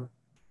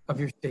of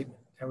your statement.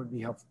 That would be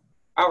helpful.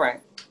 All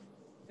right.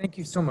 Thank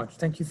you so much.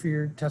 Thank you for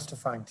your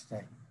testifying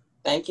today.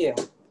 Thank you.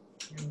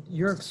 And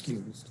you're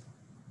excused.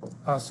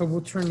 So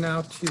we'll turn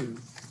now to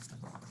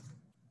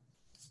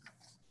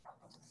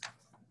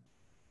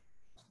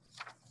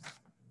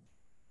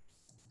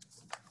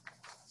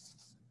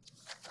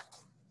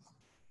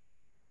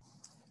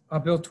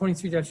Bill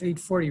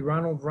 23-840,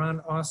 Ronald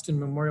Ron Austin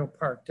Memorial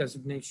Park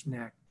Designation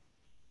Act.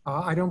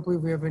 I don't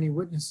believe we have any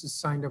witnesses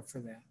signed up for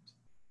that.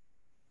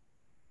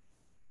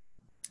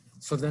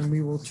 So then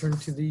we will turn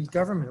to the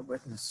government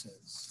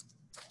witnesses.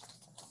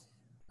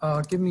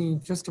 Give me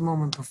just a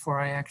moment before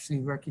I actually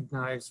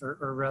recognize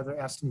or rather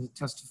ask them to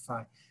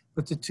testify.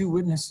 But the two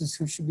witnesses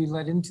who should be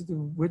led into the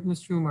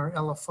witness room are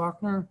Ella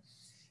Faulkner,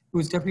 who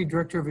is Deputy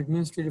Director of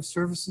Administrative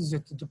Services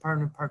at the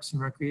Department of Parks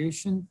and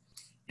Recreation,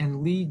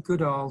 and Lee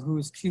Goodall, who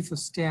is Chief of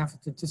Staff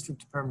at the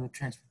District Department of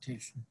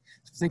Transportation.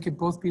 So if they could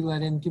both be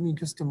let in, give me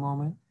just a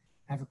moment.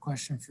 I have a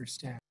question for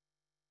staff.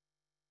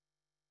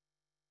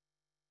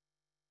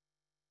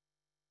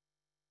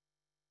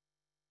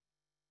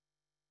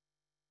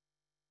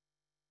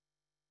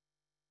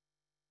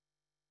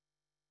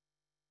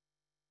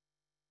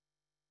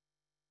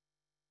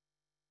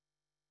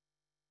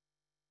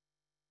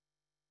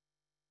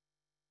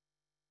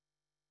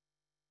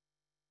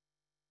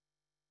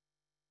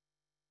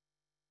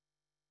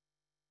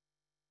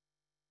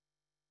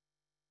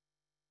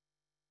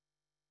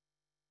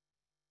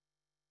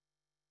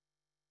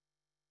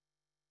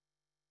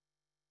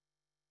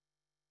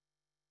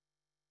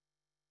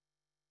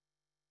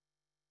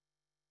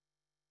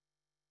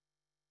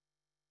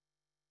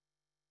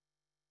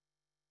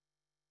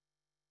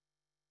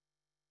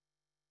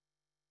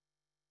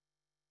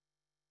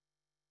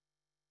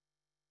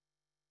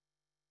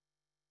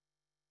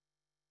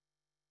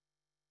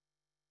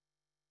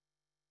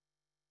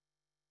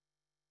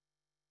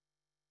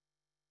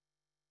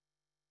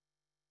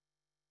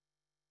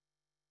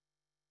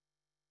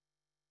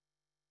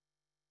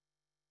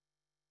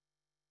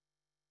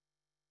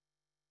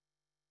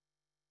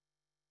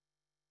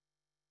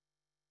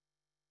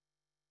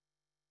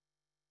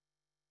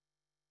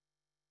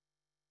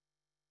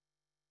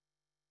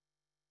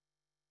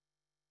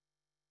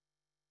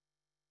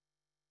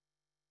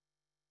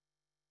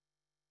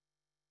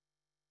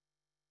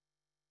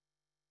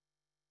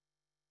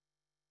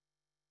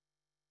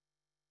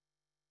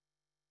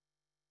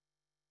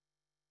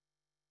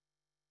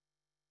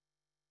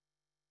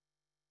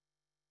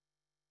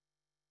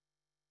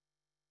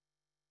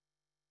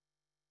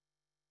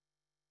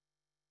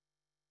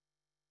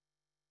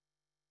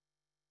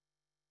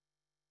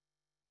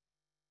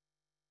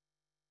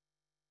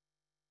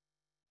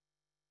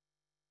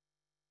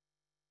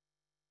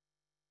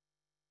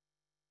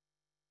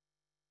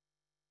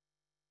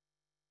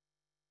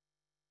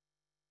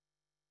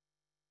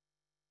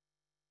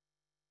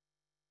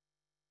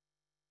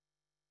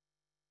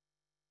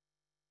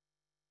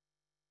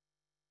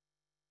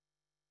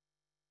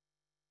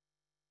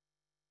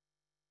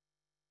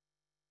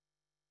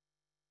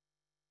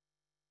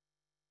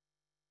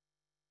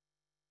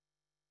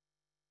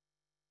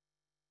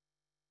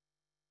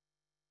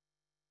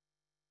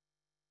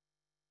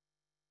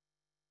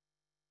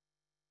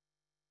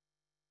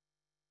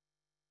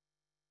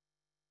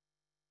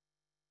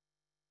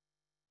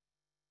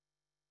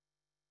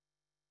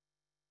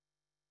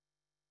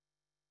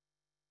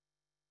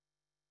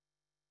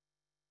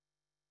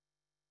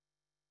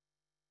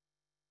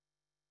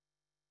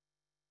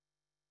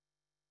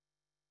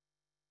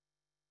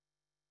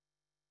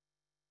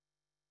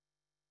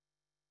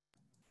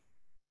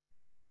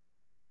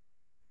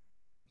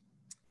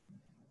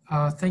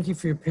 Thank you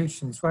for your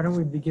patience. Why don't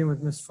we begin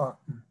with Ms.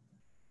 Faulkner?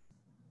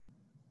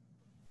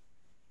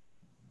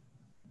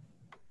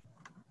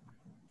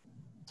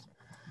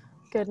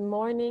 Good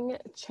morning,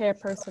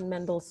 Chairperson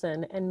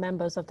Mendelson and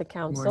members of the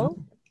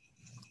council.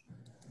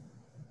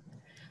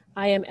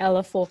 I am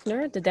Ella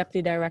Faulkner, the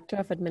Deputy Director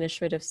of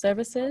Administrative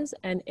Services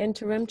and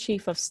Interim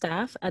Chief of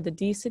Staff at the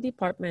DC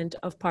Department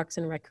of Parks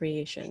and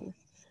Recreation.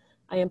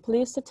 I am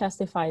pleased to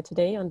testify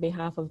today on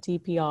behalf of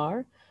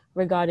DPR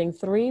regarding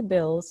 3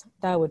 bills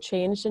that would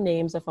change the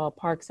names of our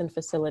parks and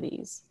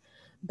facilities.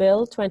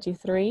 Bill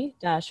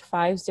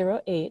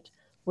 23-508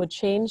 would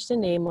change the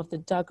name of the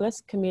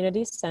Douglas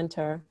Community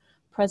Center,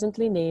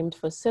 presently named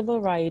for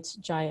civil rights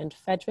giant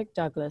Frederick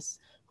Douglass,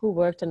 who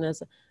worked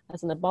as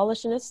an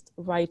abolitionist,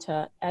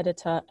 writer,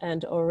 editor,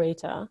 and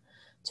orator,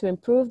 to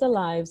improve the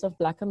lives of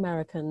Black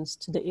Americans,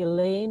 to the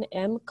Elaine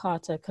M.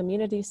 Carter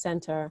Community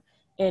Center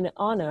in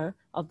honor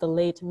of the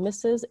late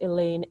Mrs.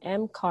 Elaine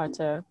M.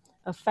 Carter,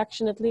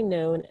 affectionately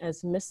known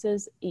as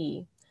Mrs.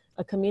 E.,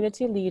 a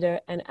community leader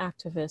and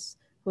activist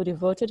who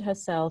devoted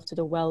herself to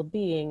the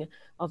well-being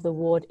of the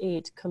Ward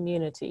 8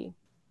 community.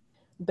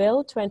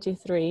 Bill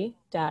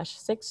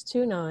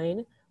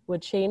 23-629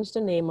 would change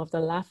the name of the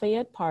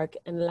Lafayette Park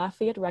and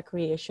Lafayette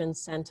Recreation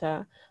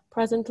Center,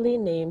 presently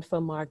named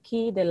for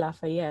Marquis de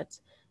Lafayette,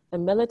 a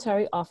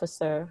military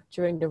officer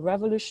during the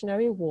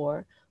Revolutionary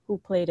War who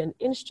played an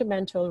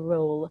instrumental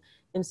role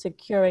in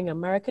securing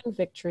American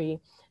victory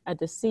at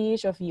the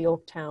Siege of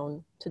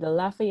Yorktown, to the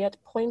Lafayette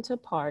Pointer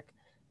Park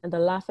and the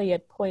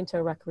Lafayette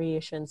Pointer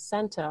Recreation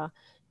Center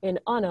in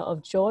honor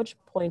of George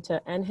Pointer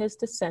and his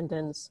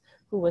descendants,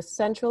 who were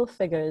central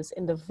figures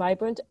in the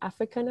vibrant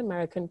African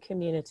American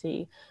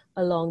community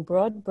along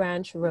Broad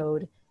Branch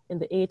Road in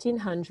the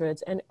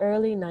 1800s and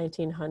early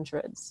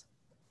 1900s.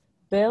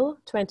 Bill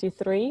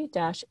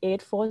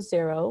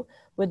 23-840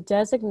 would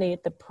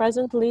designate the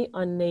presently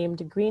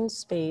unnamed green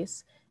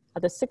space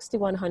at the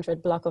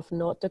 6100 block of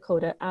North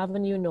Dakota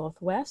Avenue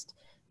Northwest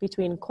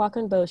between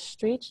Quackenbow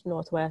Street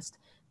Northwest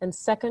and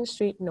 2nd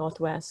Street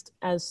Northwest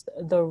as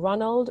the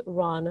Ronald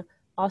Ron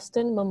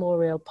Austin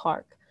Memorial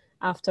Park,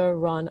 after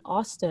Ron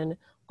Austin,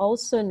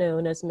 also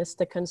known as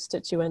Mr.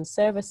 Constituent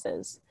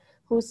Services,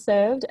 who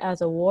served as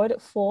a Ward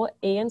 4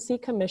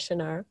 ANC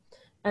Commissioner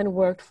and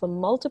worked for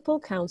multiple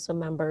council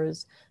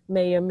members,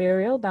 Mayor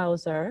Muriel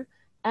Bowser,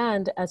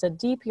 and as a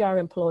DPR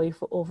employee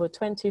for over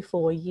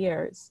 24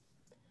 years.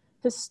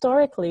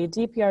 Historically,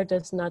 DPR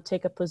does not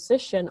take a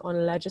position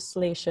on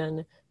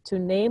legislation to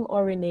name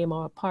or rename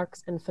our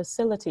parks and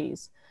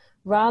facilities.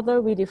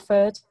 Rather, we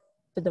defer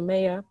to the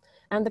mayor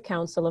and the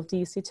Council of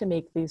DC to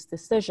make these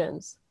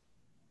decisions.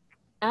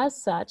 As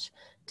such,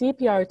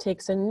 DPR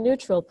takes a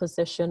neutral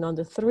position on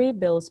the 3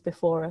 bills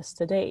before us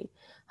today.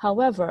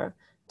 However,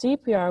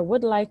 DPR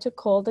would like to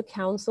call the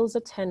Council's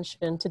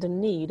attention to the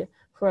need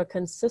for a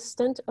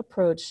consistent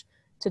approach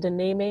to the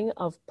naming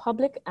of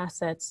public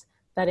assets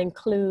that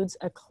includes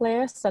a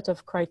clear set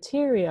of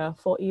criteria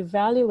for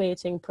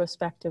evaluating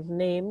prospective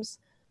names,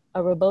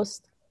 a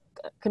robust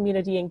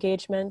community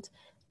engagement,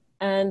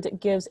 and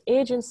gives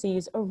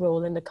agencies a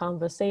role in the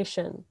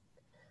conversation.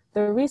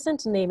 The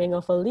recent naming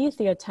of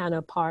Alethea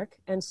Tanner Park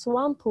and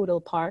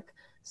Swampoodle Park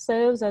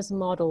serves as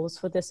models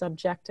for this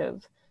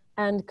objective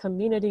and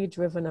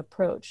community-driven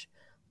approach.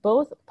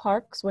 Both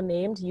parks were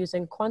named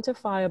using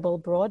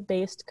quantifiable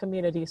broad-based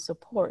community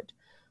support.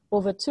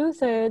 Over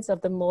 2/3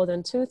 of the more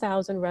than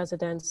 2,000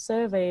 residents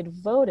surveyed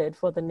voted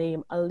for the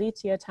name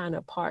Alethea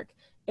Tanner Park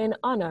in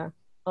honor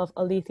of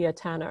Alethea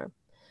Tanner.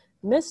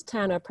 Miss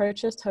Tanner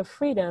purchased her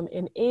freedom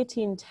in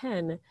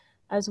 1810,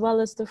 as well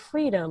as the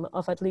freedom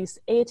of at least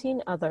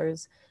 18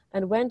 others,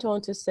 and went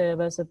on to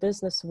serve as a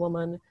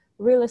businesswoman,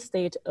 real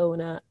estate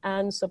owner,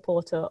 and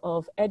supporter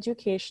of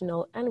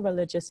educational and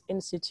religious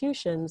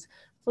institutions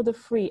for the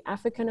free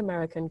African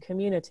American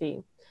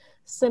community.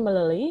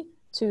 Similarly,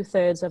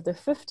 2/3 of the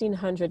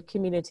 1,500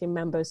 community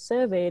members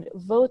surveyed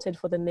voted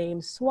for the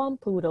name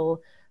Swampoodle,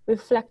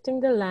 reflecting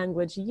the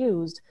language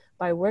used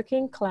by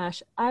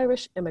working-class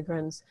Irish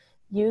immigrants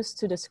used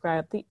to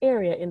describe the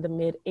area in the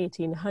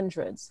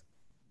mid-1800s.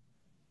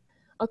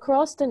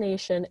 Across the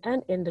nation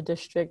and in the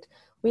district,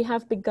 we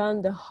have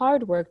begun the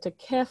hard work to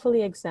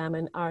carefully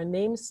examine our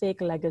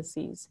namesake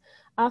legacies,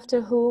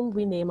 after whom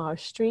we name our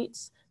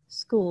streets,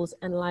 schools,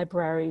 and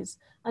libraries,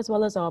 as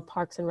well as our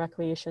parks and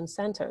recreation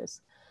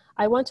centers.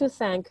 I want to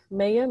thank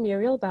Mayor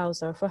Muriel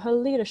Bowser for her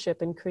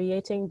leadership in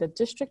creating the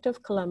District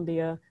of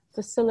Columbia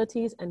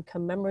Facilities and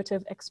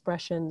Commemorative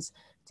Expressions,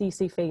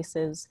 DC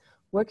Faces,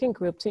 working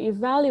group to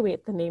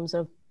evaluate the names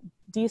of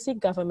DC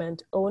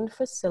government-owned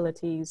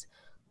facilities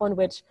on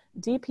which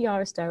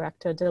DPR's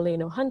Director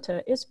Delano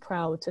Hunter is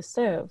proud to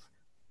serve.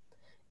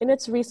 In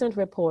its recent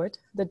report,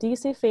 the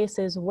DC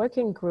Faces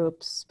Working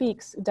Group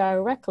speaks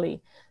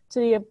directly to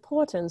the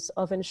importance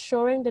of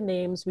ensuring the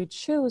names we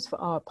choose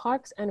for our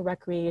parks and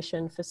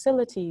recreation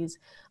facilities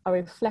are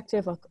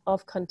reflective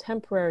of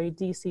contemporary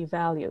DC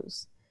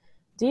values.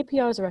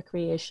 DPR's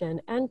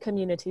recreation and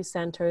community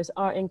centers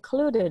are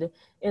included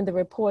in the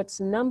report's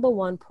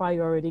 #1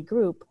 priority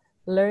group,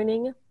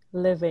 learning,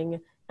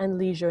 living, and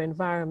leisure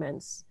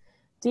environments.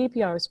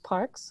 DPR's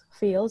parks,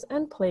 fields,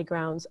 and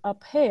playgrounds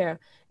appear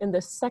in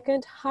the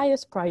 2nd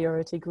highest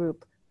priority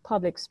group,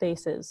 public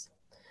spaces.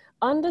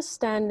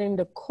 Understanding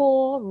the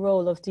core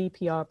role of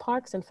DPR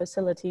parks and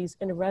facilities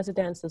in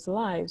residents'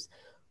 lives,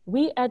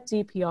 we at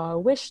DPR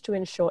wish to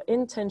ensure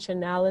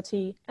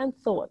intentionality and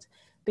thought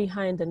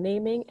behind the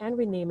naming and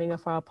renaming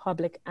of our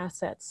public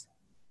assets.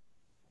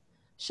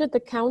 Should the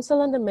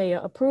council and the mayor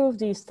approve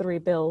these 3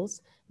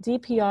 bills,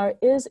 DPR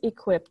is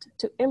equipped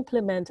to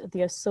implement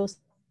the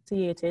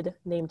associated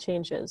name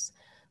changes.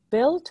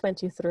 Bill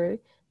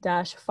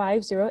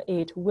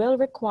 23-508 will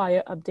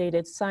require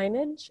updated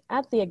signage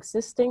at the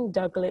existing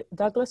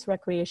Douglas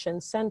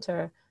Recreation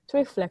Center to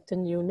reflect a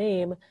new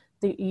name,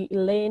 the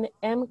Elaine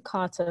M.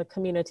 Carter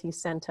Community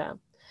Center.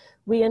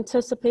 We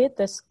anticipate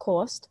this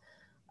cost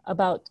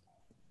about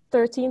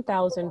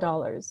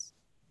 $13,000.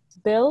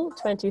 Bill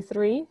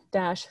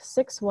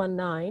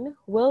 23-619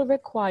 will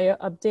require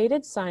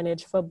updated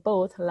signage for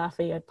both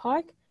Lafayette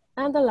Park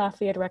and the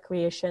Lafayette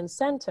Recreation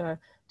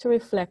Center to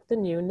reflect the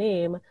new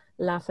name,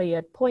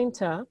 Lafayette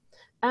Pointer,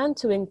 and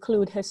to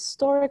include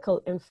historical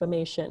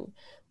information.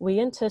 We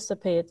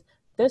anticipate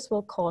this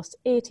will cost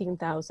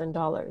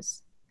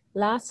 $18,000.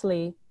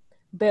 Lastly,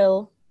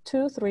 Bill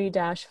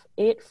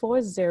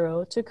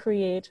 23-840 to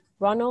create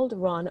Ronald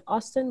Ron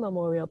Austin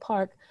Memorial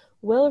Park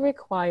will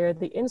require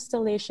the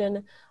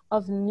installation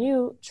of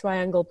new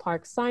Triangle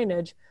Park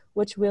signage,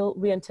 which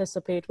we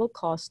anticipate will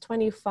cost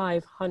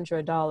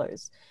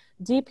 $2,500.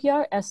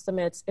 DPR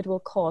estimates it will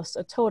cost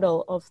a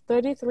total of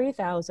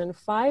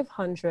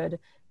 $33,500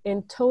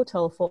 in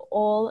total for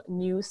all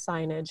new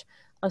signage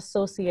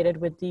associated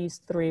with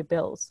these three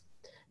bills.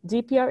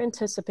 DPR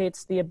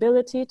anticipates the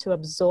ability to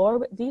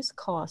absorb these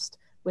costs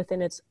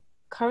within its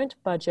current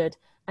budget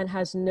and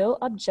has no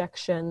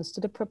objections to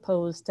the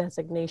proposed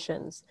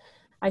designations.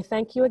 I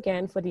thank you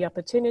again for the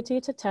opportunity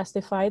to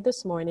testify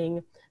this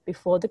morning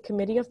before the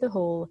Committee of the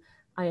Whole.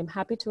 I am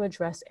happy to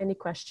address any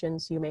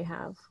questions you may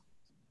have.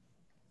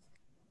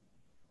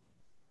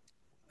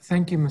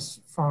 Thank you, Ms.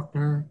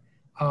 Faulkner.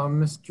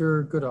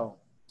 Mr. Goodall.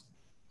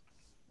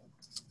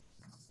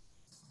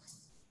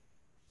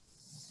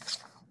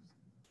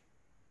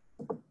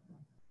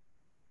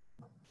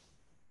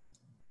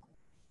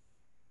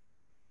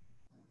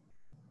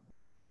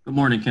 Good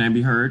morning. Can I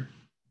be heard?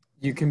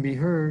 You can be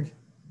heard.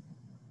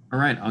 All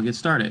right, I'll get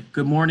started.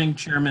 Good morning,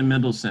 Chairman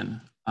Mendelson,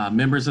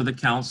 members of the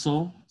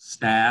council,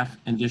 staff,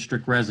 and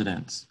district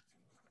residents.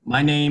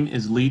 My name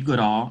is Lee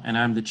Goodall, and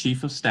I'm the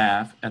Chief of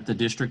Staff at the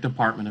District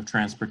Department of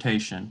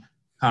Transportation,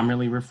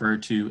 commonly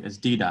referred to as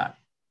DDOT.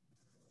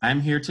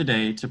 I'm here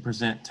today to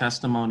present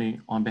testimony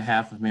on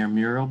behalf of Mayor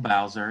Muriel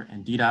Bowser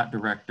and DDOT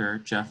Director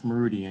Jeff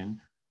Meridian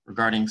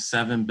regarding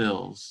 7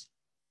 bills,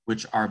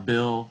 which are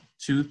Bill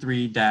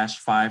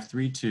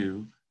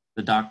 23-532,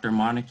 the Dr.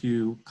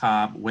 Montague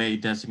Cobb Way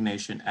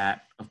Designation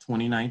Act of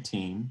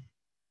 2019,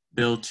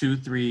 Bill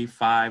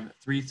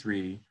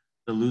 23533,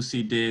 the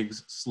Lucy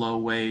Diggs Slow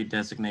Way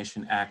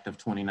Designation Act of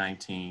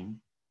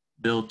 2019,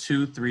 Bill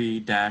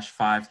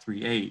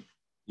 23-538,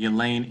 the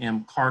Elaine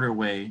M. Carter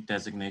Way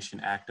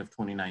Designation Act of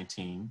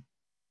 2019,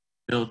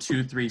 Bill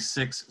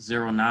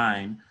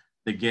 23609,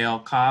 the Gail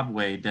Cobb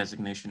Way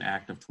Designation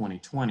Act of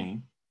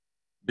 2020,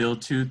 Bill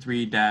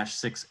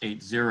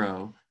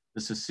 23-680,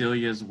 the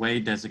Cecilia's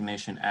Way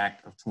Designation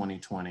Act of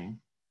 2020,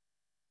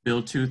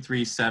 Bill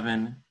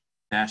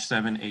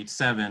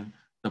 237-787,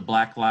 the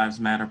Black Lives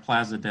Matter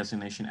Plaza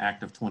Designation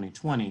Act of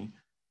 2020,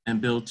 and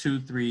Bill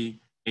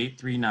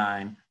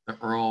 23839, the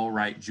Earl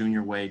Wright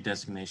Jr. Way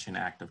Designation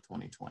Act of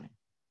 2020.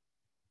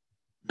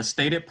 The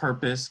stated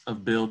purpose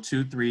of Bill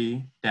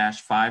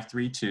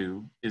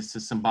 23-532 is to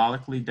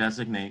symbolically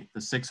designate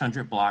the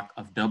 600 block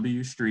of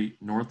W Street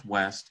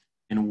Northwest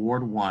in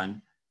Ward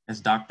 1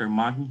 as Dr.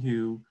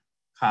 Montague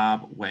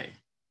Cobb Way.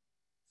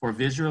 For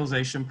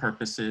visualization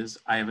purposes,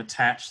 I have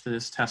attached to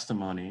this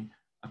testimony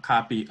a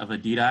copy of a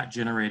DDOT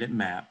generated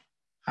map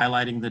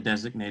highlighting the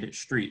designated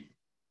street.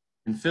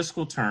 In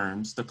fiscal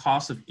terms, the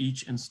cost of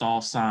each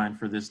installed sign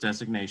for this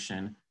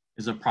designation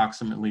is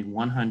approximately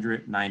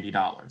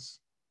 $190,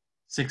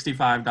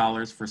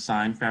 $65 for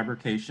sign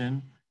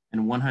fabrication,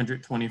 and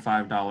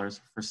 $125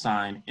 for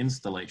sign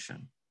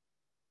installation.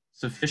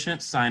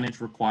 Sufficient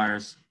signage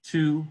requires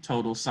 2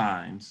 total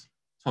signs,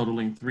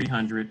 totaling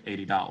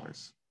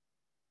 $380.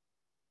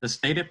 The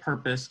stated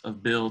purpose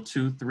of Bill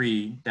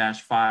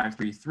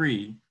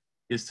 23-533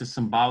 is to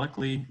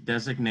symbolically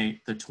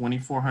designate the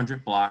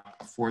 2400 block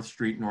of 4th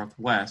Street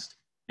Northwest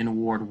in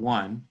Ward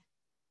 1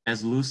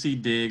 as Lucy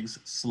Diggs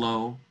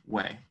Slow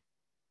Way.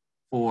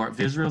 For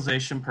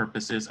visualization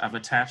purposes, I've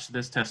attached to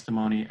this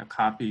testimony a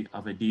copy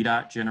of a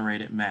DDOT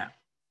generated map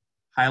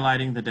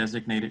highlighting the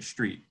designated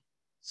street.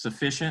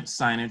 Sufficient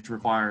signage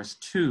requires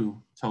 2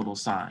 total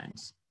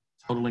signs,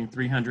 totaling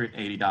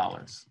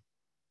 $380.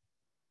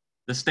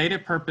 The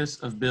stated purpose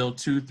of Bill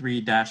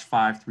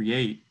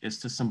 23-538 is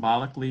to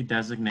symbolically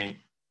designate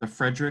the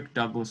Frederick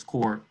Douglass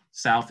Court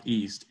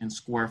Southeast in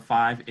Square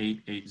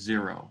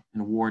 5880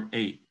 in Ward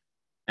 8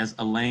 as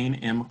Elaine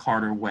M.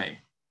 Carter Way.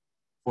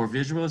 For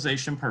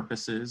visualization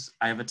purposes,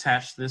 I have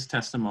attached to this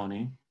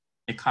testimony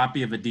a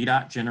copy of a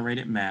DDOT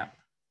generated map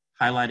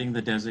highlighting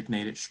the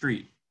designated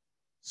street.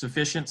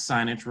 Sufficient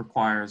signage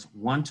requires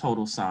 1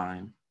 total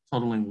sign,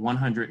 totaling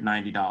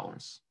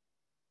 $190.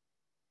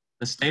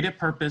 The stated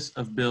purpose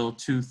of Bill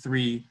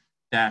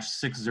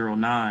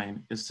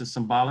 23-609 is to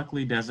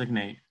symbolically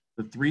designate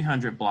the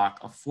 300 block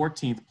of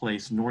 14th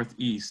Place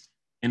Northeast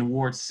in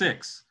Ward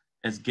 6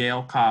 as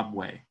Gail Cobb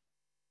Way.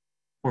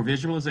 For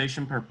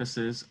visualization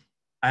purposes,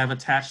 I have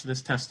attached to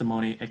this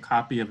testimony a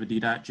copy of a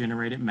DDOT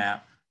generated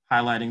map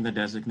highlighting the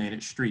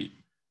designated street.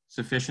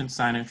 Sufficient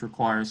signage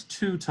requires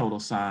 2 total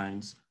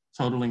signs,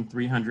 totaling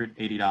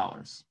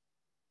 $380.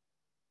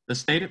 The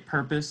stated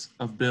purpose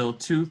of Bill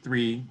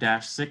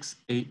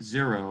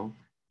 23-680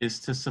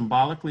 is to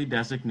symbolically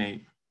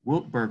designate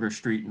Wiltberger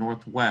Street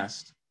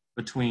Northwest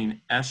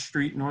between S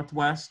Street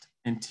Northwest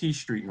and T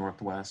Street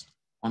Northwest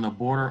on the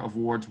border of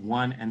Wards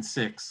 1 and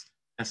 6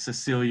 as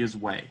Cecilia's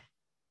Way.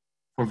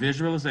 For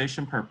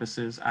visualization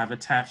purposes, I've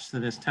attached to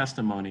this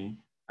testimony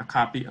a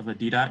copy of a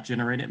DDOT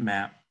generated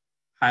map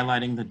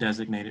highlighting the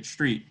designated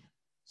street.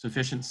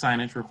 Sufficient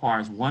signage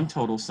requires 1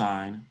 total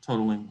sign,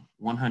 totaling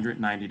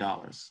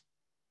 $190.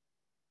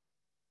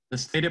 The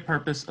stated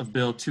purpose of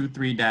Bill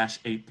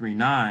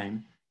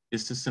 23-839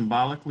 is to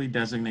symbolically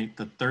designate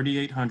the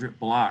 3800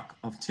 block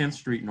of 10th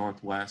Street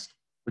Northwest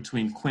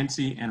between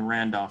Quincy and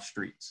Randolph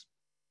Streets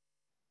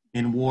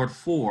in Ward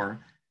 4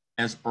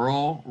 as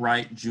Earl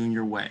Wright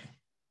Jr. Way.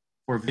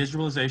 For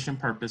visualization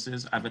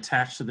purposes, I've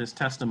attached to this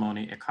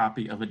testimony a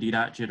copy of a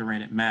DDOT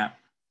generated map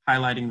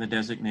highlighting the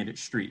designated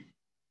street.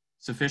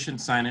 Sufficient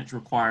signage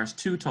requires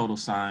 2 total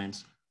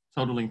signs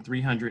totaling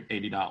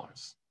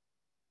 $380.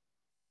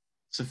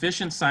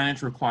 Sufficient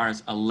signage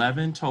requires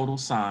 11 total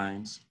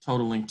signs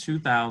totaling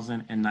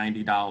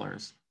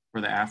 $2,090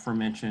 for the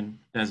aforementioned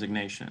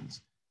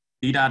designations.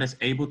 DDOT is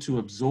able to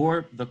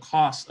absorb the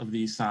cost of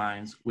these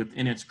signs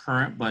within its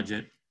current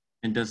budget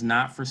and does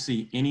not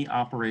foresee any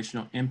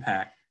operational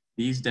impact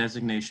these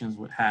designations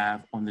would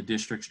have on the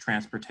district's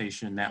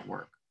transportation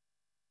network.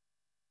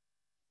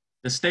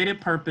 The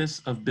stated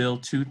purpose of Bill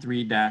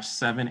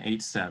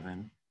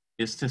 23-787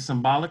 is to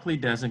symbolically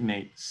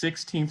designate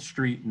 16th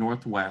Street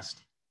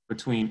Northwest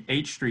between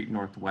H Street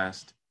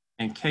Northwest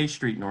and K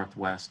Street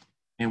Northwest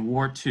in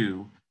Ward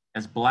 2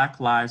 as Black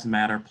Lives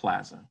Matter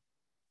Plaza.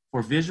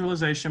 For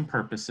visualization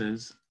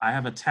purposes, I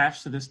have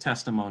attached to this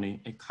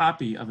testimony a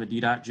copy of a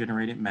DDOT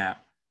generated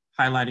map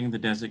highlighting the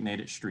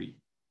designated street.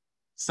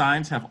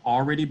 Signs have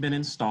already been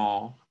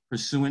installed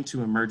pursuant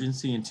to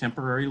emergency and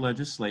temporary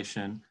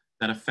legislation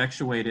that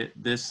effectuated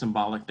this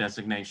symbolic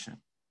designation.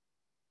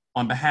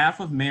 On behalf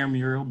of Mayor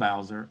Muriel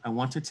Bowser, I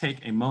want to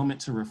take a moment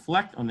to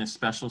reflect on this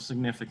special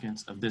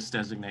significance of this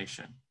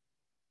designation.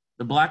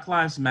 The Black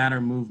Lives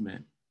Matter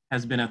movement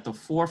has been at the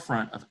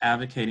forefront of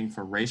advocating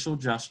for racial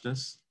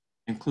justice,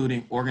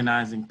 including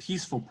organizing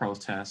peaceful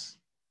protests,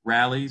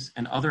 rallies,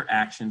 and other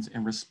actions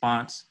in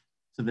response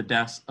to the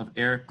deaths of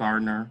Eric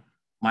Gardner,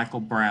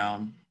 Michael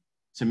Brown,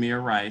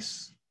 Tamir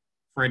Rice,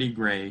 Freddie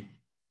Gray,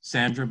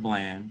 Sandra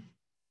Bland,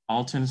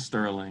 Alton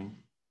Sterling,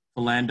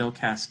 Philando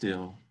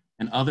Castile,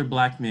 and other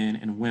Black men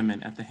and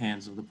women at the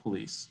hands of the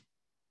police.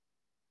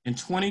 In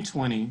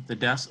 2020, the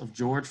deaths of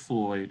George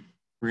Floyd,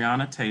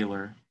 Breonna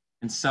Taylor,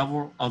 and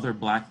several other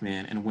Black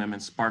men and women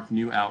sparked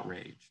new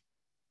outrage,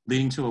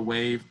 leading to a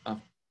wave of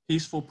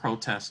peaceful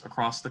protests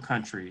across the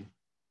country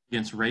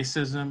against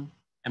racism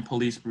and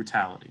police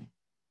brutality.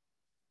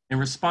 In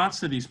response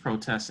to these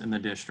protests in the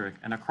district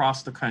and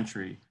across the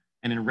country,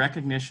 and in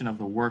recognition of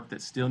the work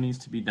that still needs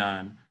to be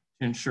done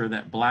to ensure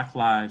that Black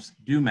lives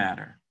do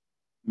matter,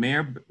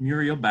 Mayor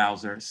Muriel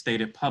Bowser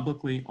stated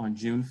publicly on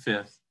June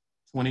 5th,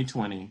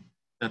 2020,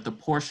 that the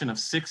portion of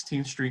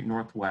 16th Street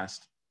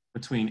Northwest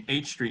between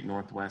H Street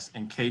Northwest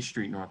and K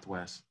Street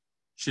Northwest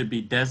should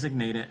be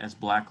designated as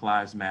Black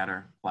Lives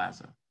Matter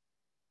Plaza.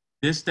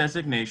 This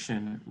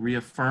designation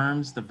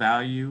reaffirms the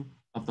value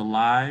of the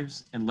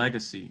lives and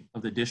legacy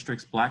of the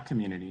district's Black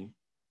community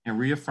and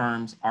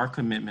reaffirms our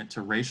commitment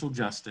to racial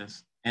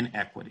justice and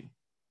equity.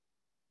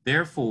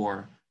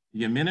 Therefore,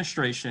 the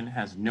administration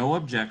has no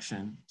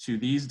objection to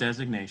these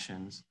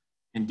designations,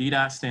 and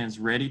DDOT stands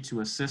ready to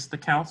assist the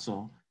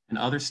council and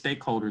other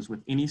stakeholders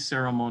with any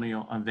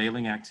ceremonial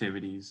unveiling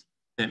activities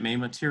that may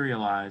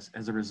materialize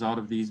as a result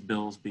of these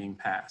bills being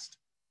passed.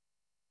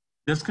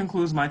 This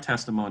concludes my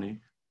testimony.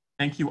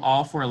 Thank you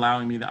all for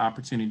allowing me the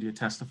opportunity to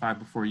testify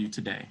before you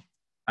today.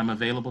 I'm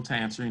available to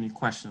answer any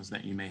questions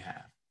that you may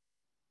have.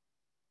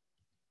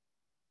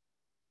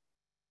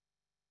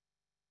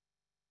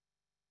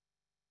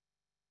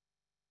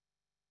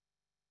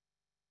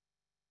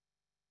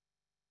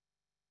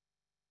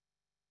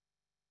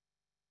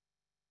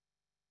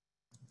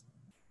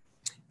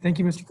 Thank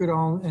you, Mr.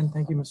 Goodall, and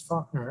thank you, Ms.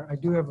 Faulkner. I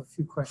do have a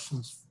few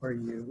questions for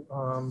you.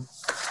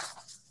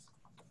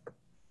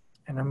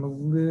 And I'm a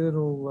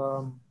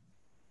little,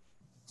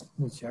 let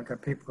me see, I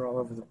got paper all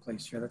over the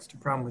place here. That's the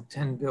problem with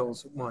 10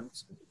 bills at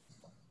once.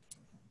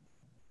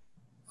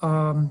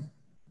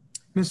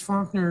 Ms.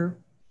 Faulkner,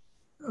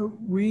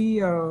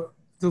 the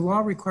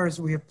law requires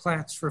that we have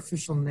plats for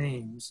official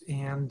names,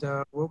 and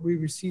what we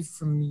received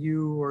from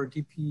you or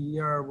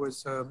DPER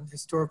was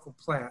historical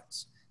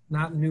plats,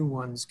 not new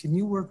ones. Can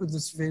you work with the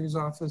surveyor's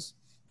office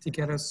to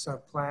get us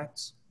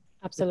plats?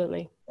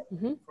 Absolutely.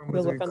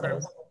 We'll work on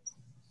those.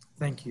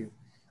 Thank you.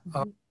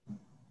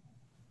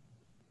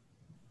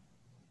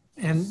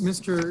 And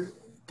Mr.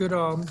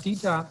 Goodall,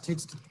 DDOT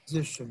takes the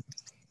position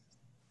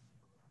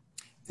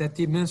that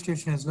the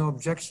administration has no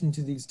objection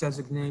to these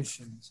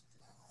designations.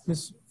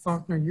 Ms.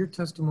 Faulkner, your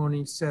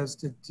testimony says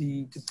that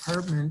the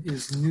department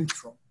is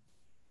neutral.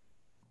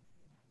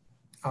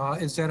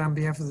 Is that on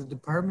behalf of the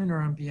department or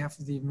on behalf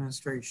of the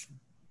administration?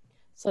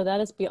 So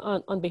that is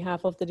on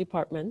behalf of the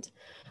department.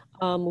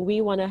 We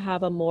want to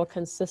have a more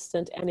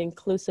consistent and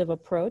inclusive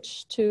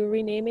approach to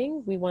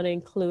renaming. We want to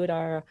include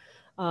our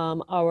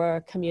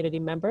community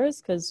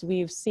members because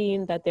we've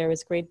seen that there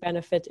is great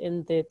benefit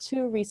in the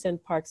 2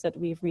 recent parks that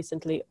we've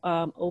recently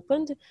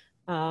opened,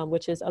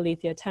 which is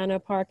Alethea Tanner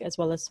Park as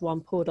well as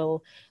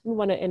Swampoodle. We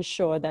want to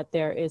ensure that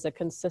there is a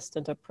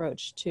consistent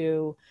approach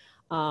to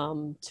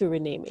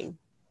renaming.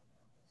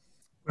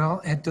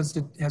 Well, has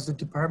the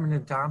department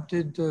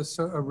adopted a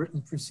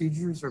written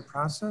procedures or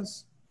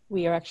process?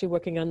 We are actually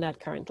working on that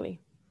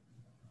currently.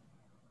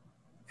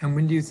 And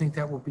when do you think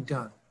that will be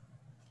done?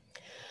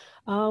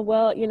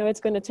 Well, you know, it's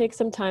going to take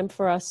some time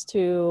for us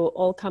to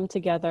all come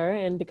together,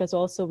 and because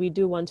also we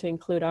do want to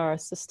include our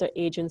sister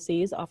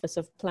agencies, Office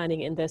of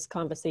Planning, in this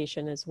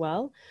conversation as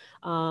well.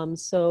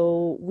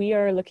 So we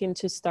are looking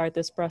to start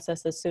this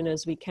process as soon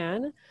as we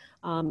can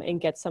and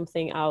get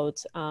something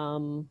out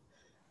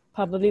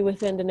probably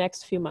within the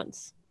next few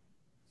months.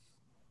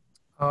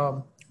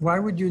 Why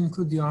would you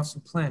include the Office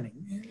of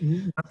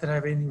Planning? Not that I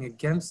have anything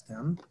against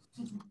them.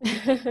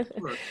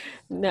 Sure.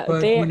 No,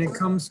 But when it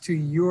comes to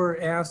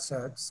your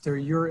assets, they're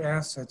your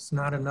assets,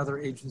 not another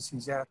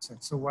agency's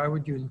assets. So why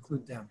would you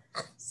include them?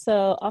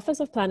 So Office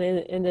of Planning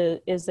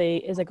is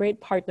a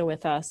great partner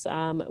with us.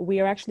 We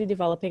are actually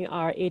developing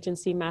our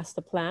agency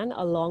master plan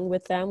along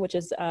with them, which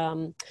is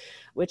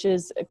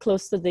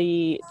close to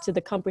the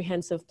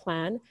comprehensive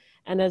plan.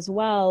 And as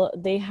well,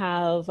 they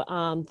have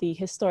the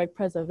Historic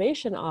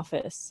Preservation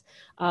Office,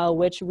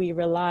 which we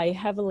rely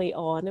heavily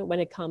on when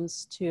it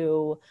comes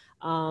to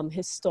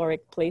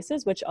historic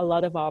places, which a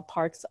lot of our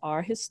parks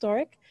are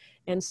historic.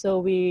 And so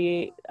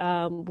we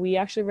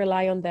actually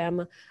rely on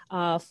them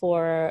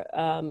for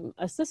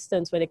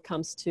assistance when it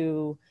comes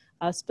to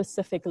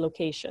specific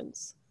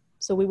locations.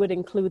 So we would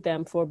include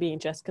them for being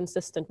just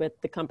consistent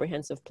with the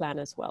comprehensive plan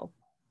as well.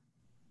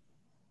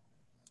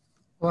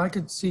 Well, I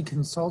could see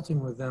consulting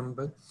with them,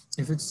 but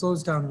if it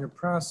slows down your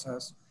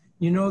process,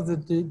 you know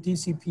that the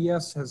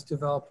DCPS has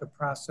developed a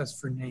process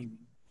for naming.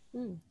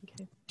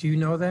 Okay. Do you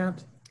know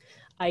that?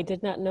 I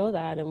did not know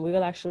that, and we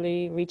will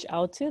actually reach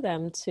out to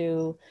them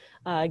to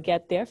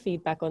get their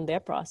feedback on their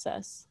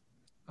process.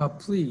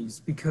 Please,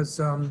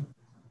 because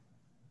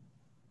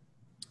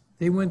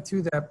they went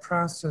through that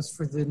process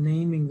for the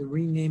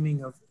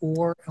renaming of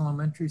Orr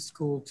Elementary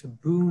School to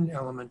Boone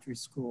Elementary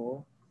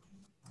School.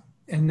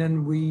 And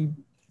then we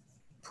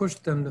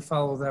pushed them to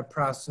follow that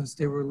process.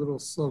 They were a little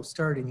slow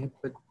starting it,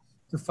 but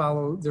to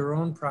follow their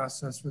own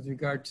process with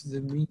regard to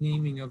the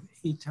renaming of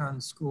Eton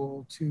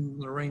School to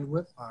Lorraine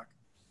Whitlock,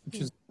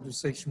 which is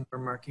legislation we're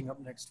marking up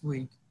next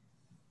week.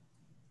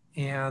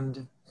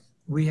 And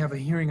we have a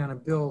hearing on a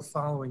bill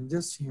following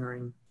this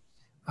hearing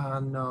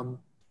on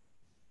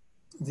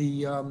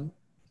the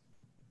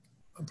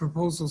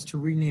proposals to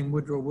rename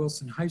Woodrow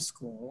Wilson High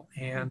School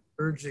and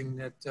urging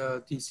that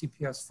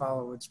DCPS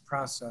follow its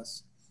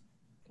process.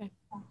 Okay.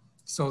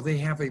 So they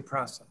have a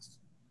process.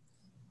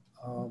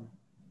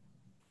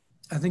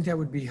 I think that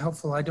would be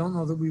helpful. I don't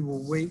know that we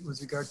will wait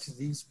with regard to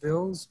these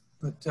bills,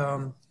 but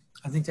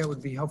I think that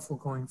would be helpful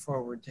going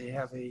forward to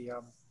have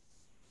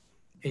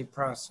a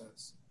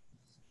process.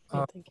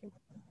 Thank you.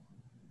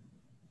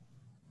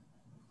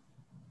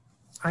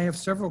 I have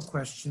several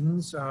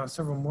questions,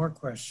 several more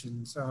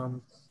questions.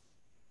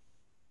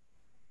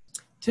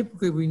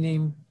 Typically, we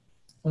name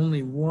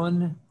only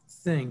one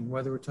thing,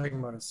 whether we're talking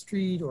about a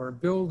street or a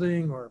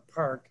building or a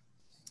park,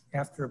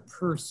 after a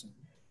person.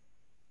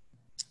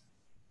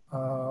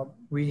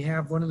 We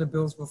have one of the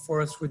bills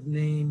before us would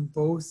name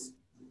both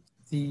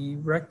the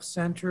rec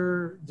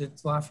center, the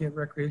Lafayette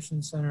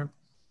Recreation Center,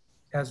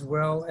 as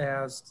well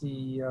as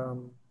the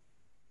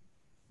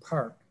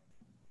park.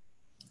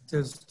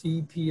 Does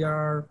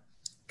DPR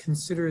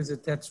consider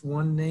that that's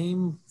one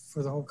name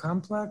for the whole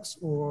complex,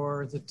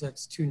 or that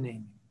that's two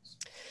namings?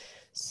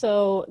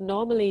 So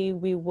normally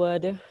we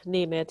would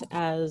name it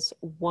as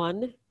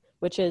one,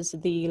 which is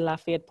the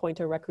Lafayette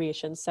Pointer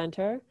Recreation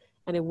Center,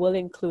 and it will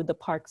include the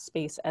park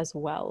space as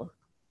well.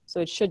 So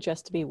it should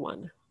just be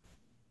one.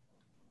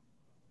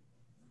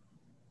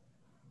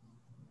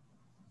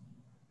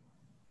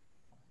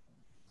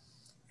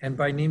 And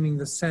by naming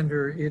the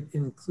center, it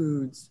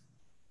includes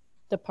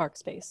the park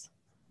space.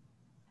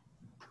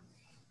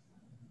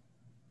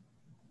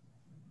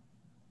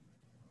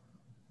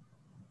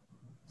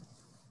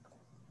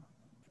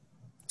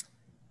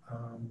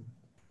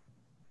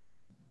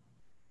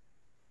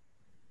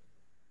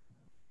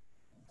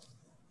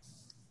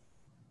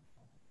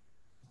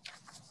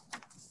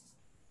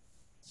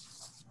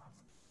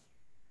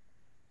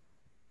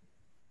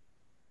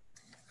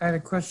 I had a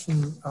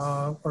question,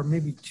 or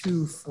maybe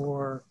two,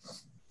 for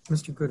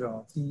Mr.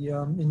 Goodall.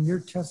 In your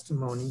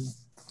testimony,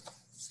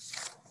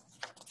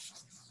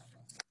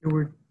 there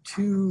were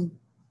two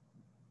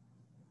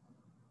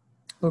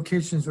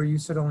locations where you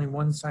said only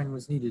one sign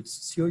was needed.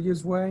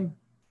 Cecilia's Way?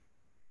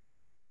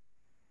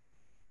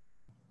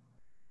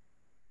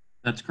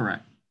 That's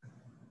correct.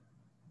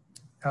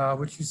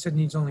 Which you said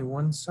needs only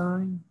one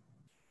sign?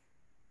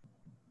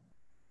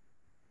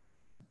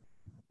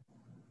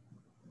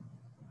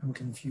 I'm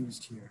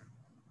confused here.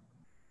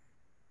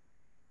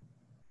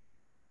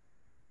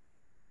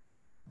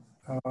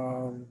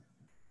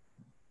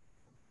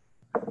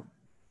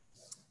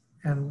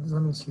 And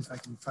let me see if I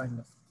can find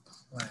the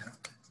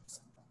plaque.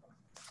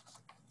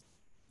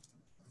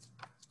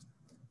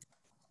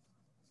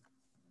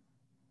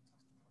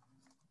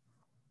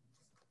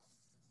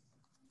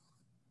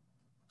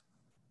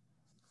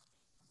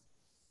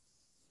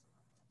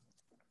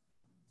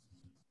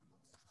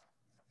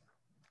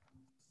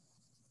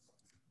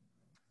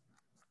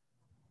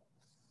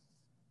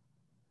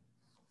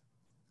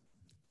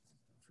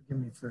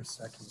 Forgive me for a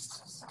second.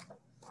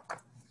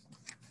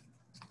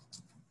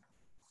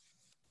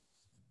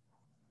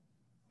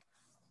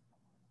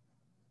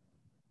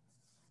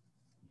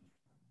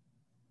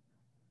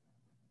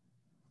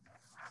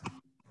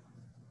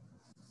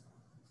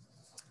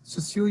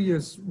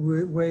 Cecilia's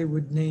Way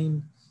would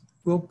name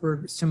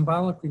Wiltberger,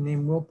 symbolically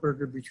name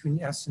Wiltberger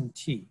between S and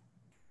T.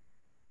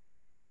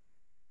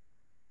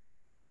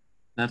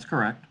 That's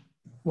correct.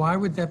 Why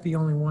would that be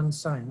only one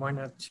sign? Why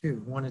not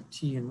two? One at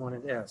T and one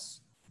at S?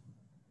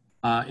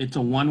 It's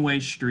a one-way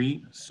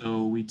street,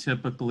 so we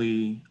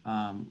typically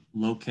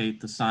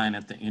locate the sign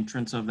at the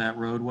entrance of that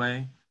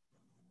roadway.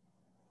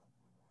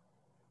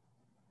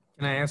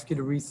 Can I ask you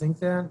to rethink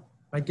that?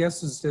 My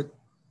guess is that,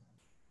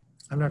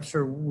 I'm not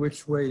sure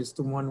which way is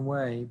the one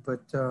way,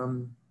 but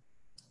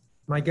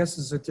my guess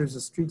is that there's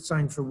a street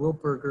sign for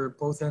Wiltberger at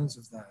both ends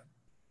of that.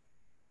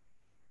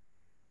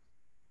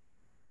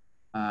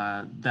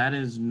 That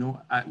is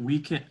no,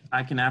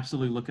 I can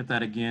absolutely look at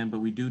that again, but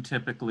we do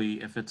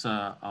typically, if it's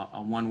a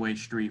one-way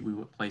street, we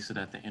would place it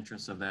at the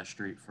entrance of that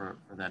street for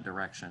that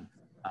direction.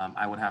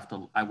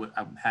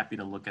 I'm happy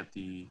to look at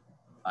the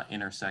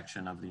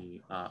intersection of the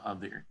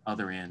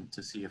other end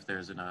to see if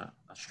there's a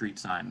street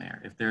sign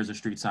there. If there's a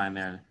street sign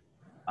there,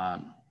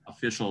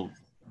 official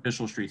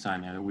street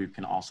sign there, we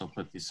can also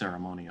put the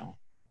ceremonial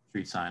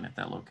street sign at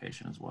that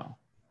location as well.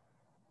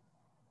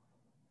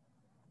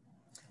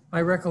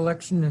 My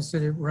recollection is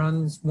that it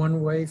runs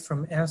one way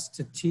from S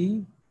to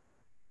T.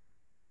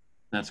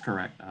 That's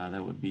correct.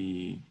 That would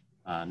be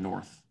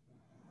north.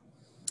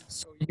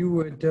 So you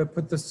would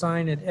put the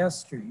sign at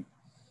S Street,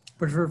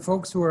 but for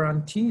folks who are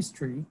on T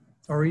Street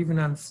or even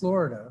on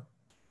Florida,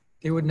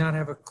 they would not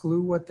have a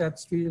clue what that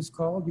street is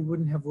called. You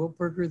wouldn't have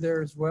Wiltberger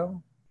there as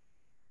well.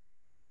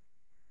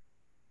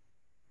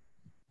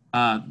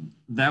 I'm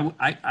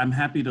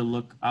happy to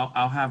look.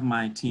 I'll have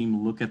my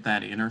team look at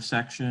that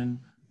intersection.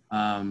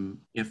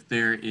 If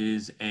there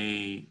is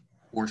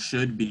or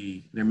should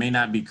be, there may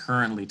not be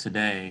currently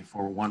today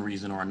for one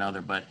reason or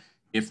another, but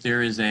if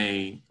there is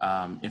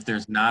if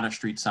there's not a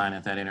street sign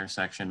at that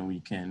intersection,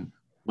 we can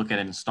look at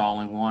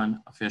installing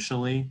one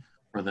officially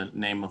for the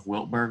name of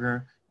Wiltberger.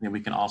 And then we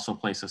can also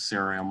place a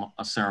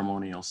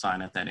ceremonial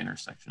sign at that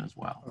intersection as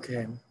well.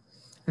 Okay. And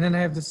then I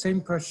have the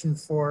same question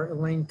for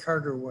Elaine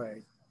Carter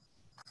Way.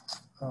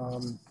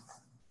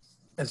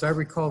 As I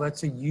recall,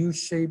 that's a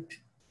U-shaped,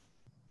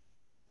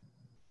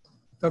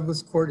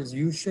 Douglas Court is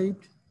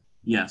U-shaped?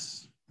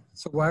 Yes.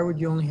 So why would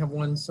you only have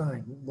one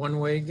sign? One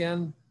way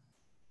again?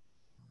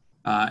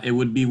 It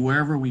would be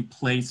wherever we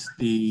place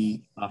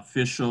the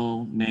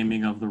official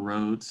naming of the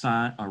road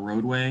sign or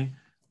roadway.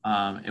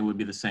 It would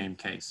be the same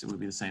case. It would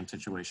be the same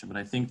situation. But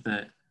I think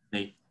that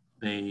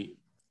they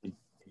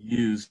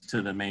use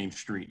to the main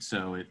street,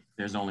 so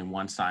there's only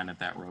one sign at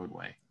that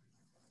roadway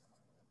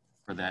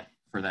for that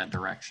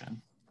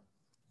direction.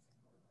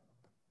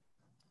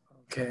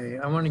 Okay,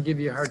 I want to give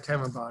you a hard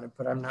time about it,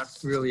 but I'm not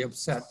really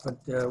upset. But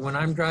when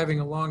I'm driving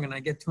along and I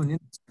get to an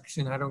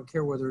intersection, I don't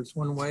care whether it's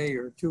one way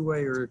or two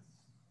way or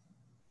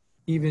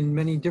even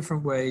many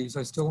different ways.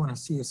 I still want to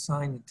see a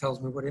sign that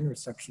tells me what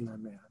intersection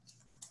I'm at.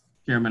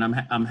 Chairman,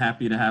 I'm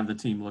happy to have the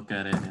team look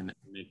at it and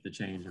make the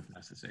change if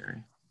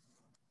necessary.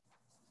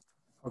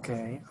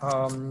 Okay,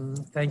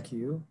 thank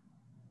you.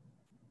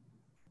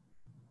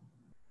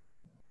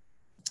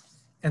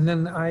 And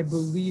then I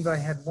believe I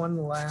had one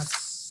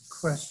last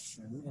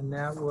question, and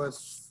that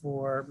was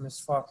for Ms.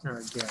 Faulkner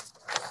again.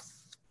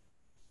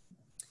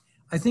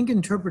 I think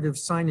interpretive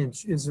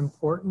signage is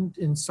important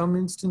in some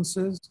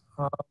instances,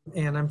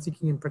 and I'm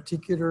thinking in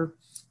particular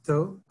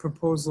the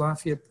proposed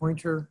Lafayette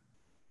Pointer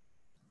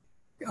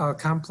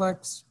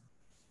complex.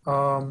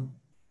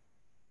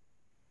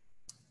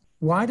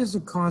 Why does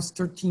it cost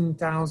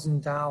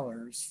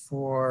 $13,000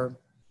 for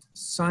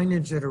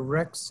signage at a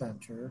rec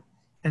center,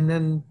 and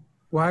then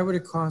why would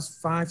it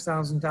cost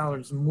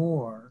 $5,000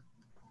 more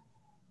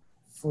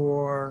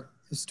for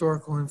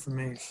historical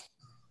information?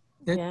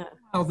 Yeah.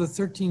 Now the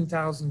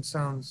 13,000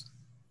 sounds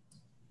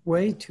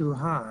way too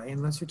high,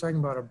 unless you're talking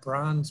about a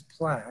bronze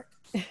plaque.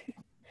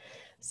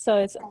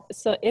 So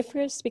if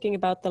we're speaking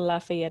about the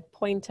Lafayette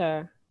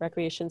Pointer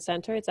Recreation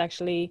Center, it's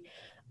actually,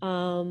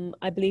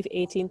 I believe,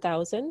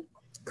 18,000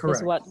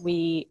 is what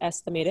we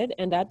estimated,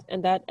 and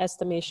that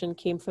estimation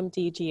came from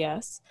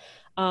DGS.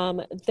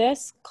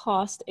 This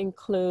cost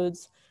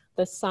includes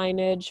the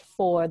signage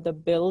for the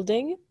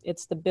building.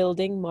 It's the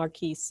building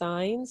marquee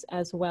signs,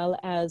 as well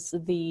as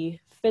the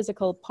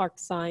physical park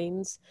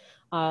signs.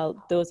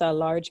 Those are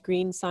large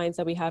green signs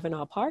that we have in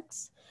our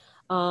parks.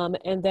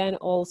 And then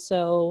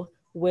also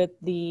with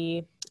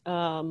the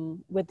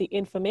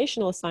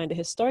informational sign, the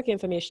historic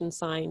information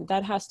sign,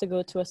 that has to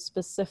go to a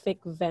specific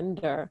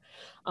vendor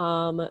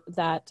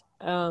that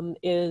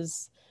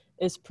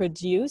is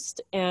produced,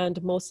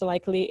 and most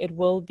likely it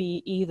will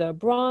be either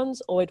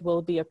bronze or it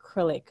will be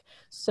acrylic.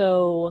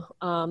 So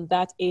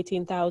that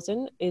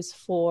 18,000 is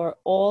for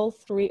all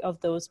three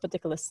of those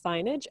particular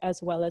signage,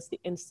 as well as the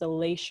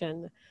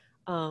installation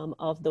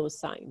of those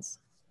signs.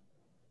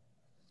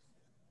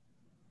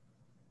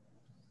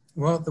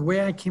 Well, the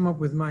way I came up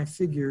with my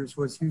figures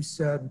was you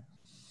said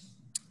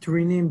to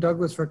rename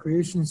Douglas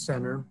Recreation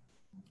Center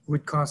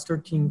would cost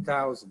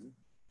 $13,000.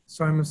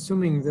 So I'm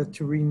assuming that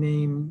to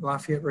rename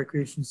Lafayette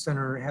Recreation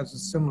Center has a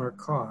similar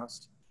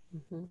cost.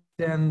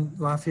 Then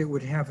Lafayette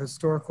would have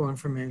historical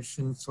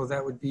information, so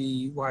that would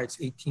be why it's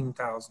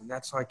 18,000.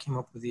 That's how I came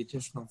up with the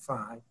additional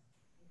 5.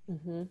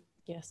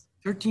 Yes.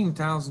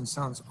 13,000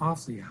 sounds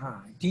awfully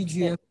high.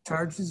 DGS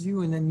charges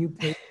you and then you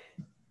pay.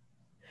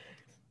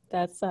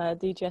 That's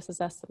DGS's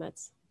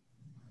estimates.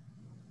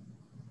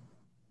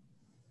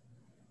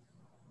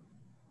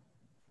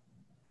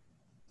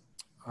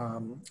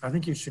 I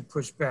think you should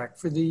push back.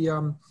 For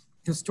the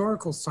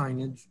historical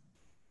signage,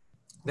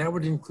 that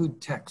would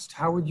include text.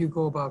 How would you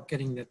go about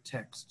getting the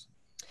text?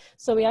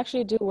 So we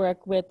actually do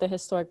work with the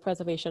Historic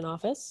Preservation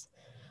Office.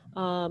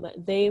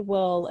 They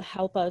will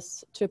help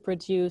us to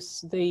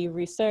produce the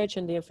research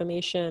and the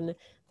information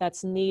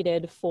that's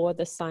needed for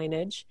the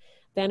signage.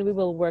 Then we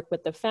will work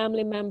with the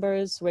family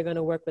members. We're going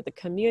to work with the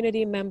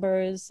community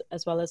members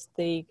as well as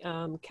the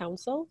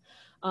council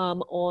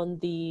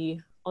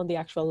on the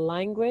actual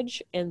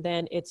language, and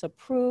then it's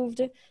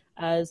approved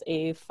as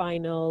a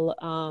final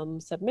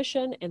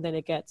submission, and then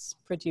it gets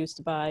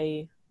produced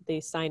by the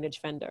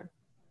signage vendor.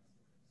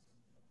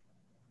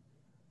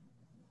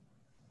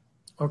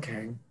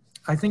 Okay,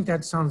 I think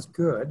that sounds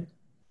good,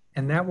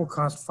 and that will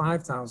cost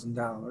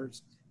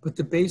 $5,000, but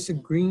the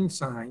basic green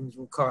signs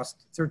will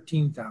cost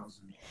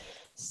 $13,000.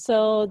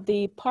 So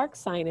the park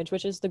signage,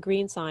 which is the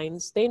green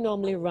signs, they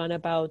normally run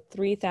about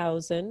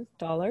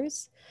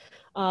 $3,000.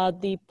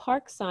 The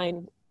park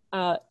sign,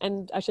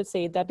 and I should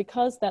say that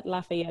because that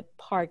Lafayette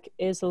Park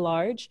is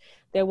large,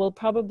 there'll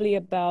probably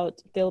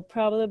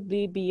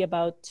be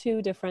about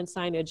 2 different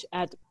signage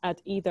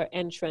at either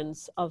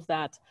entrance of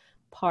that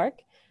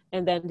park.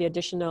 And then the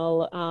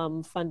additional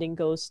funding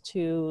goes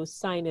to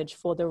signage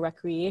for the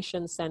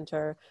recreation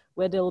center,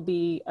 where there'll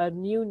be a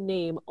new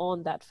name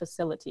on that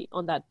facility,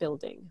 on that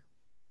building.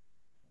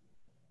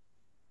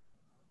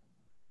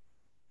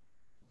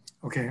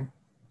 Okay.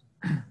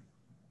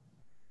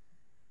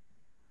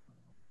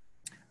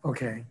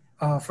 Okay.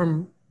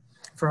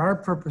 For our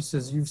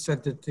purposes, you've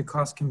said that the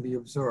cost can be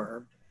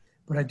absorbed,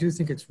 but I do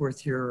think it's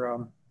worth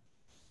your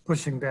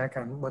pushing back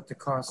on what the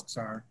costs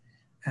are.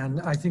 And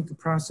I think the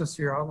process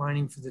you're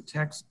outlining for the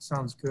text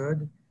sounds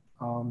good.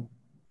 So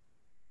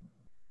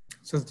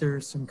that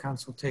there's some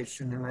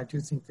consultation, and I do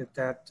think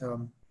that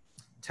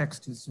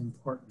text is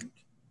important.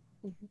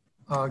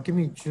 Give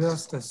me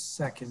just a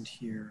second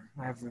here.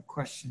 I have a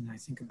question, I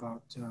think,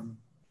 about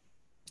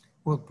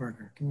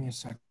Wiltberger. Give me a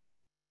second.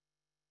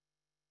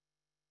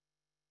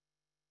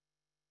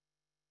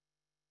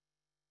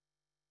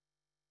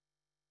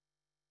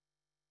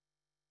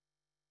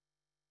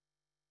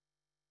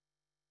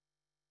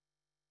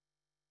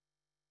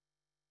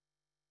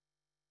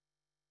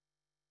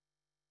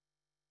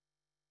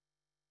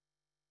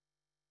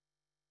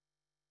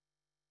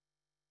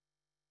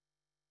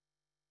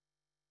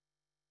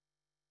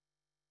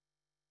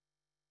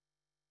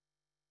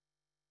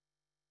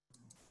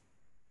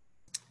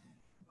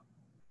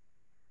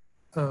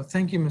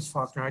 Thank you, Ms.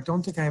 Faulkner. I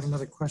don't think I have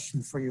another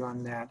question for you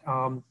on that.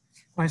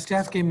 My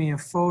staff gave me a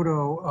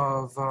photo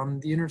of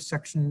the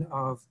intersection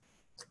of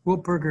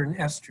Wiltberger and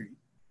S Street.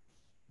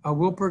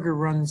 Wiltberger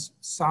runs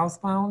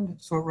southbound,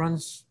 so it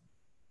runs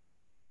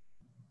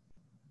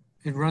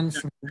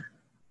from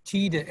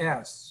T to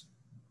S,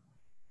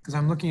 because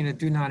I'm looking at a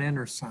do not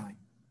enter sign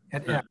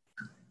at F.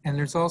 And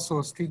there's also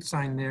a street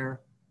sign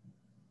there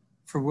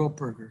for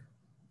Wiltberger.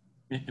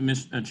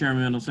 Mr.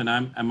 Chairman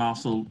Mendelson, I'm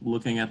also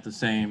looking at the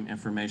same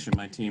information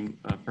my team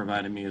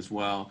provided me as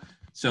well.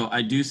 So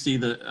I do see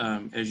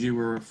the, as you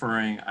were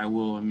referring, I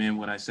will amend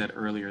what I said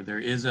earlier. There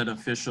is an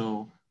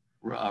official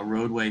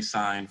roadway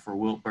sign for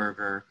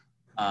Wiltberger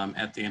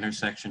at the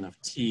intersection of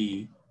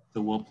T. So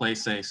we'll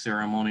place a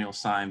ceremonial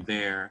sign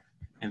there.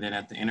 And then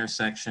at the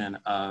intersection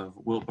of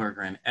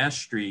Wiltberger and S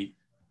Street,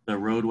 the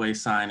roadway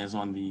sign is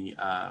on the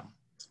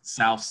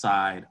south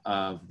side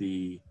of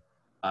the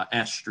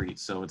S Street.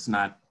 So it's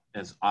not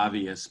as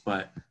obvious,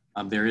 but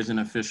there is an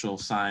official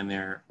sign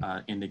there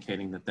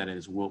indicating that that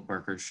is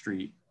Wiltberger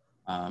Street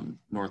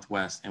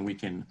Northwest, and we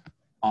can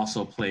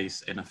also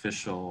place an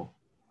official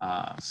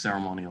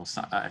ceremonial,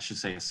 I should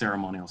say a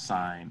ceremonial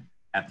sign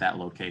at that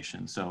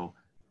location. So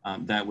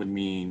that would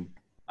mean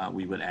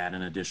we would add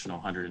an additional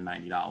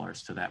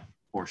 $190 to that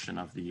portion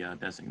of the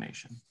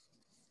designation.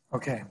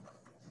 Okay.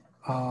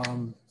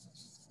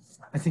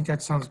 I think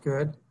that sounds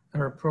good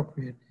or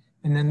appropriate.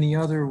 And then the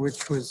other,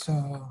 which was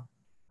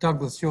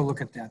Douglas, you'll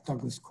look at that,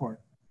 Douglas Court,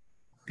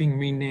 being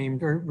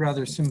renamed, or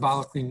rather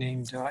symbolically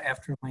named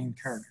after Elaine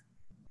Carter.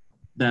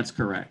 That's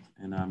correct.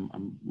 And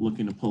I'm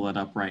looking to pull it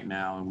up right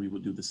now, and we will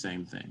do the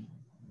same thing.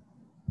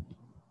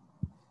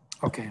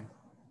 Okay.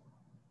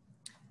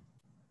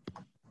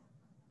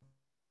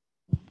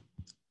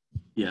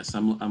 Yes,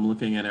 I'm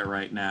looking at it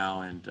right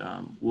now, and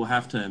we'll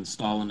have to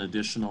install an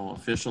additional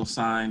official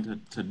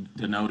sign to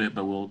denote it,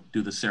 but we'll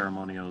do the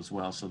ceremonial as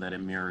well so that it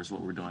mirrors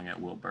what we're doing at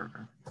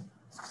Wiltberger.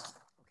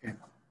 Okay.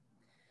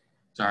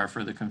 Sorry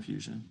for the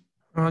confusion.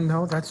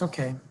 No, that's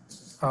okay.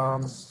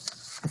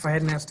 If I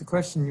hadn't asked the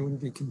question, you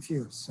wouldn't be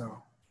confused,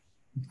 so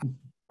I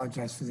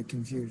apologize for the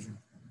confusion.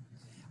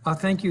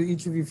 Thank you,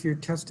 each of you, for your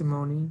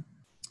testimony.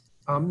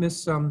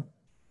 Ms.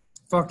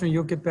 Faulkner,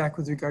 you'll get back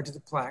with regard to the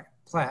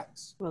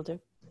plaques. Will do.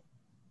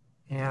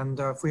 And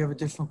if we have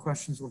additional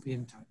questions, we'll be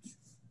in touch.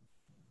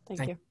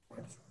 Thank you.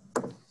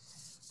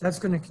 That's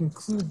going to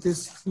conclude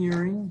this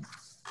hearing.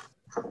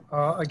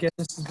 Again,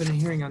 this has been a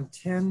hearing on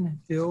 10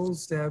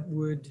 bills that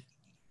would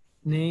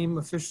name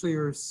officially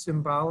or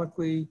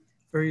symbolically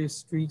various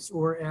streets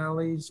or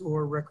alleys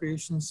or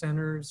recreation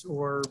centers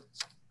or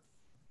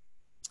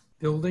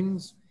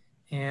buildings.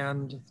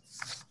 And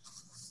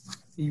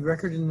the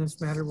record in this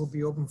matter will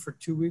be open for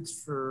 2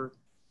 weeks for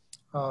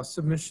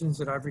submissions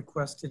that I've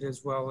requested,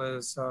 as well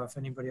as if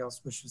anybody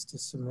else wishes to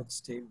submit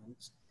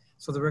statements.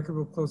 So the record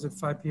will close at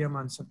 5 p.m.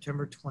 on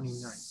September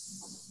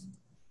 29th.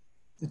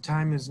 The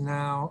time is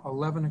now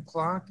 11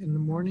 o'clock in the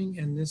morning,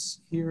 and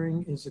this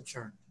hearing is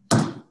adjourned.